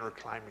already in her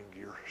climbing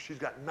gear. She's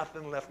got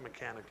nothing left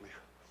mechanically.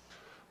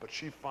 But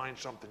she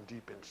finds something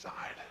deep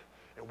inside,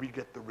 and we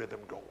get the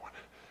rhythm going.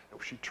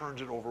 And she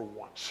turns it over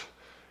once.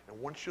 And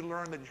once you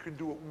learn that you can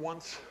do it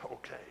once,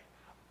 okay,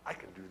 I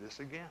can do this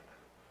again.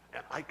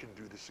 And I can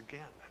do this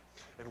again.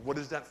 And what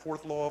is that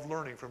fourth law of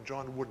learning from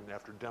John Wooden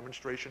after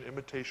demonstration,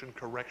 imitation,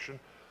 correction?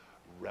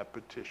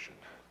 Repetition.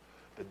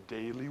 The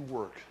daily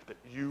work that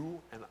you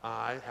and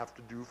I have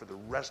to do for the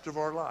rest of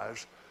our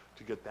lives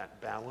to get that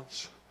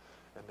balance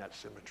and that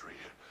symmetry.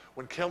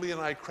 When Kelly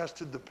and I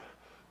crested the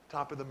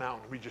top of the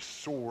mountain, we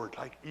just soared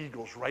like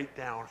eagles right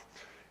down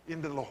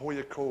into La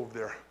Jolla Cove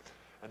there.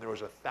 And there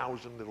was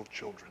 1,000 little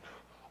children,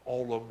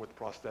 all of them with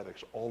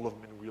prosthetics, all of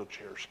them in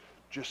wheelchairs,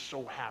 just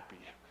so happy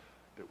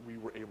that we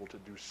were able to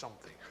do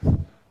something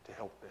to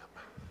help them.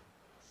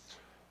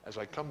 As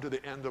I come to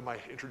the end of my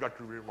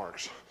introductory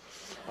remarks,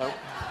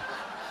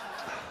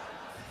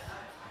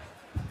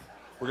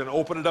 we're going to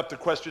open it up to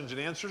questions and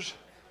answers.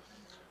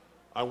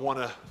 I want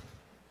to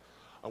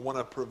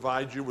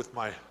provide you with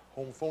my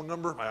home phone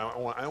number.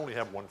 I only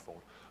have one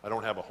phone. I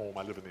don't have a home.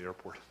 I live in the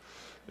airport.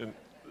 And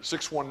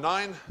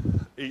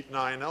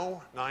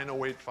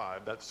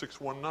 619-890-9085. That's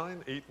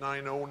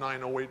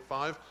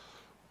 619-890-9085.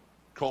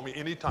 Call me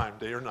anytime,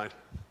 day or night,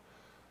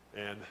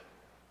 and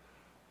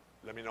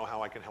let me know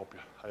how I can help you.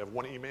 I have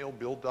one email,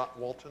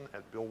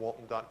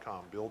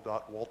 bill.walton@billwalton.com,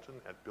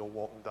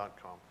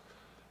 bill.walton@billwalton.com.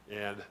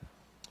 And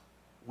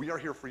we are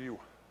here for you,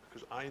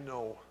 because I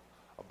know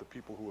of the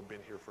people who have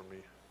been here for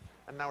me,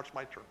 and now it's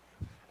my turn.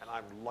 And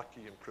I'm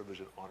lucky and privileged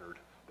and honored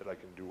that I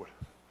can do it.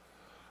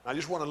 I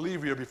just want to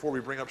leave you before we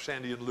bring up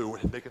Sandy and Lou,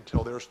 and they can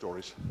tell their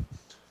stories.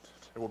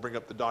 And we'll bring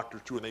up the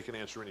doctors too, and they can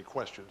answer any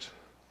questions.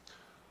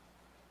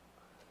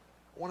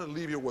 I want to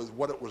leave you with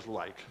what it was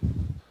like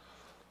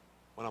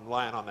when I'm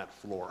lying on that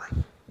floor.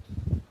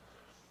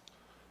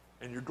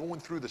 And you're going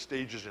through the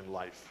stages in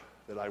life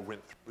that I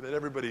went through, that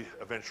everybody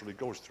eventually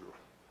goes through.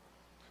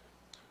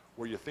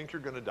 Where you think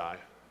you're going to die,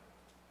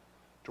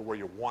 to where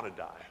you want to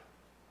die,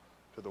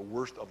 to the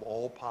worst of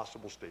all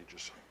possible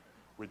stages,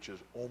 which is,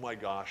 oh my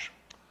gosh,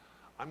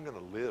 I'm going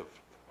to live,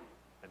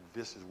 and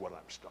this is what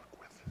I'm stuck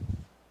with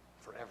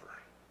forever.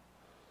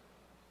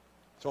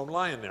 So I'm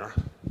lying there,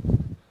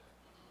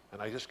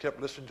 and I just kept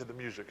listening to the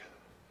music,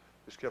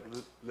 just kept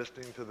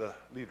listening to the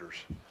leaders.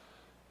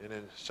 And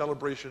in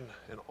celebration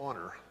and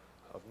honor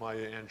of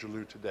Maya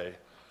Angelou today,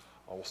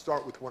 I will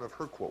start with one of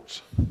her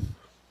quotes,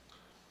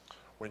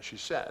 when she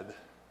said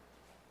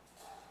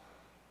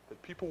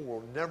that people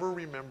will never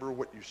remember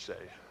what you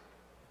say.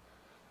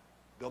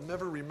 They'll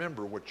never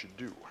remember what you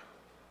do,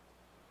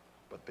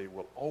 but they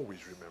will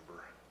always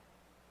remember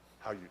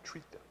how you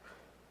treat them.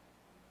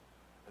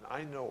 And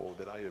I know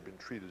that I have been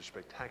treated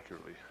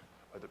spectacularly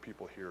by the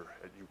people here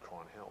at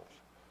UConn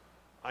Health.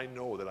 I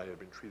know that I have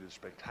been treated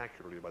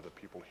spectacularly by the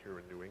people here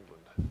in New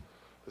England.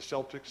 The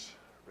Celtics,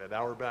 Red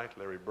Auerbach,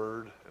 Larry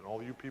Bird, and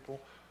all you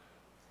people,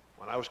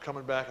 when I was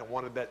coming back and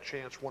wanted that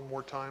chance one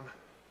more time,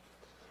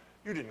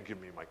 you didn't give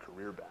me my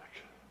career back.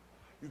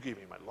 You gave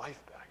me my life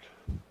back,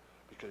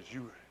 because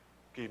you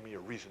gave me a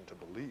reason to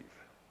believe.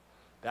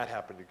 That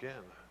happened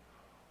again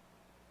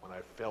when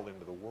I fell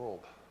into the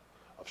world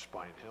of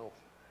spine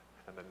health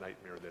and the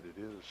nightmare that it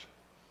is.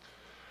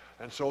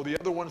 And so the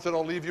other ones that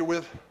I'll leave you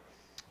with,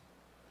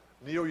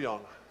 Neil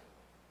Young,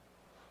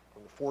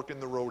 from the Fork in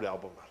the Road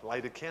album,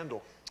 light a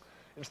candle.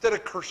 Instead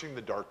of cursing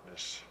the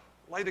darkness,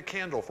 light a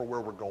candle for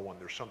where we're going.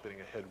 There's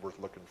something ahead worth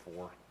looking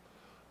for.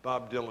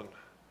 Bob Dylan,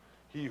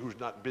 He who's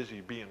not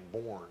busy being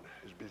born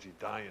is busy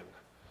dying.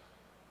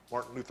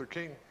 Martin Luther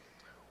King,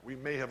 we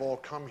may have all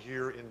come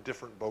here in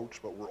different boats,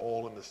 but we're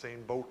all in the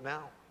same boat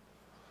now.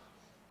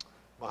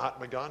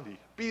 Mahatma Gandhi,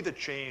 be the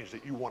change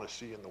that you want to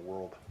see in the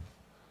world.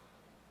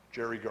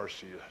 Jerry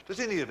Garcia,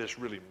 does any of this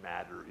really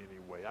matter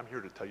anyway? I'm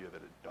here to tell you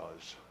that it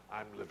does.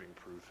 I'm living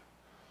proof.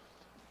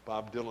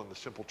 Bob Dylan, The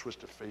Simple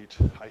Twist of Fate.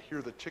 I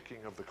hear the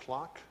ticking of the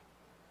clock.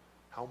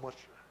 How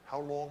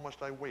long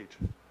must I wait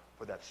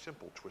for that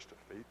simple twist of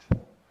fate?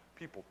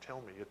 People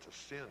tell me it's a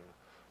sin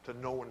to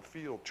know and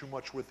feel too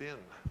much within.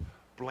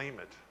 Blame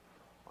it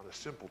on a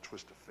simple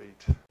twist of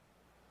fate.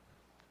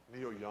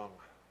 Neil Young,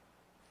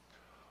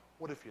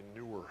 what if you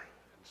knew her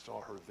and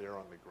saw her there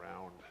on the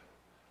ground?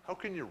 How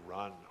can you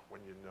run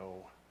when you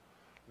know?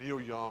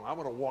 Neil Young, I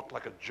want to walk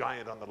like a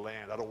giant on the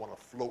land. I don't want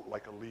to float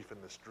like a leaf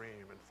in the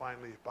stream. And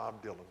finally,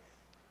 Bob Dylan.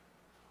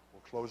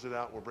 We'll close it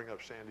out. We'll bring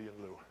up Sandy and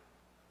Lou.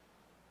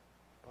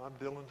 Bob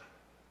Dylan,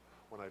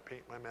 when I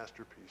paint my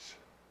masterpiece,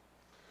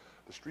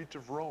 the streets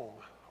of Rome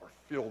are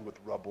filled with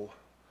rubble.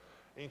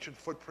 Ancient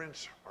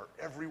footprints are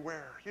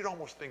everywhere. You'd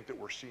almost think that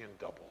we're seeing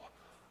double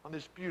on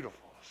this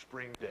beautiful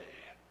spring day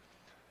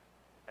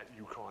at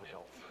UConn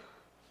Health.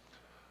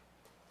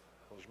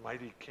 Those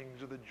mighty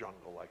kings of the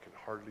jungle, I can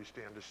hardly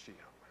stand to see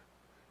them.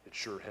 It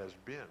sure has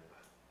been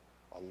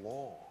a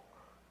long,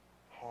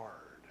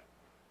 hard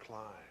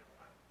climb.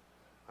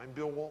 I'm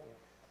Bill Walton.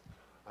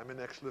 I'm an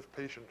XLIF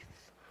patient.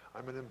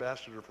 I'm an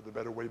ambassador for the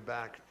Better Way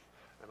Back,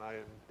 and I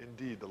am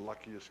indeed the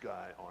luckiest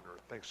guy on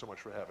earth. Thanks so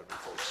much for having me,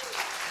 folks.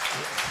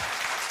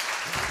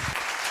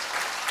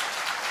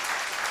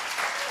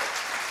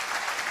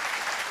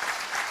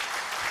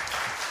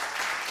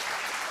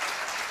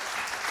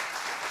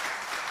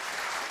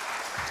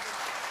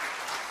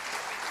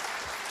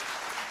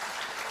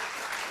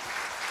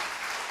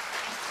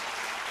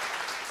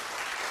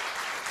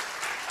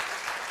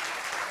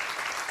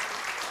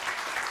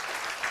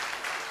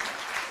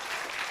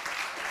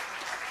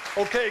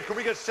 Okay, can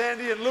we get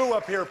Sandy and Lou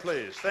up here,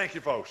 please? Thank you,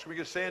 folks. Can we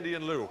get Sandy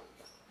and Lou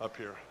up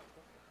here?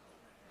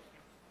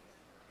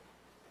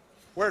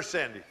 Where's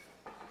Sandy?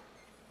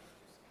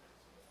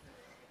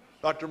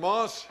 Dr.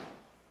 Moss?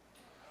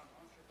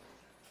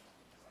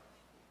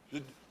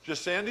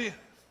 Just Sandy?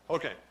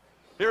 Okay.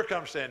 Here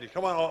comes Sandy.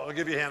 Come on, I'll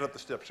give you a hand up the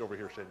steps over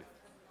here, Sandy.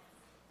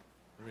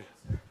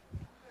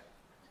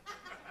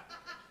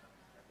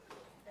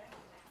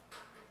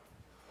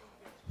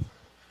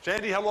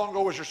 Sandy, how long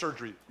ago was your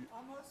surgery?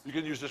 You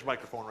can use this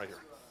microphone right here.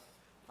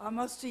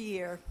 Almost a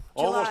year.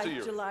 Almost a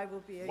year. July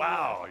will be a year.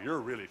 Wow, you're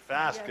really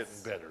fast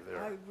Yes, getting better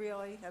there. I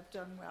really have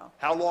done well.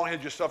 How long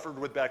had you suffered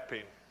with back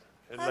pain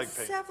and leg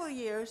pain? Several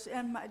years,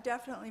 and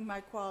definitely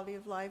my quality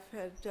of life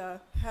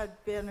had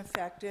been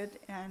affected,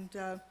 and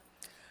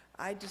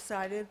I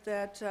decided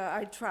that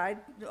I tried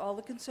all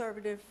the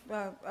conservative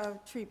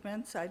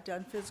treatments. I'd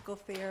done physical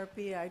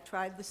therapy. I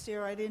tried the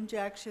steroid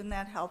injection.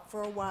 That helped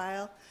for a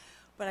while.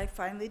 But I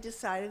finally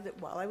decided that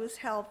while I was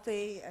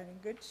healthy and in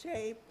good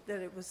shape,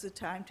 that it was the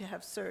time to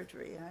have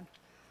surgery. And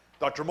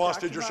Dr. Moss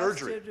did your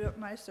surgery. Dr. Moss did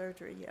my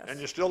surgery, yes. And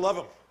you still love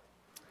him.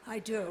 I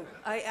do.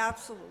 I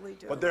absolutely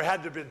do. But there had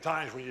to have been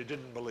times when you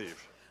didn't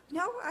believe.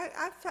 No, it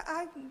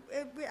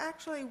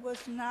actually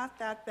was not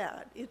that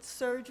bad. It's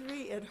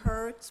surgery, it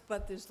hurts,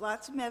 but there's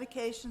lots of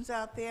medications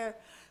out there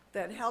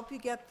that help you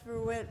get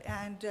through it,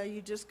 and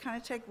you just kind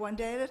of take one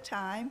day at a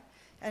time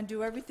and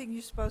do everything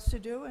you're supposed to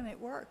do, and it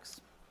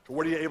works. So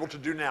what are you able to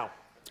do now?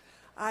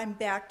 I'm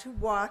back to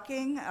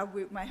walking.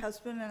 My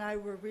husband and I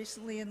were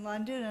recently in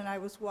London, and I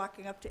was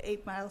walking up to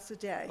 8 miles a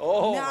day.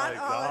 Oh, Not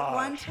my all at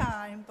one gosh.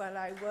 time, but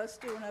I was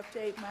doing up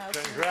to 8 miles a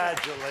day.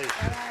 Congratulations.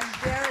 And I'm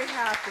very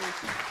happy.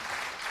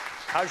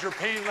 How's your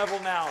pain level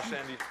now,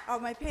 Sandy? Oh,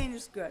 my pain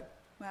is good.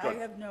 Good. I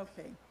have no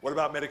pain. What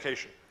about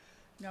medication?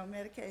 No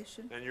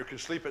medication. And you can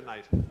sleep at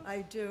night.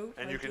 I do.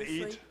 And I you can do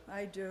eat. sleep.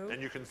 I do.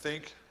 And you can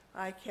think.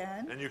 I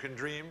can. And you can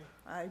dream.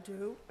 I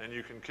do. And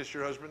you can kiss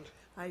your husband.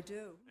 I do.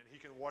 And he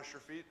can wash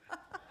your feet.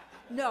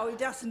 No, he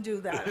doesn't do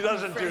that. He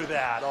doesn't do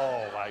that.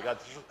 Oh, my God.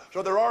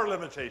 So there are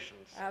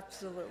limitations.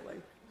 Absolutely.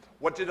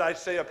 What did I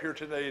say up here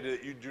today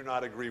that you do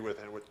not agree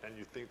with and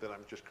you think that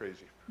I'm just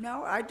crazy?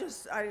 No, I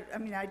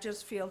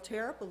just feel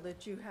terrible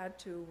that you had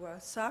to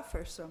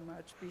suffer so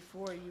much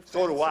before you So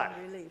found do I.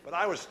 some relief. But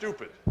I was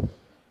stupid.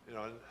 You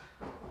know, and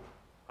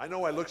I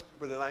know I look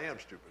stupid and I am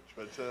stupid,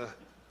 but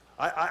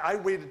I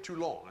waited too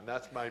long, and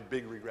that's my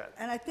big regret.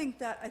 And I think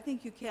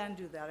you can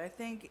do that. I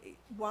think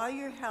while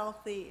you're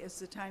healthy is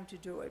the time to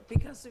do it,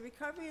 because the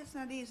recovery is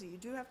not easy. You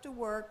do have to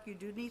work. You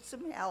do need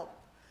some help.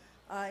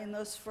 In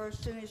those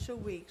first initial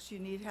weeks, you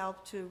need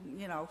help to,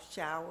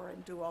 shower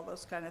and do all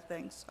those kind of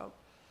things. So,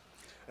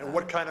 And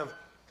what kind of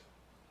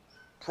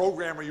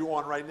program are you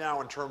on right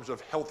now in terms of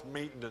health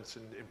maintenance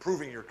and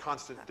improving your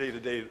constant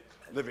day-to-day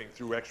living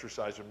through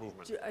exercise and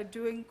movement?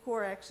 Doing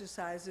core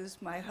exercises.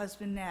 My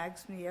husband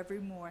nags me every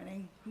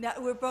morning. Now,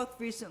 we're both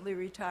recently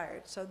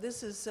retired, so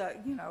this is,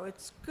 you know,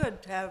 it's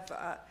good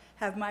to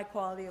have my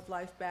quality of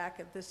life back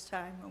at this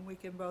time when we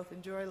can both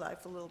enjoy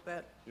life a little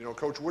bit. You know,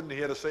 Coach Wooden, he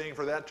had a saying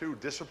for that too: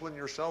 discipline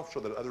yourself so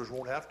that others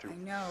won't have to. I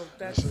know,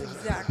 that's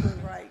exactly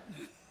right.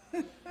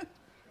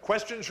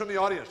 Questions from the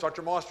audience?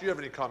 Dr. Moss, do you have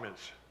any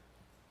comments?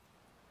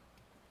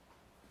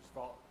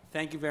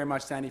 Thank you very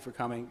much, Sandy, for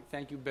coming.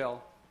 Thank you,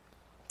 Bill.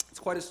 It's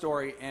quite a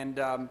story, and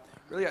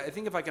really, I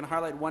think if I can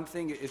highlight one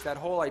thing is that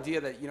whole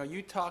idea that, you know,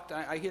 you talked,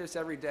 I hear this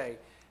every day,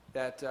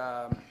 that,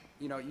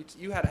 you know,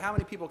 you had, how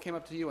many people came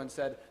up to you and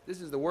said,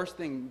 this is the worst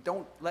thing,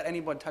 don't let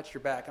anyone touch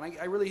your back, and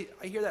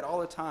I hear that all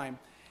the time,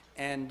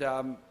 and,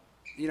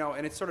 you know,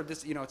 and it's sort of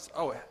just, you know, it's,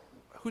 oh,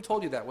 who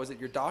told you that? Was it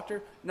your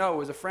doctor? No, it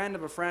was a friend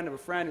of a friend of a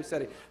friend who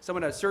said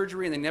someone had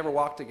surgery and they never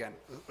walked again.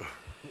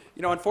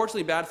 You know,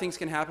 unfortunately, bad things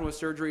can happen with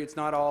surgery. It's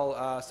not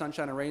all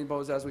sunshine and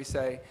rainbows, as we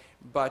say.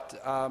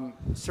 But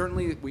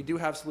certainly, we do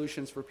have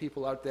solutions for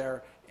people out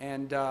there.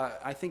 And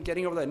I think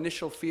getting over that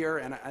initial fear,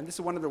 and this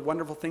is one of the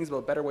wonderful things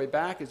about Better Way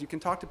Back, is you can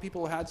talk to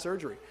people who had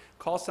surgery.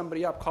 Call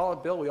somebody up. Call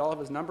up Bill. We all have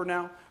his number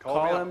now.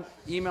 Call him.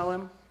 Email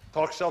him.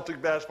 Talk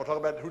Celtic basketball. Talk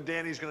about who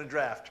Danny's going to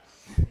draft.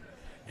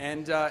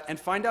 And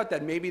find out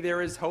that maybe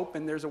there is hope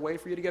and there's a way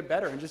for you to get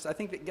better. And just, I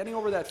think that getting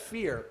over that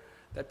fear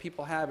that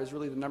people have is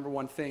really the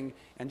 #1 thing,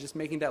 and just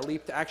making that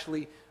leap to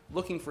actually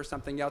looking for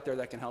something out there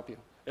that can help you.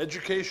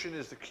 Education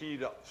is the key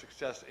to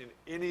success in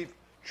any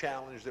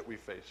challenge that we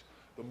face.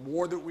 The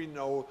more that we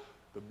know,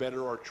 the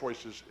better our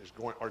choices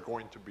are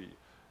going to be.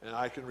 And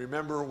I can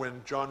remember when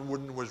John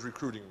Wooden was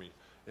recruiting me,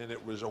 and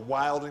it was a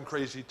wild and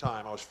crazy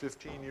time. I was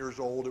 15 years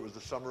old. It was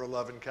the summer of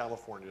love in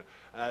California.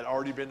 And I'd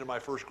already been to my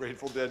first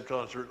Grateful Dead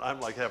concert. I'm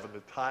like having the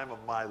time of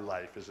my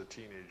life as a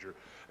teenager.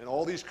 And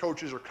all these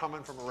coaches are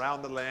coming from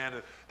around the land,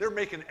 and they're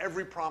making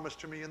every promise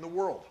to me in the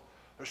world.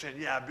 They're saying,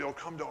 yeah, Bill,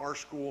 come to our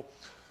school.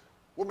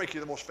 We'll make you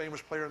the most famous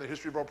player in the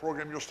history of our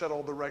program. You'll set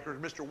all the records.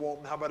 Mr.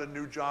 Walton, how about a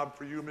new job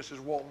for you? Mrs.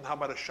 Walton, how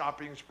about a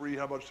shopping spree?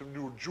 How about some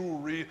new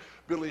jewelry?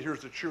 Billy, here's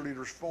the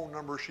cheerleader's phone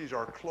number. She's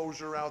our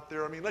closer out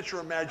there. I mean, let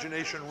your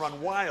imagination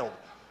run wild.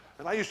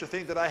 And I used to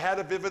think that I had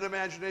a vivid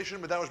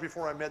imagination, but that was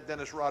before I met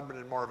Dennis Rodman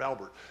and Marv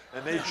Albert.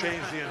 And they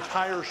changed the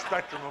entire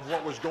spectrum of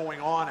what was going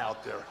on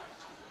out there.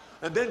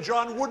 And then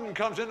John Wooden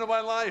comes into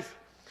my life,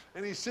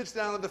 and he sits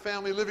down in the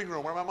family living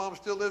room where my mom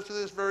still lives to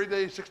this very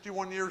day,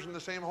 61 years in the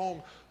same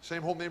home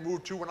they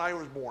moved to when I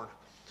was born.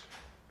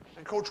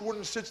 And Coach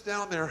Wooden sits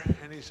down there,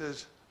 and he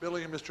says,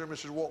 Billy and Mr. and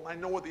Mrs. Walton, I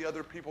know what the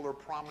other people are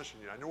promising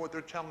you. I know what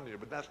they're telling you,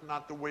 but that's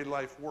not the way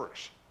life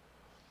works.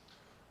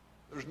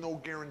 There's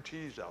no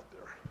guarantees out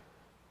there.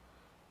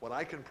 What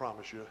I can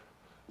promise you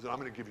is that I'm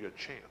going to give you a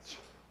chance.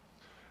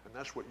 And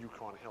that's what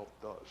UConn Health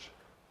does.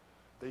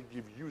 They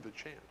give you the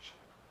chance.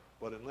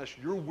 But unless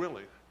you're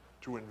willing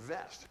to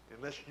invest,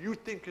 unless you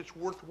think it's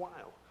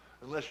worthwhile,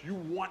 unless you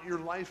want your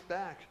life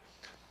back,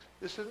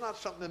 this is not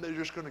something that they're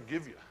just going to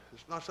give you.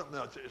 It's not something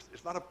else.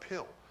 It's not a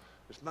pill.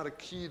 It's not a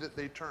key that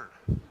they turn.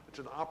 It's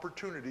an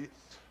opportunity.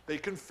 They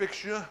can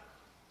fix you.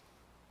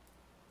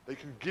 They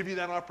can give you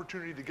that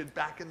opportunity to get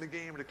back in the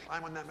game, to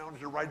climb on that mountain,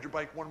 to ride your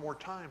bike one more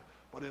time.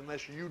 But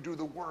unless you do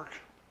the work,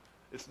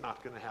 it's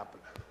not going to happen.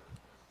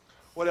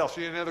 What else?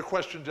 Any other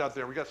questions out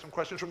there? We got some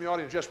questions from the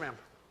audience. Yes, ma'am.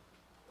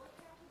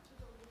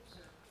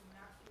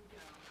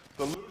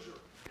 The loser?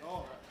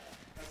 Oh,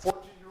 that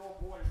 14-year-old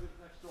boy who lives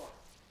next door.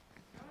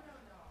 No.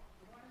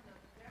 The one in the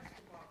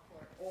basketball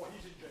court. Oh,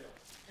 he's in jail.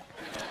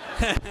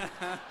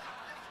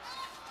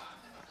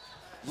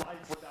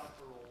 Life without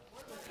parole.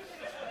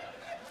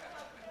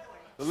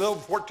 The little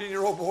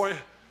 14-year-old boy,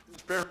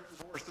 his parents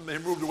divorced and they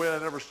moved away. I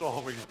never saw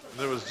him again.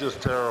 It was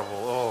just terrible.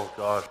 Oh,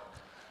 God.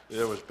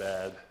 It was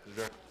bad. It was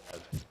very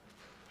bad.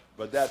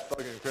 But that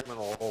fucking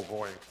criminal, oh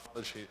boy, in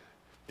college,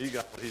 he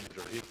got what he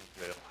deserved. He was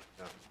in jail.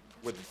 Yeah.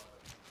 With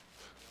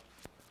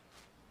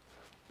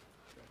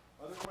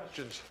other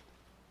questions?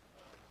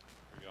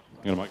 There you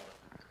go. Got a mic?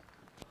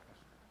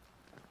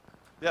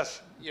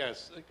 Yes.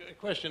 Yes, a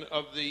question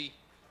of the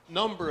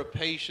number of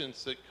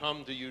patients that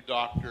come to you,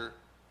 Dr.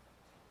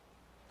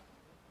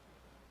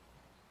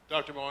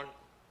 Martin.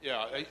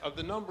 Yeah, of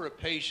the number of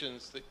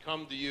patients that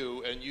come to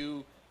you and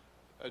you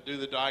do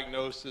the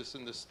diagnosis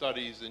and the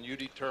studies and you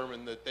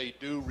determine that they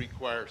do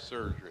require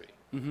surgery.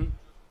 Mm-hmm.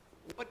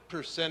 What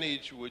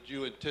percentage would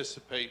you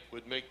anticipate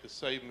would make the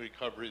same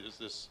recovery as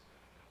this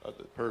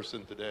the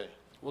person today?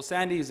 Well,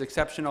 Sandy is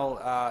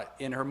exceptional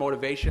in her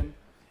motivation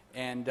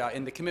and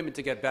in the commitment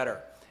to get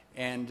better.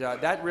 And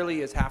that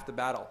really is half the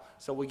battle.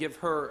 So we give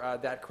her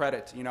that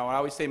credit. You know, I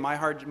always say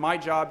my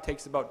job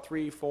takes about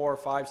 3, 4,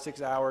 5,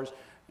 6 hours,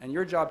 and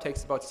your job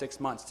takes about 6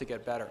 months to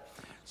get better.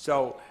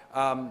 So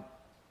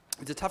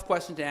it's a tough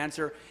question to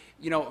answer.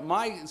 You know,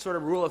 my sort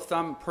of rule of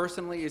thumb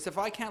personally is if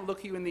I can't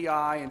look you in the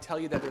eye and tell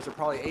you that there's a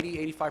probably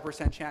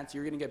 80–85% chance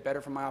you're going to get better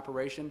from my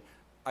operation,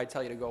 I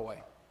tell you to go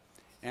away.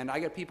 And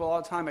I get people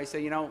all the time, I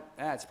say, you know,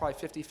 it's probably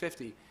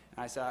 50-50.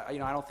 And I said, you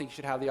know, I don't think you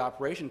should have the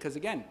operation because,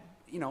 again,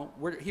 you know,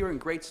 we're hearing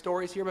great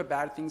stories here, but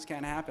bad things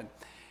can happen.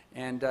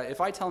 And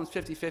if I tell them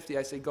it's 50-50,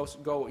 I say,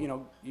 go, you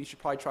know, you should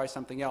probably try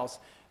something else.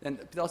 Then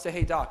they'll say,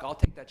 hey, doc, I'll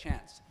take that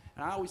chance.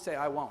 And I always say,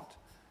 I won't.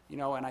 You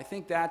know, and I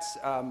think that's,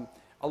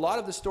 a lot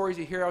of the stories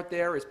you hear out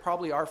there is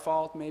probably our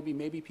fault,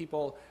 maybe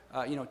people,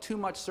 you know, too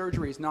much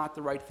surgery is not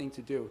the right thing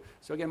to do.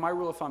 So again, my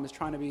rule of thumb is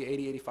trying to be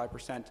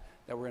 80-85%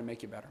 that we're going to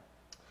make you better.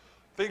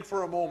 Think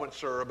for a moment,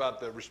 sir, about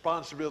the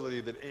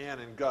responsibility that Ann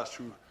and Gus,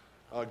 who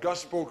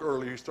Gus spoke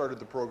earlier, who started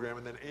the program,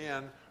 and then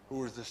Ann, who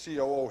was the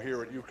COO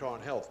here at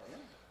UConn Health.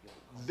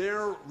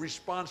 Their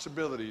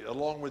responsibility,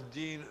 along with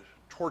Dean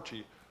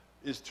Torti,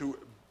 is to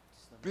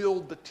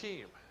build the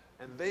team.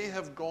 And they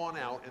have gone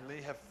out and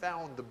they have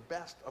found the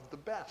best of the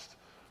best.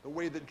 The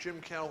way that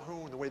Jim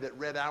Calhoun, the way that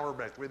Red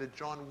Auerbach, the way that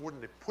John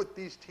Wooden, they put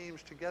these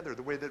teams together,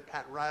 the way that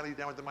Pat Riley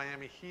down with the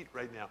Miami Heat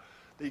right now.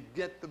 They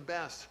get the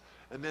best.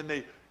 And then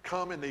they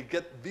come and they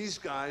get these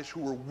guys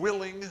who are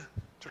willing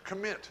to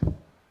commit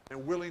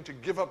and willing to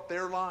give up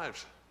their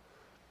lives.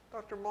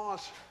 Dr.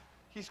 Moss,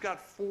 he's got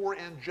 4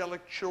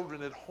 angelic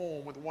children at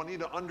home with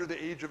Juanita under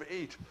the age of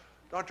 8.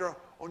 Dr.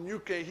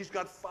 Onyuke, he's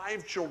got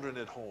 5 children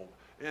at home.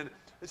 And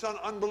it's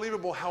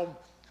unbelievable how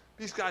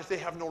these guys, they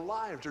have no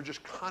lives. They're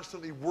just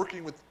constantly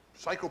working with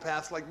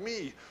psychopaths like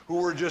me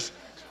who are just,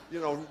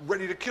 you know,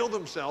 ready to kill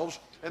themselves.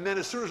 And then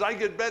as soon as I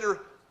get better,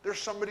 there's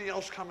somebody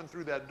else coming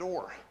through that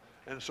door.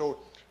 And so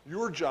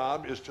your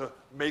job is to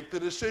make the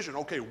decision.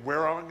 Okay,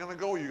 where am I going to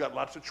go? You got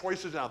lots of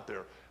choices out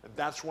there. And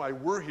that's why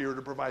we're here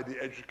to provide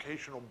the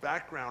educational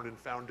background and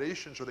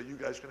foundation so that you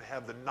guys can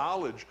have the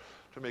knowledge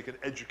to make an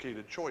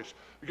educated choice.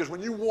 Because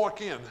when you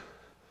walk in,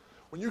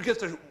 when you get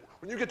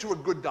to a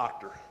good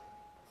doctor,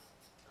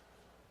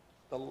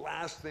 the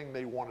last thing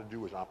they want to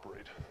do is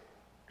operate.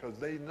 Because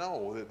they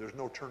know that there's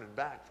no turning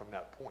back from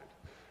that point.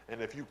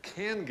 And if you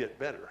can get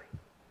better,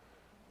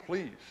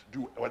 please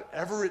do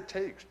whatever it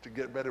takes to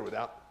get better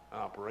without an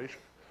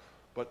operation.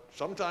 But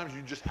sometimes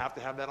you just have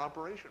to have that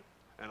operation.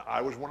 And I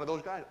was one of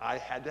those guys. I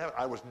had to have it.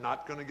 I was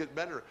not going to get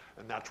better.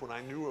 And that's when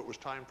I knew it was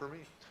time for me.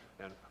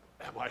 And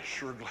am I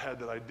sure glad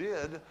that I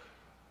did?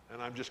 And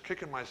I'm just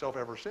kicking myself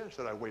ever since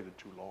that I waited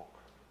too long.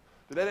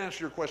 Did that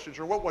answer your question,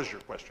 sir? What was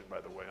your question,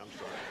 by the way? I'm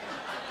sorry.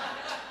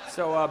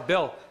 So,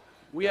 Bill,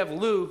 we have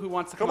Lou who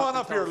wants to come on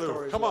up here,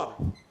 Lou. Come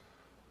on.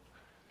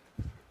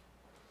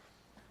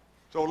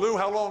 So, Lou,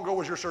 how long ago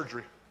was your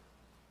surgery?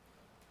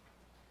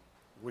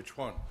 Which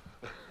one?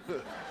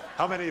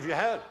 How many have you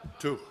had?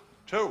 2.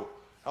 2.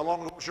 How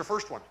long ago was your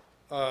first one?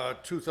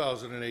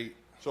 2008.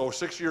 So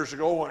 6 years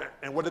ago,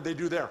 and what did they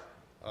do there?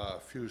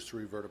 Fused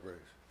 3 vertebrae.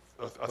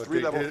 A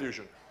 3-level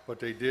fusion. But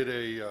they did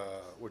a,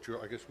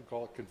 I guess we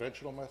call it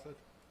conventional method?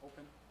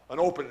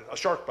 A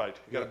shark bite.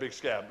 You got a big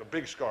scab, a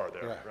big scar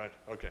there, Yeah. right?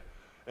 Okay.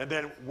 And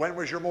then when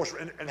was your most,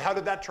 and how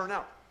did that turn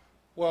out?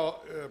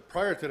 Well,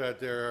 prior to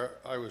that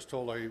I was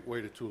told I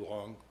waited too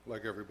long,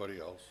 like everybody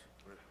else.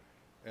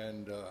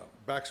 And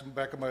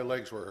back of my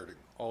legs were hurting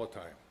all the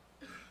time.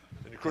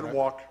 And you couldn't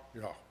walk?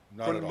 You know,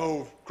 not Couldn't at all.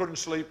 move, couldn't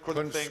sleep,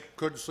 couldn't think?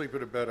 Couldn't sleep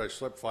in a bed. I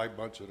slept 5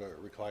 months in a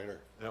recliner.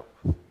 Yep.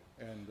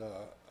 And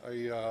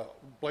I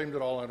blamed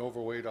it all on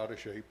overweight, out of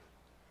shape.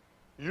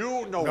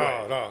 You? No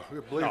way. No,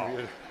 believe No.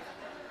 me.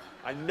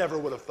 I never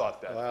would have thought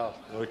that. Well,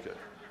 Okay.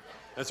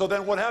 And so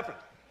then what happened?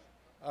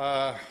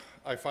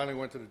 I finally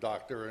went to the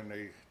doctor, and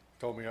they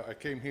told me I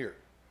came here.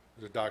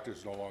 The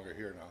doctor's no longer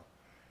here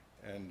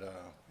now. And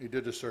he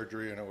did the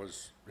surgery, and it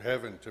was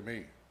heaven to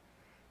me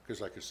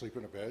because I could sleep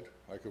in a bed,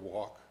 I could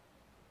walk.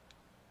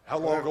 How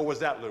long ago was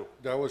that, Lou?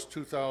 That was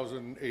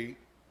 2008,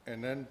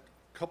 and then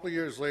a couple of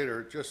years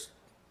later, it just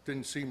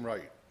didn't seem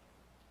right.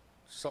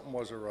 Something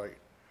wasn't right.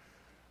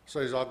 So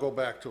he said, I'll go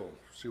back to him,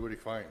 see what he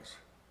finds.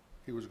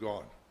 He was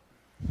gone.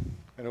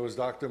 And it was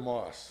Dr.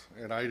 Moss,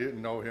 and I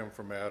didn't know him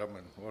from Adam,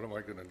 and what am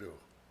I going to do?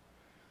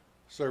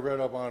 So I read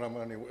up on him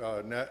on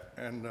the net,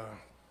 and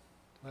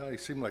well, he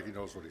seemed like he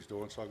knows what he's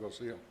doing, so I'll go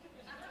see him.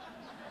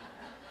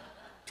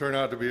 Turned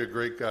out to be a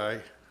great guy.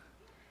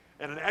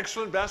 And an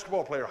excellent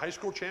basketball player, high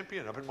school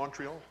champion up in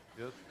Montreal.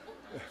 Yes.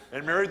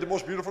 And married the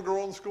most beautiful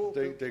girl in the school?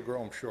 They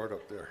grow him short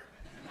up there.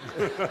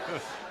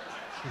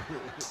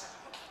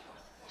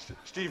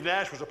 Steve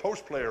Nash was a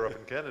post player up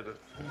in Canada.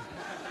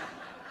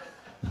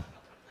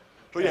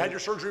 So you had your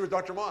surgery with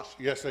Dr. Moss?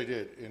 Yes, I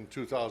did, in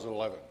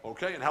 2011.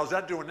 Okay, and how's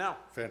that doing now?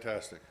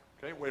 Fantastic.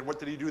 Okay, wait, what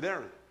did he do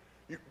there?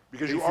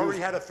 Because you already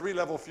had a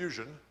 3-level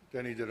fusion.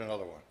 Then he did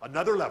another one.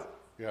 Another level?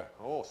 Yeah.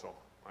 Oh, so,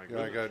 my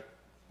Yeah, I goodness.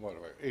 got,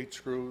 8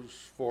 screws,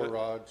 4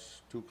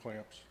 rods, 2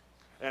 clamps,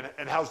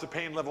 And how's the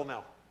pain level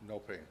now? no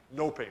pain,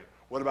 No pain.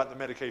 What about the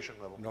medication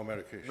level? no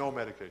medication. No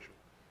medication.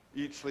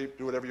 Eat, sleep,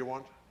 do whatever you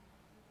want?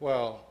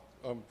 Well,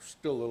 I'm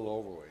still a little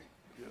overweight.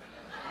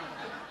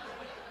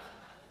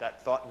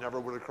 That thought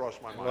never would have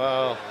crossed my mind.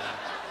 Well,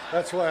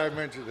 that's why I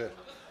mentioned it.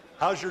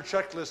 How's your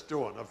checklist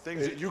doing of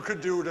things that you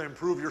could do to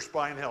improve your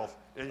spine health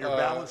and your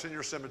balance and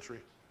your symmetry?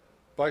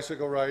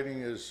 Bicycle riding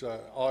is,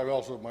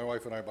 my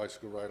wife and I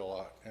bicycle ride a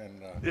lot.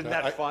 And Isn't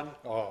that fun?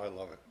 Oh, I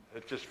love it.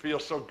 It just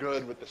feels so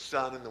good with the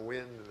sun and the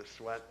wind and the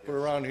sweat. But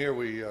around here,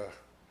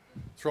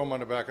 throw them on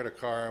the back of the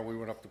car, and we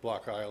went up to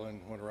Block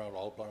Island, went around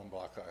all down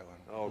Block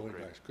Island. Oh, really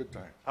great. nice, good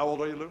time. How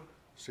old are you, Lou?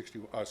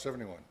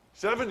 71.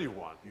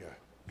 71. Yeah.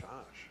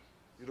 Gosh,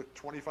 you look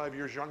 25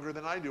 years younger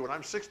than I do, and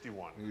I'm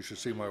 61. You should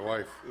see my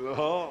wife.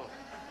 Oh,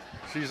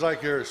 She's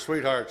like your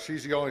sweetheart.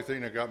 She's the only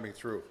thing that got me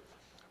through.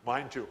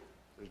 mine too.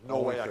 There's no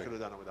Only way I thing. could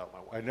have done it without my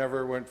wife. I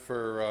never went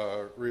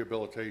for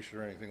rehabilitation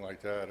or anything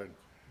like that, and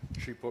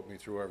she put me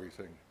through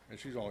everything. And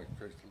she's only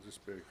this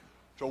big.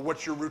 So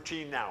what's your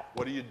routine now?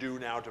 What do you do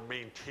now to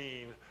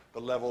maintain the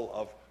level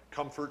of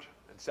comfort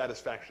and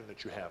satisfaction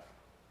that you have?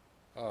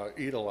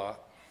 Eat a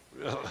lot.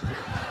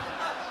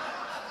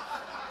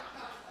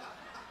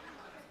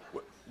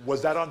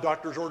 Was that on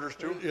doctor's orders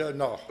too? Yeah,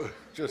 no,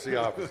 just the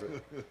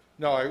opposite.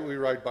 No, we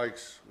ride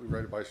bikes. We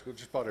ride a bicycle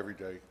just about every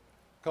day.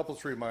 Couple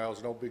 3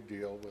 miles, no big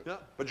deal. But Yeah,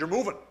 but you're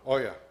moving. oh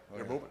yeah,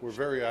 You're moving. We're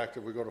very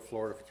active. We go to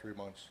Florida for 3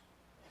 months.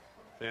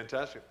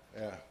 Fantastic.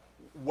 Yeah.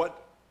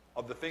 What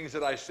of the things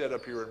that I said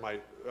up here in my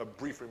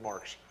brief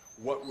remarks,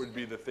 what would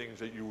be the things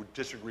that you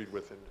disagreed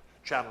with and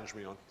challenged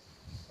me on?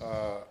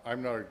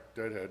 I'm not a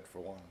deadhead for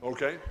one.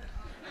 Okay.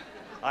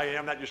 I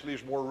am. That just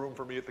leaves more room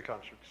for me at the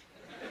concerts.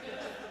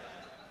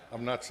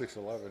 I'm not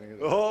 6'11"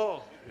 either.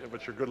 Oh, yeah,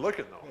 but you're good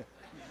looking though.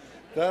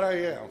 That I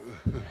am.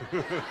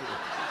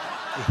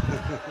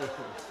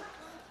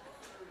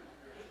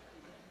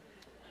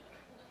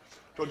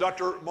 So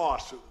Dr.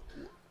 Moss,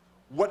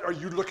 what are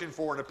you looking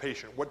for in a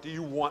patient? What do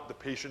you want the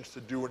patients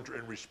to do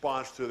in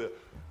response to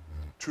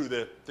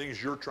the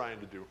things you're trying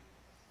to do?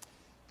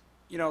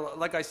 You know,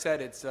 like I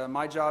said, it's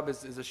my job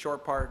is a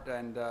short part,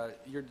 and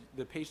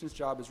the patient's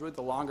job is really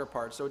the longer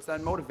part. So it's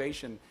that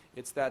motivation.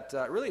 It's that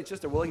really it's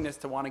just a willingness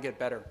to want to get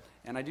better.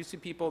 And I do see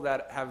people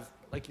that have,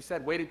 like you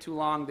said, waited too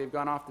long. They've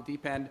gone off the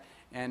deep end,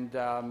 and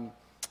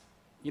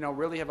you know,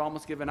 really have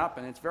almost given up.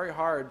 And it's very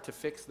hard to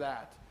fix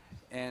that.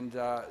 And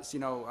so, you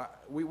know,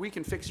 we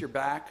can fix your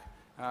back.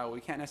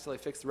 We can't necessarily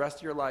fix the rest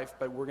of your life,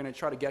 but we're going to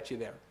try to get you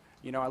there.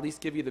 You know, at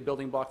least give you the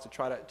building blocks to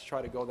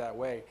try to go that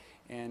way.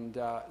 And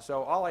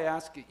so all I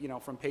ask, you know,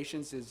 from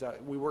patients is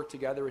we work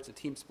together. It's a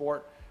team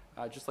sport,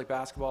 just like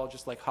basketball,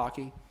 just like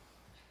hockey,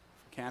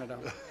 Canada.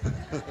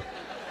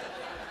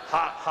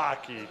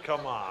 Hockey,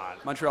 come on.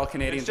 Montreal In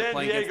Canadiens are San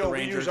playing against the Diego, we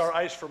Rangers. use our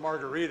ice for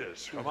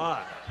margaritas. Come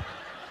on.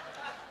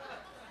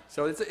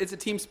 So it's a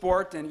team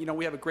sport, and you know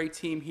we have a great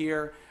team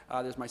here.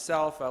 There's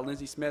myself,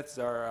 Lindsay Smith is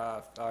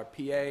our PA.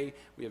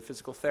 We have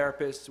physical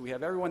therapists. We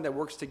have everyone that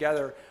works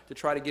together to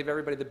try to give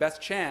everybody the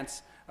best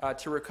chance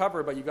to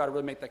recover. But you got to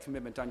really make that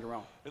commitment on your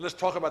own. And let's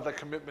talk about that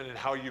commitment and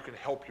how you can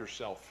help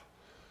yourself.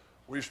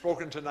 We've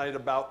spoken tonight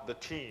about the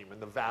team and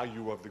the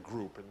value of the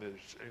group, and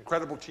there's an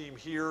incredible team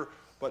here,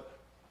 but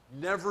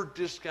never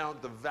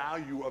discount the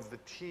value of the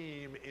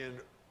team in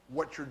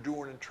what you're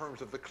doing in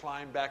terms of the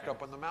climb back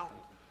up on the mountain,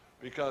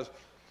 because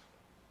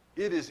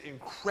it is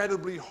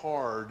incredibly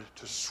hard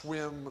to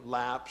swim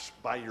laps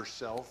by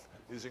yourself.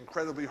 It is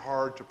incredibly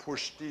hard to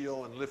push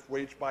steel and lift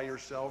weights by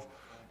yourself.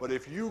 But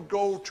if you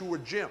go to a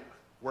gym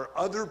where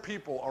other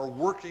people are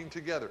working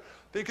together,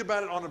 think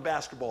about it on a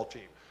basketball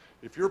team.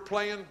 If you're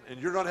playing and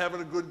you're not having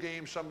a good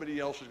game, somebody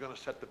else is going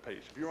to set the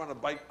pace. If you're on a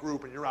bike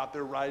group and you're out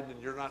there riding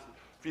and you're not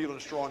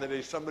feeling strong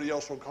today, somebody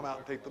else will come out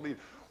and take the lead.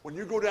 When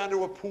you go down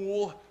to a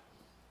pool,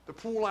 the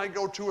pool I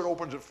go to, it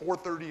opens at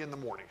 4:30 in the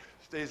morning.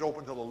 Stays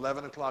open till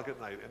 11 o'clock at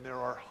night. And there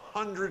are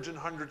hundreds and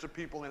hundreds of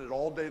people in it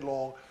all day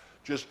long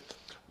just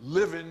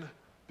living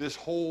this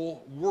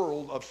whole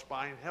world of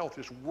spine health,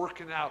 just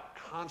working out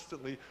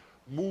constantly,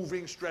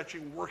 moving,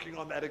 stretching, working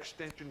on that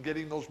extension,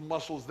 getting those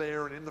muscles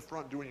there and in the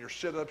front, doing your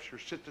sit-ups, your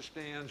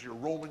sit-to-stands, your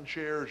Roman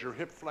chairs, your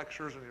hip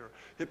flexors and your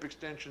hip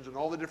extensions and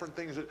all the different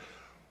things that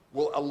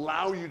will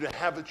allow you to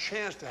have a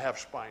chance to have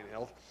spine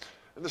health.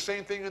 And the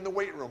same thing in the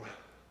weight room.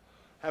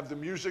 Have the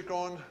music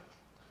on,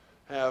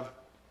 have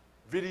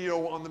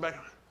video on the back.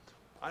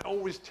 I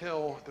always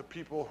tell the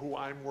people who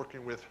I'm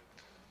working with,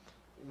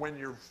 when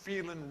you're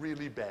feeling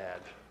really bad,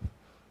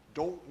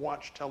 don't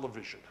watch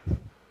television.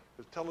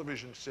 Because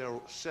television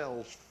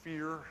sells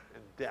fear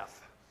and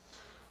death.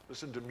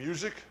 Listen to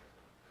music,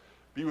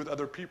 be with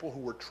other people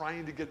who are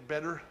trying to get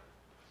better,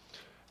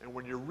 and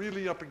when you're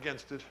really up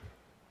against it,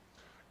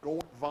 go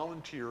and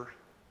volunteer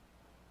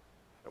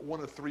at one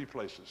of 3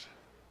 places.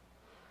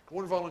 Go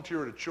and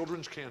volunteer at a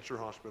children's cancer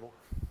hospital,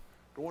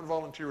 go and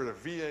volunteer at a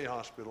VA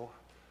hospital,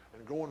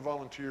 and go and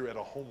volunteer at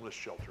a homeless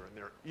shelter. And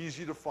they're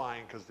easy to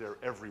find because they're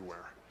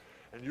everywhere.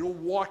 And you'll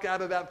walk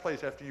out of that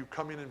place after you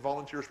come in and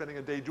volunteer, spending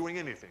a day doing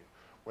anything,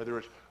 whether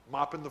it's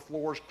mopping the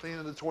floors,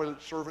 cleaning the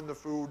toilet, serving the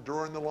food,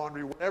 doing the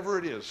laundry, whatever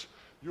it is,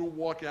 you'll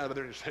walk out of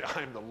there and you say,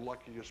 I'm the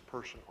luckiest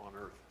person on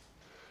earth.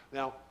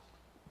 Now,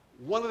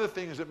 one of the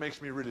things that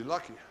makes me really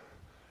lucky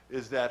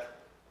is that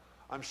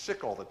I'm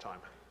sick all the time.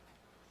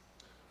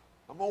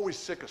 I'm always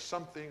sick of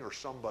something or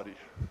somebody.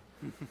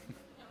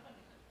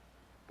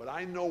 But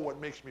I know what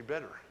makes me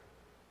better.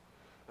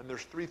 And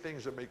there's 3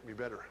 things that make me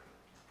better.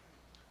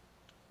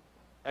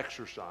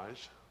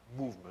 Exercise,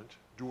 movement,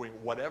 doing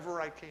whatever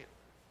I can.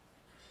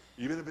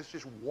 Even if it's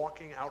just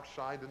walking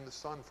outside in the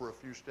sun for a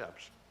few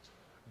steps.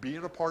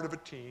 being a part of a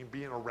team,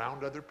 being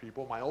around other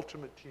people. My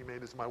ultimate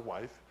teammate is my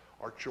wife,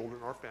 our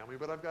children, our family,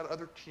 but I've got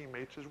other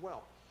teammates as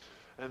well.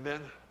 And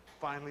then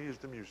finally is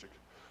the music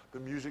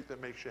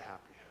that makes you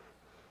happy.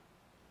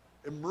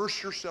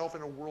 Immerse yourself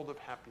in a world of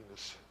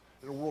happiness,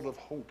 in a world of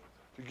hope,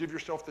 to give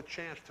yourself the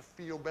chance to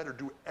feel better.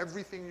 Do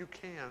everything you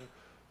can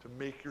to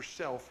make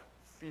yourself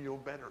feel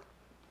better.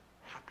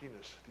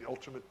 Happiness, the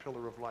ultimate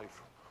pillar of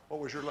life. What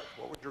was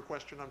your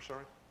question? I'm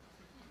sorry.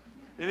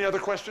 Any other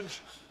questions?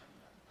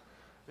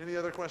 Any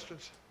other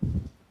questions?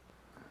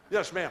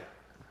 Yes, ma'am.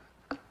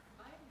 I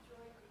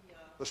enjoyed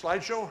the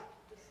slideshow.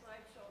 The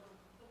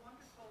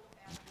wonderful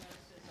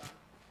athleticism.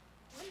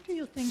 When do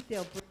you think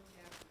they'll bring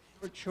back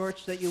the short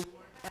shorts that you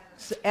wore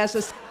as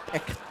a stick?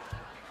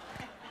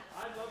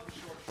 I love the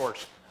short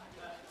shorts.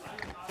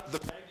 I'm not of the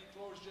baggy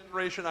clothes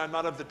generation. I'm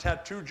not of the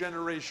tattoo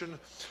generation.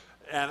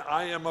 And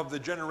I am of the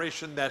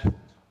generation that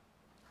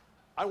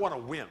I want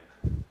to win.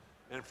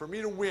 And for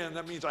me to win,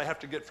 that means I have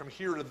to get from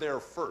here to there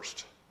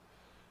first.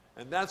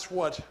 And that's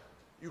what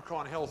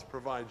UConn Health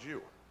provides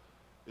you,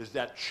 is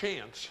that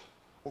chance.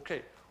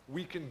 Okay,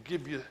 we can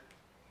give you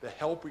the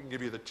help, we can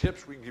give you the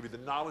tips, we can give you the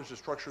knowledge, the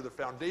structure, the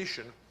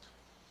foundation,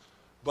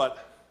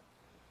 but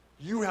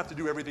you have to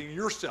do everything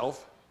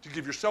yourself to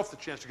give yourself the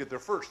chance to get there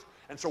first.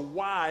 And so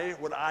why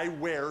would I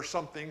wear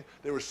something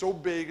that was so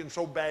big and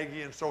so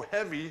baggy and so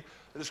heavy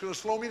that it's going to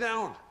slow me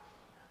down?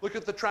 Look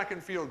at the track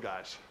and field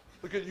guys.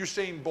 Look at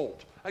Usain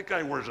Bolt. That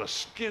guy wears a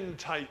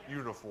skin-tight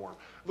uniform.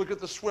 Look at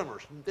the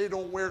swimmers. They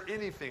don't wear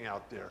anything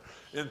out there.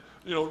 And,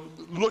 you know,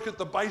 look at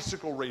the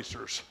bicycle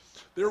racers.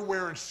 They're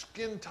wearing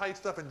skin-tight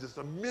stuff and just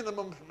the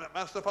minimum amount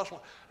of stuff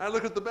possible. And I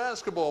look at the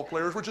basketball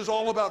players, which is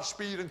all about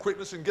speed and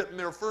quickness and getting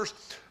there first,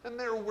 and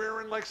they're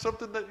wearing like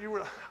something that you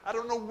would, I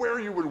don't know where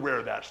you would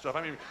wear that stuff.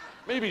 I mean,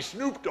 maybe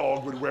Snoop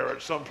Dogg would wear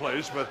it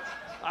someplace, but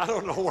I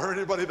don't know where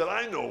anybody that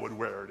I know would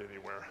wear it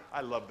anywhere.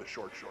 I love the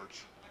short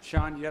shorts.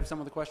 Sean, you have some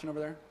of the question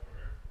over there?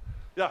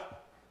 Yeah.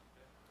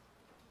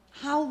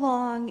 How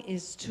long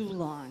is too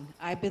long?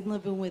 I've been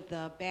living with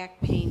back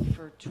pain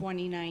for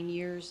 29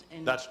 years.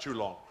 And That's too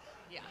long.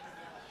 yeah.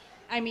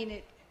 I mean,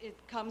 it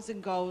comes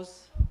and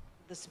goes.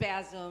 The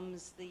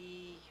spasms,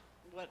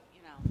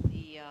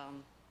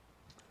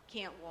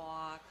 can't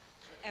walk,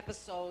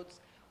 episodes.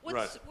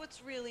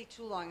 What's really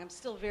too long? I'm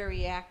still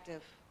very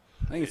active.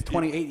 I think it's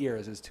 28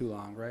 years is too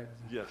long, right?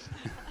 Yes.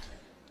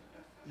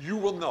 You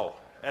will know,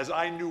 as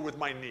I knew with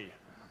my knee.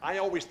 I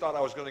always thought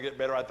I was going to get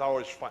better. I thought I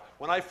was fine.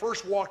 When I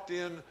first walked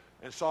in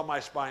and saw my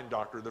spine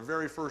doctor, the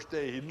very first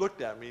day, he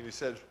looked at me and he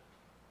said,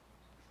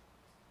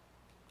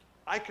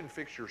 I can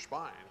fix your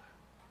spine,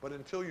 but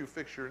until you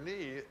fix your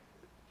knee,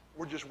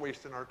 we're just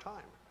wasting our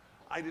time.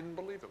 I didn't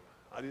believe him.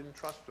 I didn't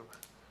trust him.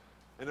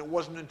 And it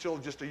wasn't until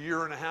just a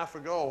year and a half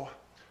ago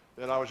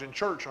that I was in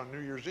church on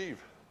New Year's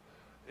Eve,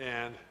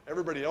 and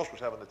everybody else was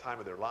having the time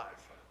of their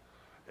life.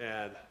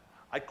 And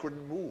I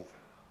couldn't move.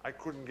 I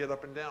couldn't get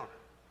up and down.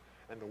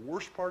 And the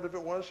worst part of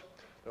it was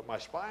that my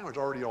spine was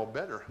already all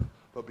better,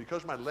 but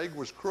because my leg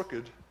was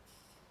crooked,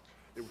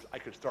 I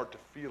could start to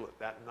feel it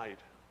that night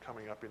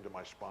coming up into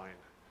my spine.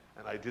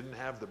 And I didn't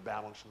have the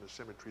balance and the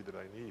symmetry that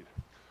I need.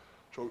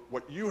 So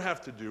what you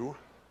have to do,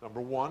 number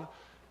one,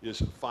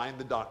 is find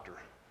the doctor.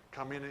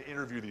 Come in and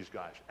interview these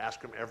guys.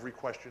 Ask them every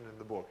question in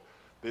the book.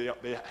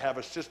 They have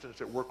assistants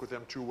that work with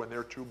them too when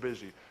they're too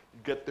busy.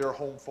 Get their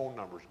home phone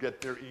numbers,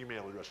 get their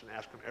email address, and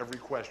ask them every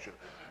question.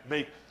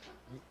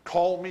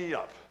 Call me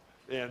up.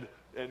 And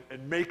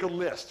make a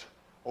list.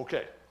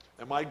 Okay,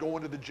 am I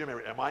going to the gym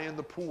every day? Am I in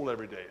the pool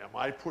every day? Am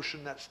I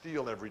pushing that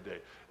steel every day?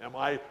 Am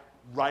I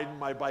riding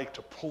my bike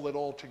to pull it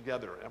all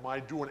together? Am I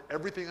doing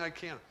everything I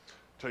can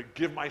to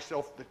give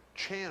myself the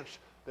chance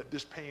that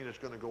this pain is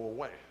going to go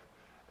away?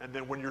 And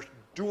then when you're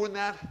doing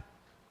that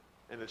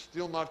and it's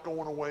still not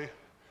going away,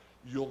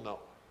 you'll know.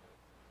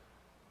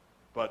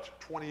 But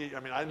 28, I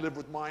mean, I lived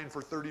with mine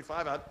for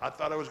 35. I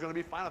thought I was going to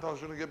be fine. I thought I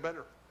was going to get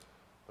better.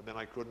 But then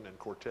I couldn't, and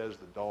Cortez,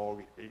 the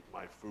dog, ate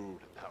my food,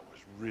 and that was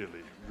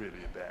really,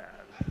 really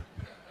bad.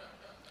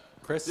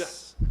 Chris?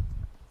 Yes.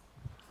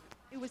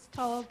 I was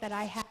told that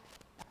I had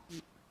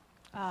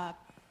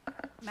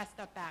messed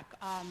up back,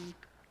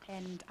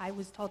 and I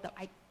was told that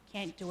I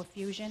can't do a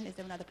fusion. Is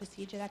there another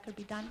procedure that could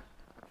be done?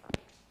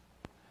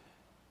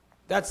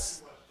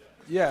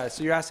 Yeah,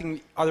 so you're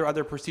asking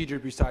other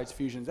procedures besides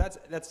fusions.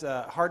 That's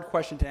a hard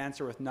question to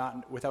answer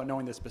without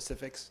knowing the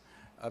specifics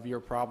of your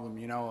problem,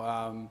 you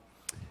know.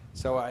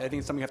 So I think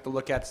it's something you have to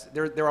look at.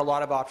 There are a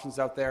lot of options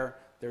out there.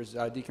 There's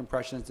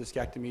decompressions,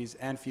 discectomies,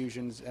 and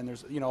fusions, and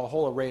there's a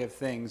whole array of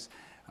things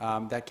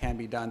that can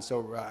be done.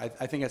 So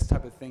I think it's the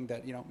type of thing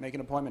that, make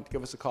an appointment,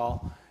 give us a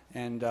call,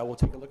 and we'll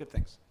take a look at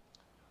things.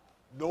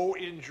 No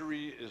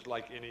injury is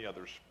like any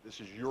others.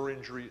 This is your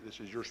injury. This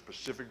is your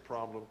specific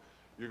problem.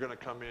 You're going to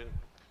come in.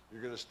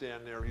 You're going to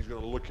stand there. He's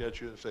going to look at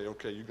you and say,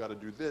 okay, you got to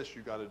do this.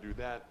 You got to do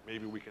that.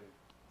 Maybe we can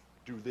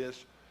do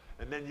this.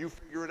 And then you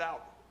figure it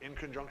out in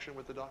conjunction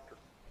with the doctor.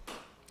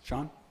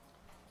 Sean?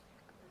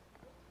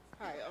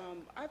 Hi,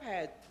 I've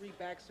had 3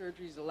 back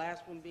surgeries, the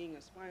last one being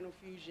a spinal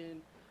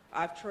fusion.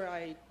 I've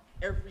tried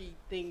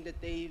everything that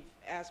they've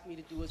asked me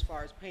to do as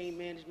far as pain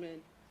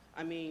management.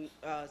 I mean,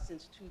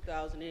 since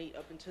 2008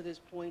 up until this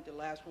point, the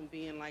last one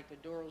being like the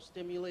dural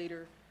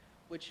stimulator,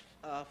 which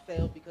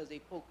failed because they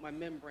poked my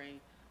membrane.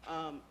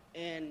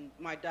 And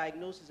my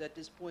diagnosis at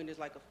this point is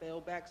like a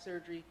failed back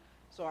surgery.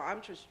 So I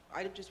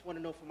just want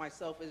to know for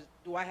myself is,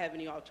 do I have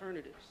any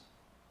alternatives?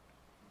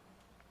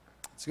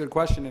 It's a good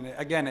question, and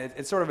again,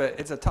 it's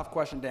a tough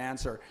question to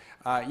answer.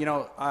 You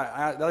know, the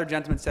other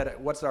gentleman said,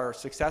 what's our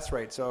success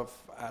rate? So if,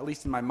 at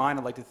least in my mind,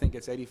 I'd like to think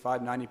it's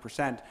 85,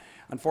 90%.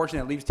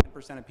 Unfortunately, it leaves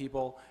 10% of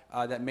people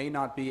that may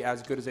not be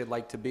as good as they'd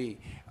like to be.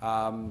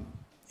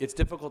 It's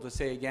difficult to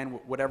say, again,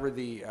 whatever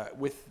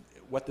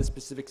what the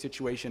specific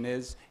situation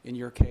is in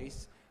your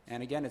case.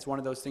 And again, it's one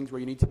of those things where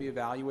you need to be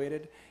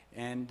evaluated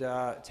and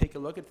take a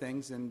look at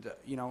things. And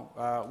you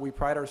know, we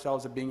pride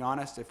ourselves at being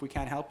honest. If we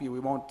can't help you,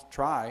 we won't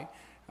try.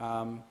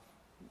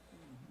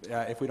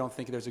 If we don't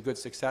think there's a good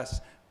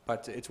success.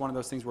 But it's one of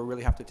those things where we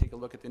really have to take a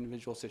look at the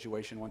individual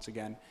situation once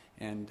again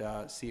and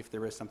see if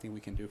there is something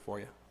we can do for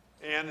you.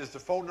 And is the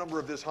phone number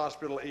of this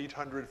hospital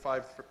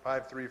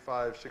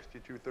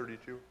 800-535-6232?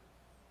 Is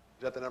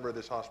that the number of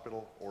this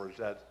hospital, or is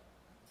that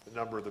the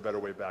number of the Better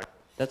Way Back?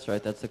 That's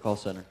right. That's the call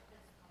center.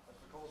 That's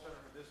the call center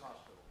for this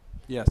hospital?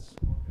 Yes.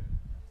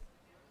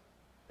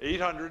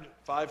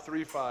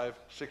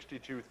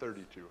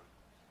 800-535-6232.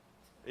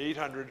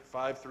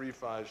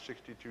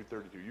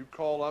 800-535-6232. You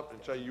call up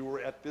and say you were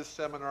at this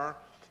seminar,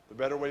 the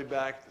Better Way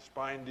Back, the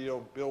spine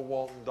deal, Bill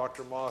Walton,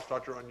 Dr. Moss,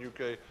 Dr.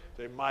 Onyeukwe.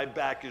 Say, my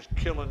back is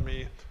killing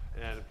me,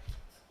 and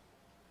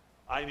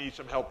I need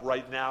some help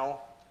right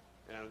now.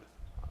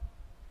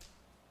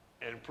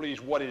 And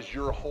please, what is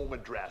your home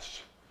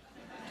address?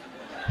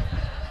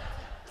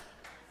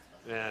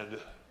 and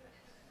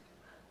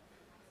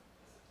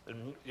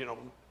you know,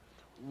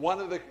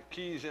 one of the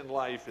keys in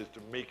life is to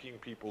making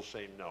people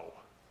say no.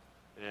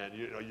 And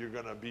you know, you're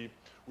going to be,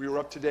 we were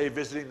up today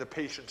visiting the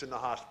patients in the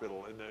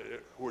hospital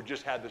who had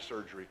just had the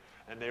surgery,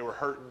 and they were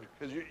hurting,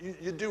 because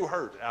you do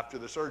hurt after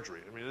the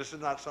surgery. I mean, this is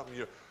not something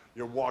you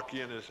walk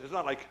in, it's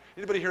not like,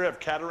 anybody here have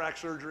cataract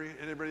surgery?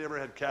 Anybody ever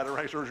had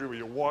cataract surgery where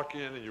you walk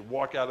in and you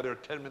walk out of there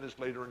 10 minutes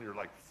later and you're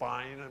like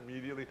fine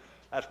immediately?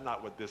 That's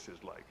not what this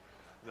is like,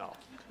 no.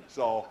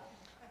 So.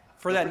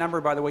 For that number,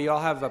 by the way, you all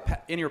have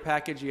in your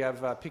package, you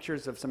have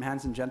pictures of some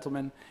handsome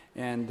gentlemen,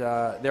 and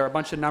there are a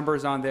bunch of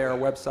numbers on their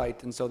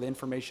website, and so the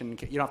information,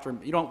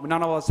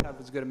 none of us have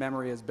as good a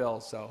memory as Bill,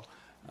 so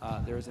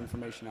there is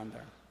information on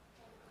there.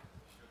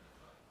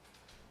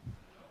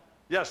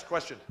 Yes,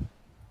 question. I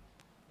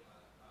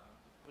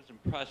was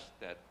impressed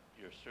that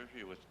your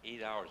surgery was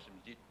 8 hours.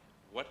 And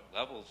what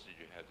levels did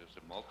you have? Was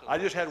it multiple? I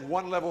just had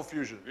one level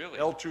fusion, really?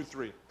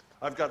 L2-3.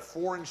 I've got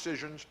 4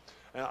 incisions,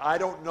 and I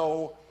don't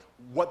know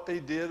what they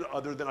did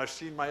other than I've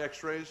seen my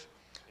x-rays,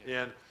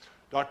 and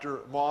Dr.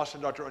 Moss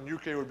and Dr.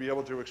 Onyeukwe would be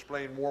able to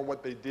explain more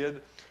what they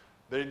did.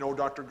 They know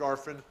Dr.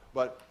 Garfin,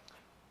 but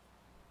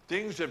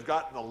things have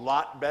gotten a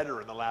lot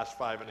better in the last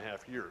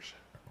 5.5 years.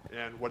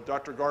 And what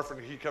Dr. Garfin,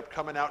 he kept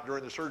coming out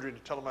during the surgery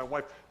and telling my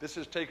wife, this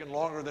has taken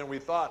longer than we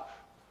thought.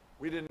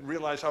 We didn't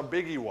realize how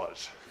big he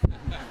was.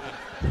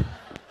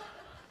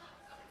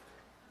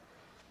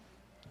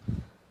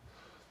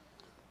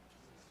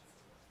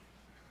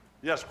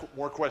 Yes,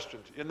 more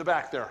questions. In the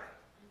back there. Yes,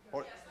 I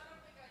don't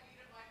think I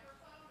need a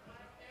microphone. Am I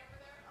okay over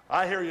there?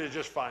 I hear you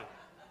just fine.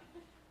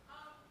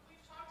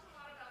 We've talked a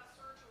lot about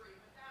surgery,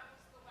 but that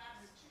was the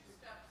last 2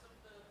 steps of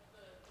the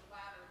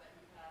ladder that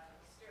you had,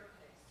 the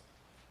staircase.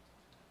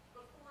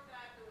 Before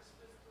that, there was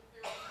physical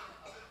therapy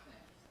and other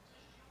things.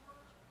 Does your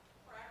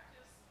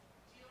practice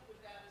deal with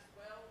that as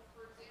well?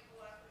 For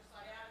example, after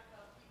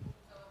sciatica, people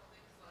develop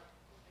things like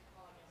what they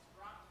call, I guess,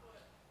 rock foot.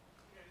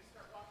 You know, you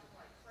start walking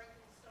like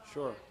Frankenstein.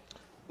 Sure.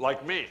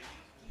 Like me.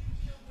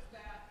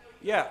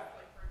 Yeah.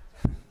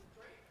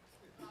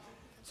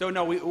 So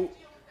no,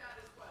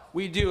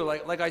 we do.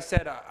 Like I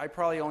said, I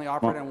probably only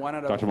operate on one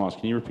out of. Dr. Moss,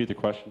 can you repeat the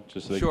question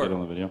just so they Sure. can get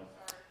it on the video?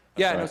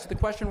 Yeah. No. So the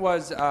question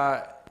was,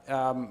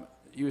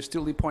 you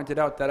astutely pointed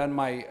out that on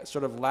my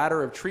sort of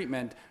ladder of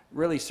treatment,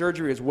 really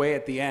surgery is way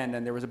at the end,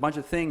 and there was a bunch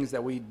of things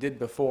that we did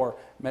before: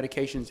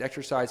 medications,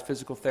 exercise,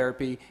 physical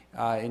therapy,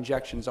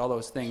 injections, all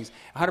those things.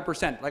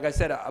 100%. Like I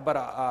said,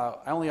 I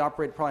only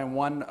operate probably on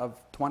one of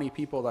 20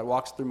 people that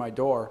walks through my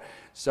door.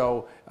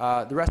 So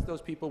the rest of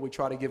those people we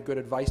try to give good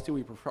advice to.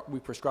 We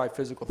prescribe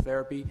physical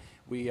therapy.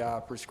 We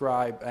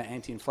prescribe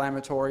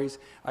anti-inflammatories.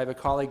 I have a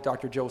colleague,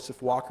 Dr.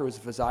 Joseph Walker, who's a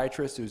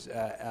physiatrist, who's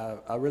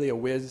really a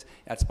whiz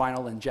at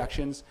spinal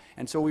injections.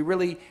 And so we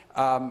really,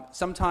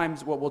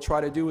 sometimes what we'll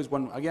try to do is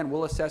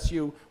we'll assess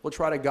you, we'll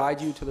try to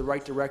guide you to the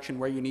right direction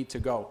where you need to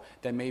go.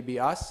 That may be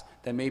us,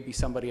 that may be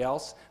somebody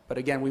else, but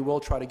again, we will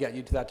try to get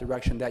you to that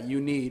direction that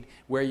you need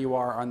where you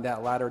are on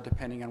that ladder,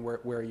 depending on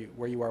where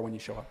you are when you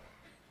show up.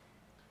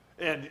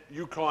 And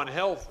UConn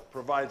Health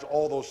provides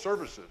all those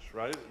services,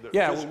 right?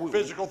 Yeah.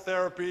 Physical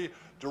therapy,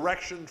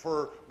 direction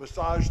for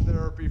massage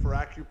therapy, for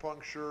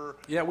acupuncture.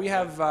 Yeah, we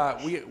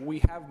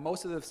have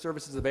most of the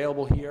services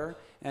available here,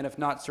 and if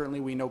not, certainly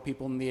we know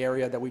people in the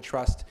area that we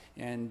trust,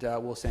 and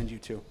we'll send you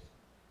to.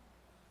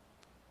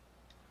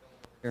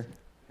 Here,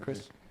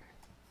 Chris.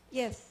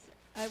 Yes,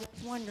 I was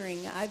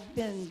wondering, I've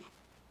been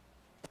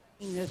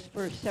doing this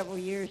for several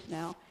years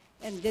now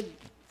and did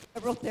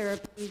several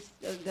therapies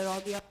that all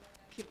the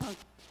acupuncture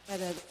had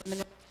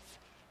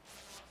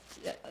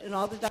and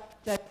all the doctors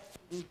said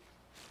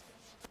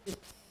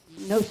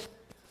no.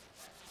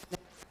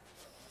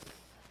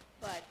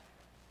 But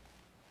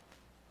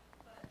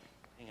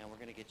Hang on, we're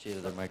going to get you to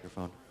the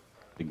microphone.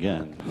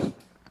 Again.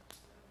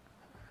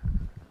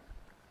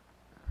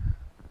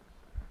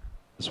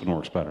 This one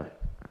works better.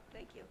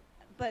 thank you.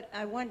 But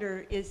I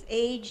wonder, is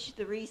age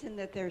the reason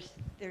that they're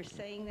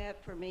saying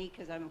that for me?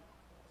 Because I'm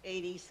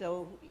 80,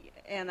 so,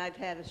 and I've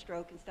had a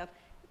stroke and stuff.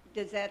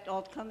 Does that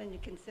all come into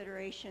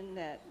consideration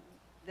that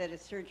a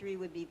surgery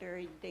would be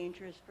very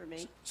dangerous for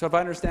me? So if I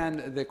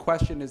understand, the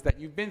question is that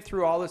you've been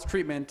through all this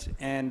treatment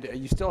and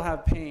you still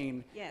have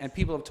pain, Yes. and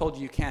people have told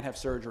you you can't have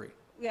surgery.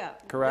 Yeah.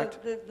 Correct?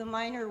 The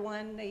minor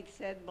one, they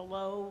said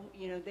below,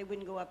 they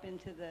wouldn't go up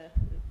into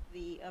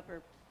the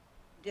upper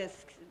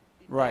disc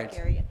Right.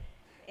 area.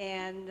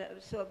 And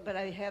so, but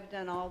I have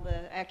done all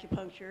the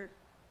acupuncture,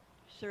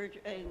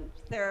 surgery, and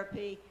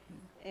therapy,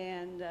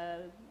 and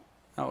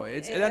Oh,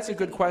 and that's a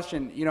good everything.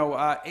 question.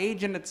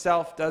 Age in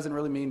itself doesn't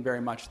really mean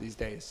very much these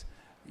days.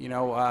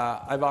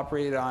 I've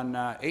operated on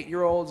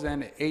 8-year-olds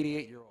and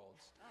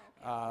 88-year-olds.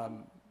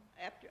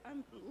 after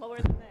I'm lower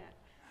than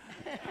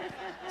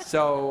that.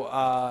 So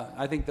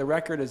I think the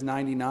record is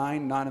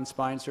 99, not in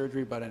spine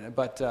surgery,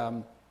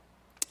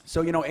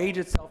 so age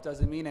itself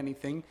doesn't mean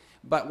anything.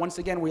 But once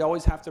again, we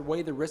always have to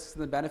weigh the risks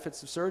and the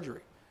benefits of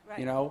surgery.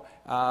 Right.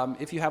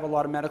 If you have a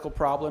lot of medical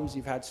problems,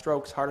 you've had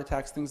strokes, heart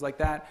attacks, things like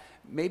that,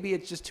 maybe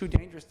it's just too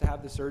dangerous to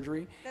have the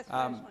surgery. That's what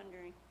I was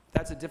wondering.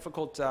 That's a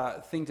difficult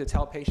thing to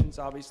tell patients,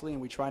 obviously,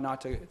 and we try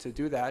not to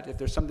do that. If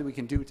there's something we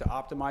can do to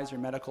optimize your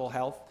medical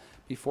health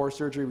before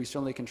surgery, we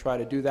certainly can try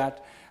to do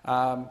that.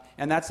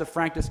 And that's a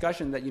frank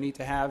discussion that you need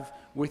to have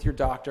with your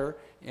doctor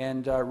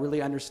and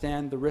really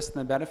understand the risks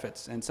and the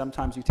benefits. And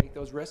sometimes you take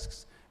those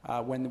risks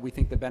when we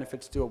think the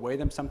benefits do outweigh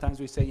them. Sometimes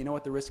we say, you know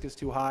what, the risk is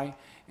too high,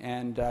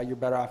 and you're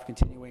better off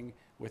continuing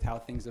with how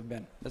things have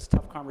been. That's a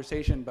tough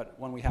conversation, but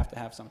one we have to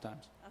have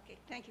sometimes. Okay,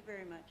 thank you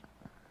very much.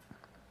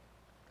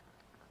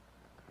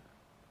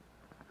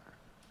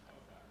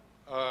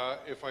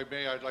 If I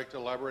may, I'd like to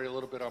elaborate a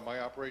little bit on my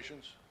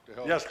operations to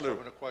help Yes, some Lou.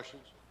 of the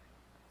questions.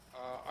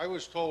 I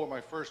was told with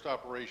my first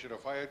operation,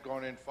 if I had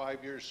gone in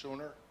 5 years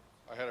sooner,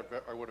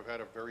 I would have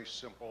had a very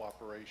simple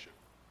operation.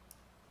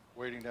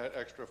 Waiting that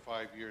extra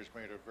 5 years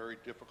made a very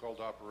difficult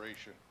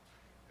operation.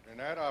 And in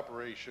that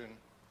operation,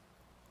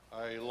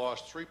 I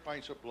lost 3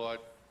 pints of blood,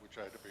 which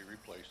had to be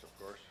replaced, of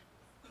course.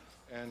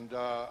 And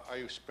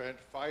I spent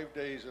 5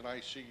 days in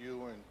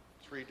ICU and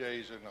 3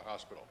 days in the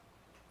hospital.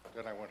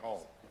 Then I went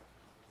home.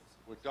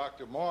 With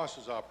Dr.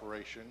 Moss's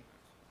operation,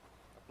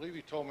 I believe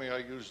he told me I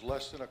used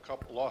lost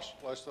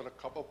less than a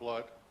cup of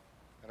blood,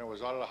 and I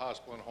was out of the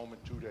hospital and home in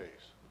 2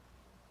 days.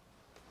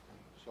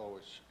 So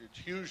it's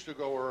huge to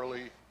go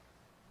early,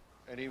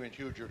 and even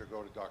huger to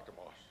go to Dr.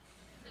 Moss.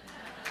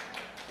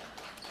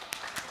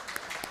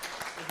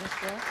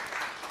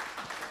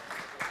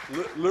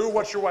 Lou,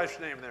 what's your wife's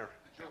name there?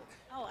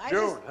 Oh,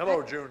 June.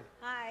 Hello, June.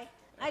 Hi.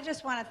 I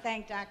just want to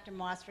thank Dr.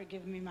 Moss for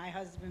giving me my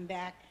husband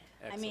back.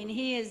 I mean, Excellent.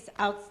 he is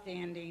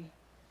outstanding.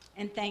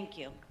 And thank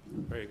you.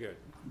 Very good.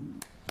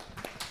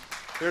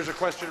 Here's a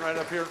question right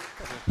up here.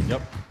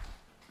 Yep.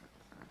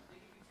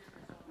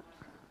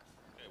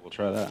 Okay, we'll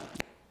try that.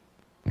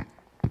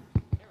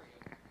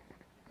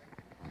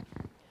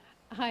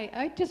 Hi,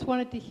 I just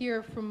wanted to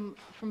hear from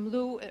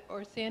Lou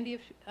or Sandy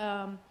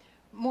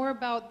more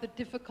about the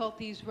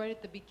difficulties right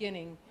at the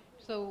beginning.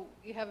 So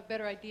you have a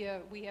better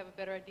idea, we have a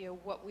better idea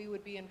what we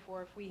would be in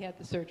for if we had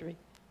the surgery.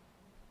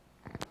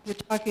 You're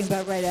talking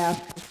about right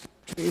after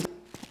surgery.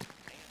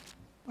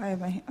 Why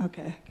am I,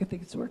 okay, I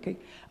think it's working.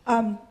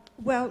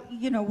 Well,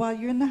 while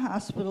you're in the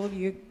hospital,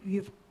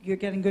 you're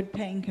getting good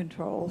pain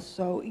control,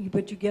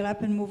 but you get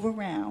up and move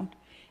around.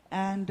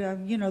 And,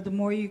 the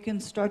more you can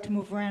start to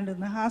move around in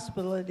the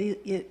hospital,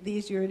 the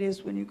easier it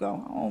is when you go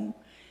home.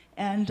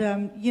 And,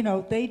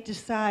 they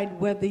decide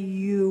whether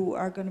you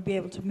are going to be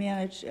able to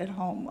manage at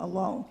home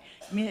alone.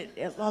 I mean,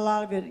 a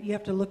lot of it, you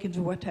have to look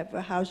into what type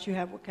of house you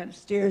have, what kind of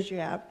stairs you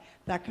have,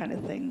 that kind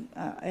of thing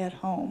at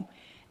home.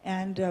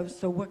 And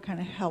so what kind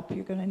of help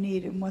you're going to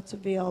need and what's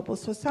available.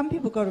 So some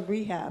people go to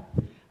rehab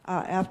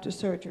after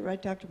surgery, right,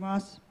 Dr.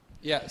 Moss?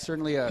 Yeah,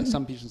 certainly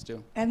some patients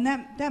do. And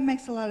that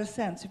makes a lot of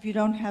sense. If you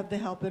don't have the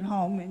help at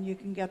home and you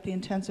can get the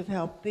intensive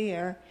help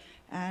there,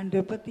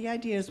 but the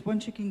idea is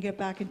once you can get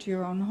back into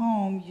your own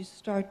home, you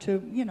start to,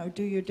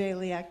 do your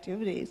daily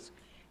activities.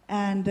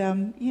 And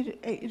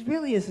it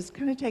really is. It's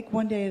going to take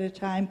one day at a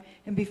time,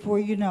 and before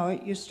you know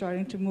it, you're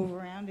starting to move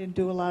around and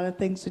do a lot of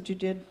things that you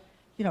did,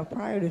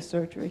 prior to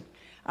surgery.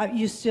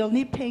 You still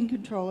need pain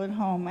control at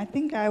home. I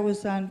think I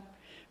was on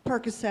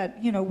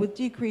Percocet, with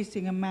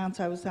decreasing amounts.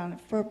 I was on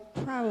it for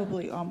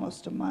probably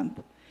almost a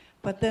month.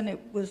 But then it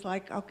was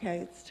like, okay,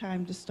 it's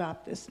time to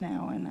stop this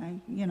now. And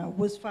I,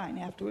 was fine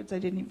afterwards. I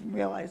didn't even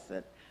realize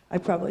that I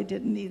probably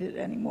didn't need it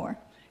anymore.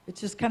 It's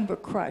just kind of a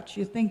crutch.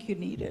 You think you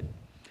need it.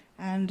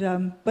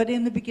 And, but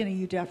in the beginning,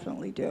 you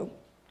definitely do.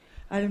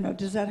 I don't know,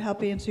 does that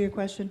help answer your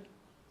question?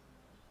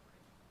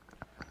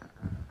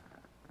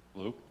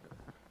 Lou?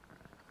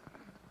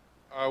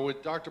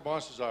 With Dr.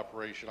 Moss's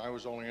operation, I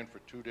was only in for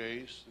 2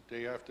 days. The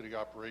day after the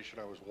operation,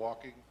 I was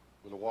walking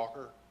with a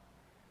walker,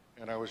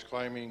 and I was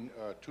climbing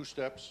 2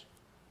 steps,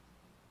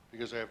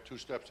 because I have 2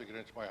 steps to get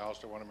into my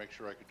house. I want to make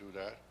sure I could do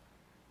that.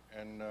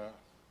 And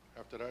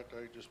after that,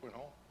 I just went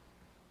home.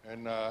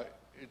 And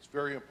it's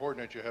very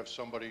important that you have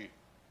somebody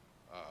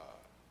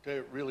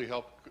that really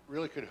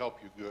could help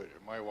you good.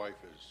 And my wife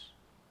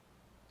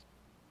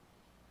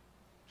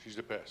she's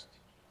the best.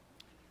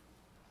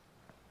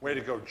 Way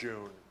to go,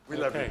 June. We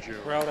love you, June.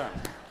 Well done.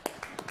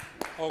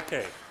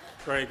 Okay,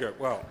 very good.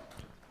 Well,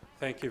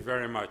 thank you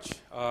very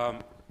much.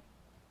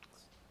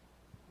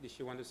 Did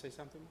she want to say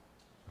something?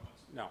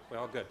 No,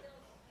 well, good.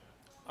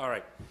 All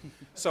right.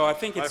 So I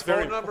think it's My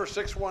phone number,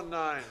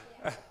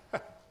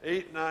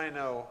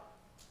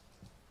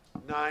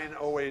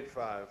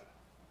 619-890-9085.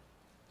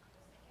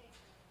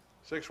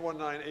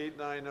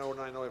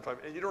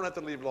 619-890-9085. And you don't have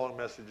to leave long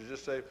messages.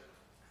 Just say,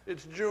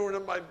 it's June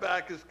and my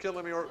back is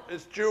killing me, or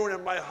it's June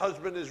and my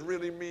husband is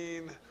really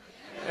mean.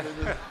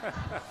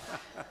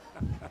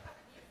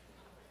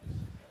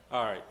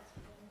 All right.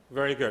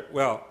 Very good.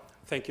 Well,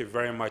 thank you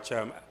very much.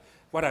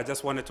 What I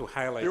just wanted to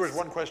highlight... There was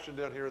one question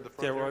down here in the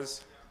front. There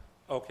was?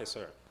 Okay,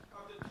 sir. The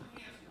two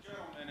handsome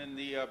gentlemen in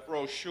the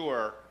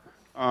brochure,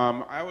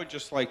 I would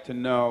just like to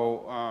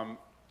know,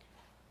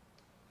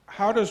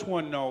 how does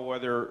one know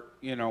whether,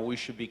 we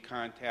should be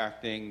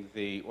contacting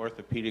the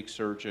orthopedic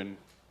surgeon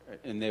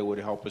and they would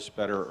help us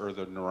better, or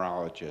the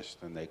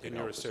neurologist and they can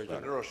help us better?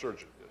 The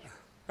neurosurgeon,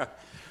 yes.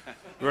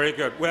 Very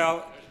good.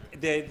 Well,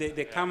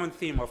 the common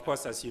theme, of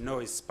course, as you know,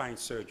 is spine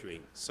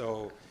surgery.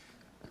 So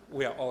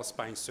we are all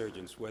spine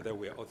surgeons, whether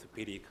we're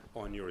orthopedic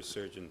or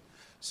neurosurgeon.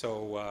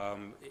 So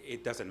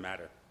it doesn't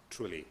matter,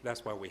 truly.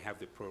 That's why we have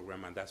the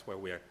program, and that's why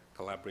we are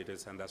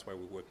collaborators, and that's why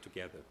we work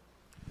together.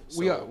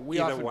 So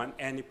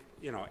any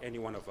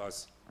one of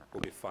us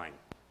will be fine.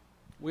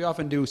 We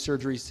often do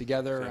surgeries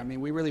together. I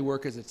mean, we really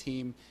work as a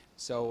team.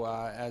 So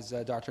as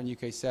Dr.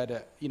 Onyeukwe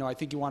said, I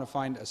think you want to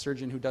find a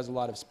surgeon who does a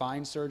lot of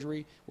spine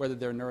surgery, whether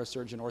they're a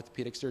neurosurgeon,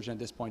 orthopedic surgeon, at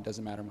this point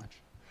doesn't matter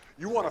much.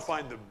 You want to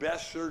find the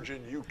best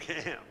surgeon you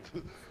can.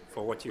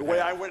 For what you The way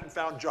I went and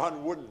found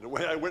John Wooden, the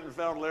way I went and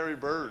found Larry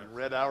Bird and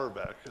Red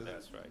Auerbach.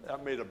 That's right.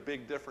 That made a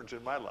big difference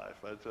in my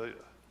life, I tell you.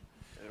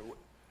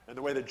 And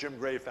the way that Jim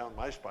Gray found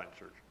my spine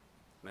surgeon.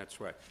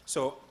 That's right.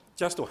 So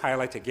just to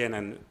highlight again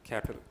and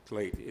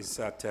capitulate is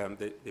that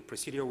the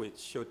procedure we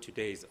showed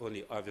today is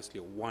only obviously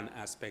one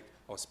aspect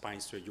of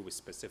spine surgery with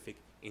specific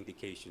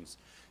indications.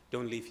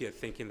 Don't leave here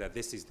thinking that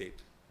this is the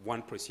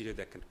one procedure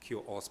that can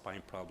cure all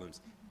spine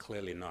problems.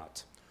 Clearly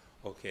not.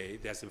 Okay,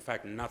 there's in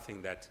fact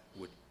nothing that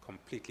would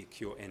completely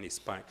cure any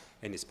spine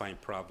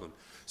problem.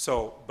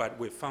 So, but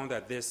we found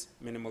that this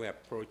minimally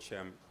approach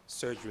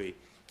surgery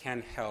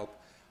can help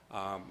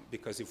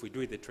because if we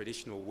do it the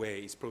traditional way,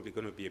 it's probably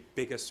going to be a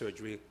bigger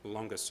surgery,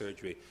 longer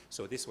surgery.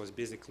 So this was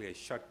basically a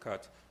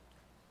shortcut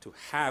to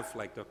have,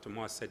 like Dr.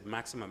 Moss said,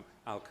 maximum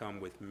outcome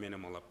with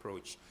minimal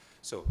approach.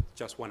 So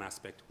just one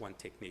aspect, one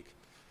technique.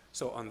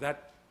 So on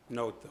that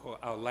note, though,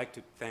 I would like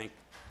to thank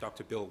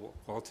Dr. Bill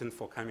Walton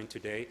for coming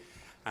today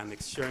and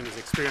sharing his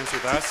experience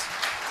with us.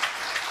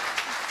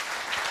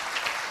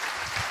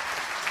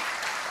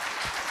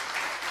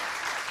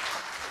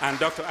 And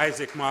Dr.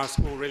 Isacc Moss,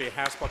 who really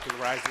has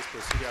popularized this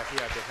procedure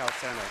here at the Health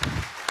Center.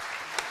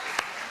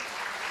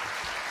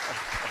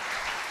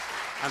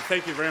 And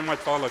thank you very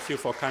much, all of you,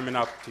 for coming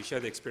up to share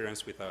the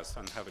experience with us,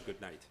 and have a good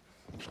night.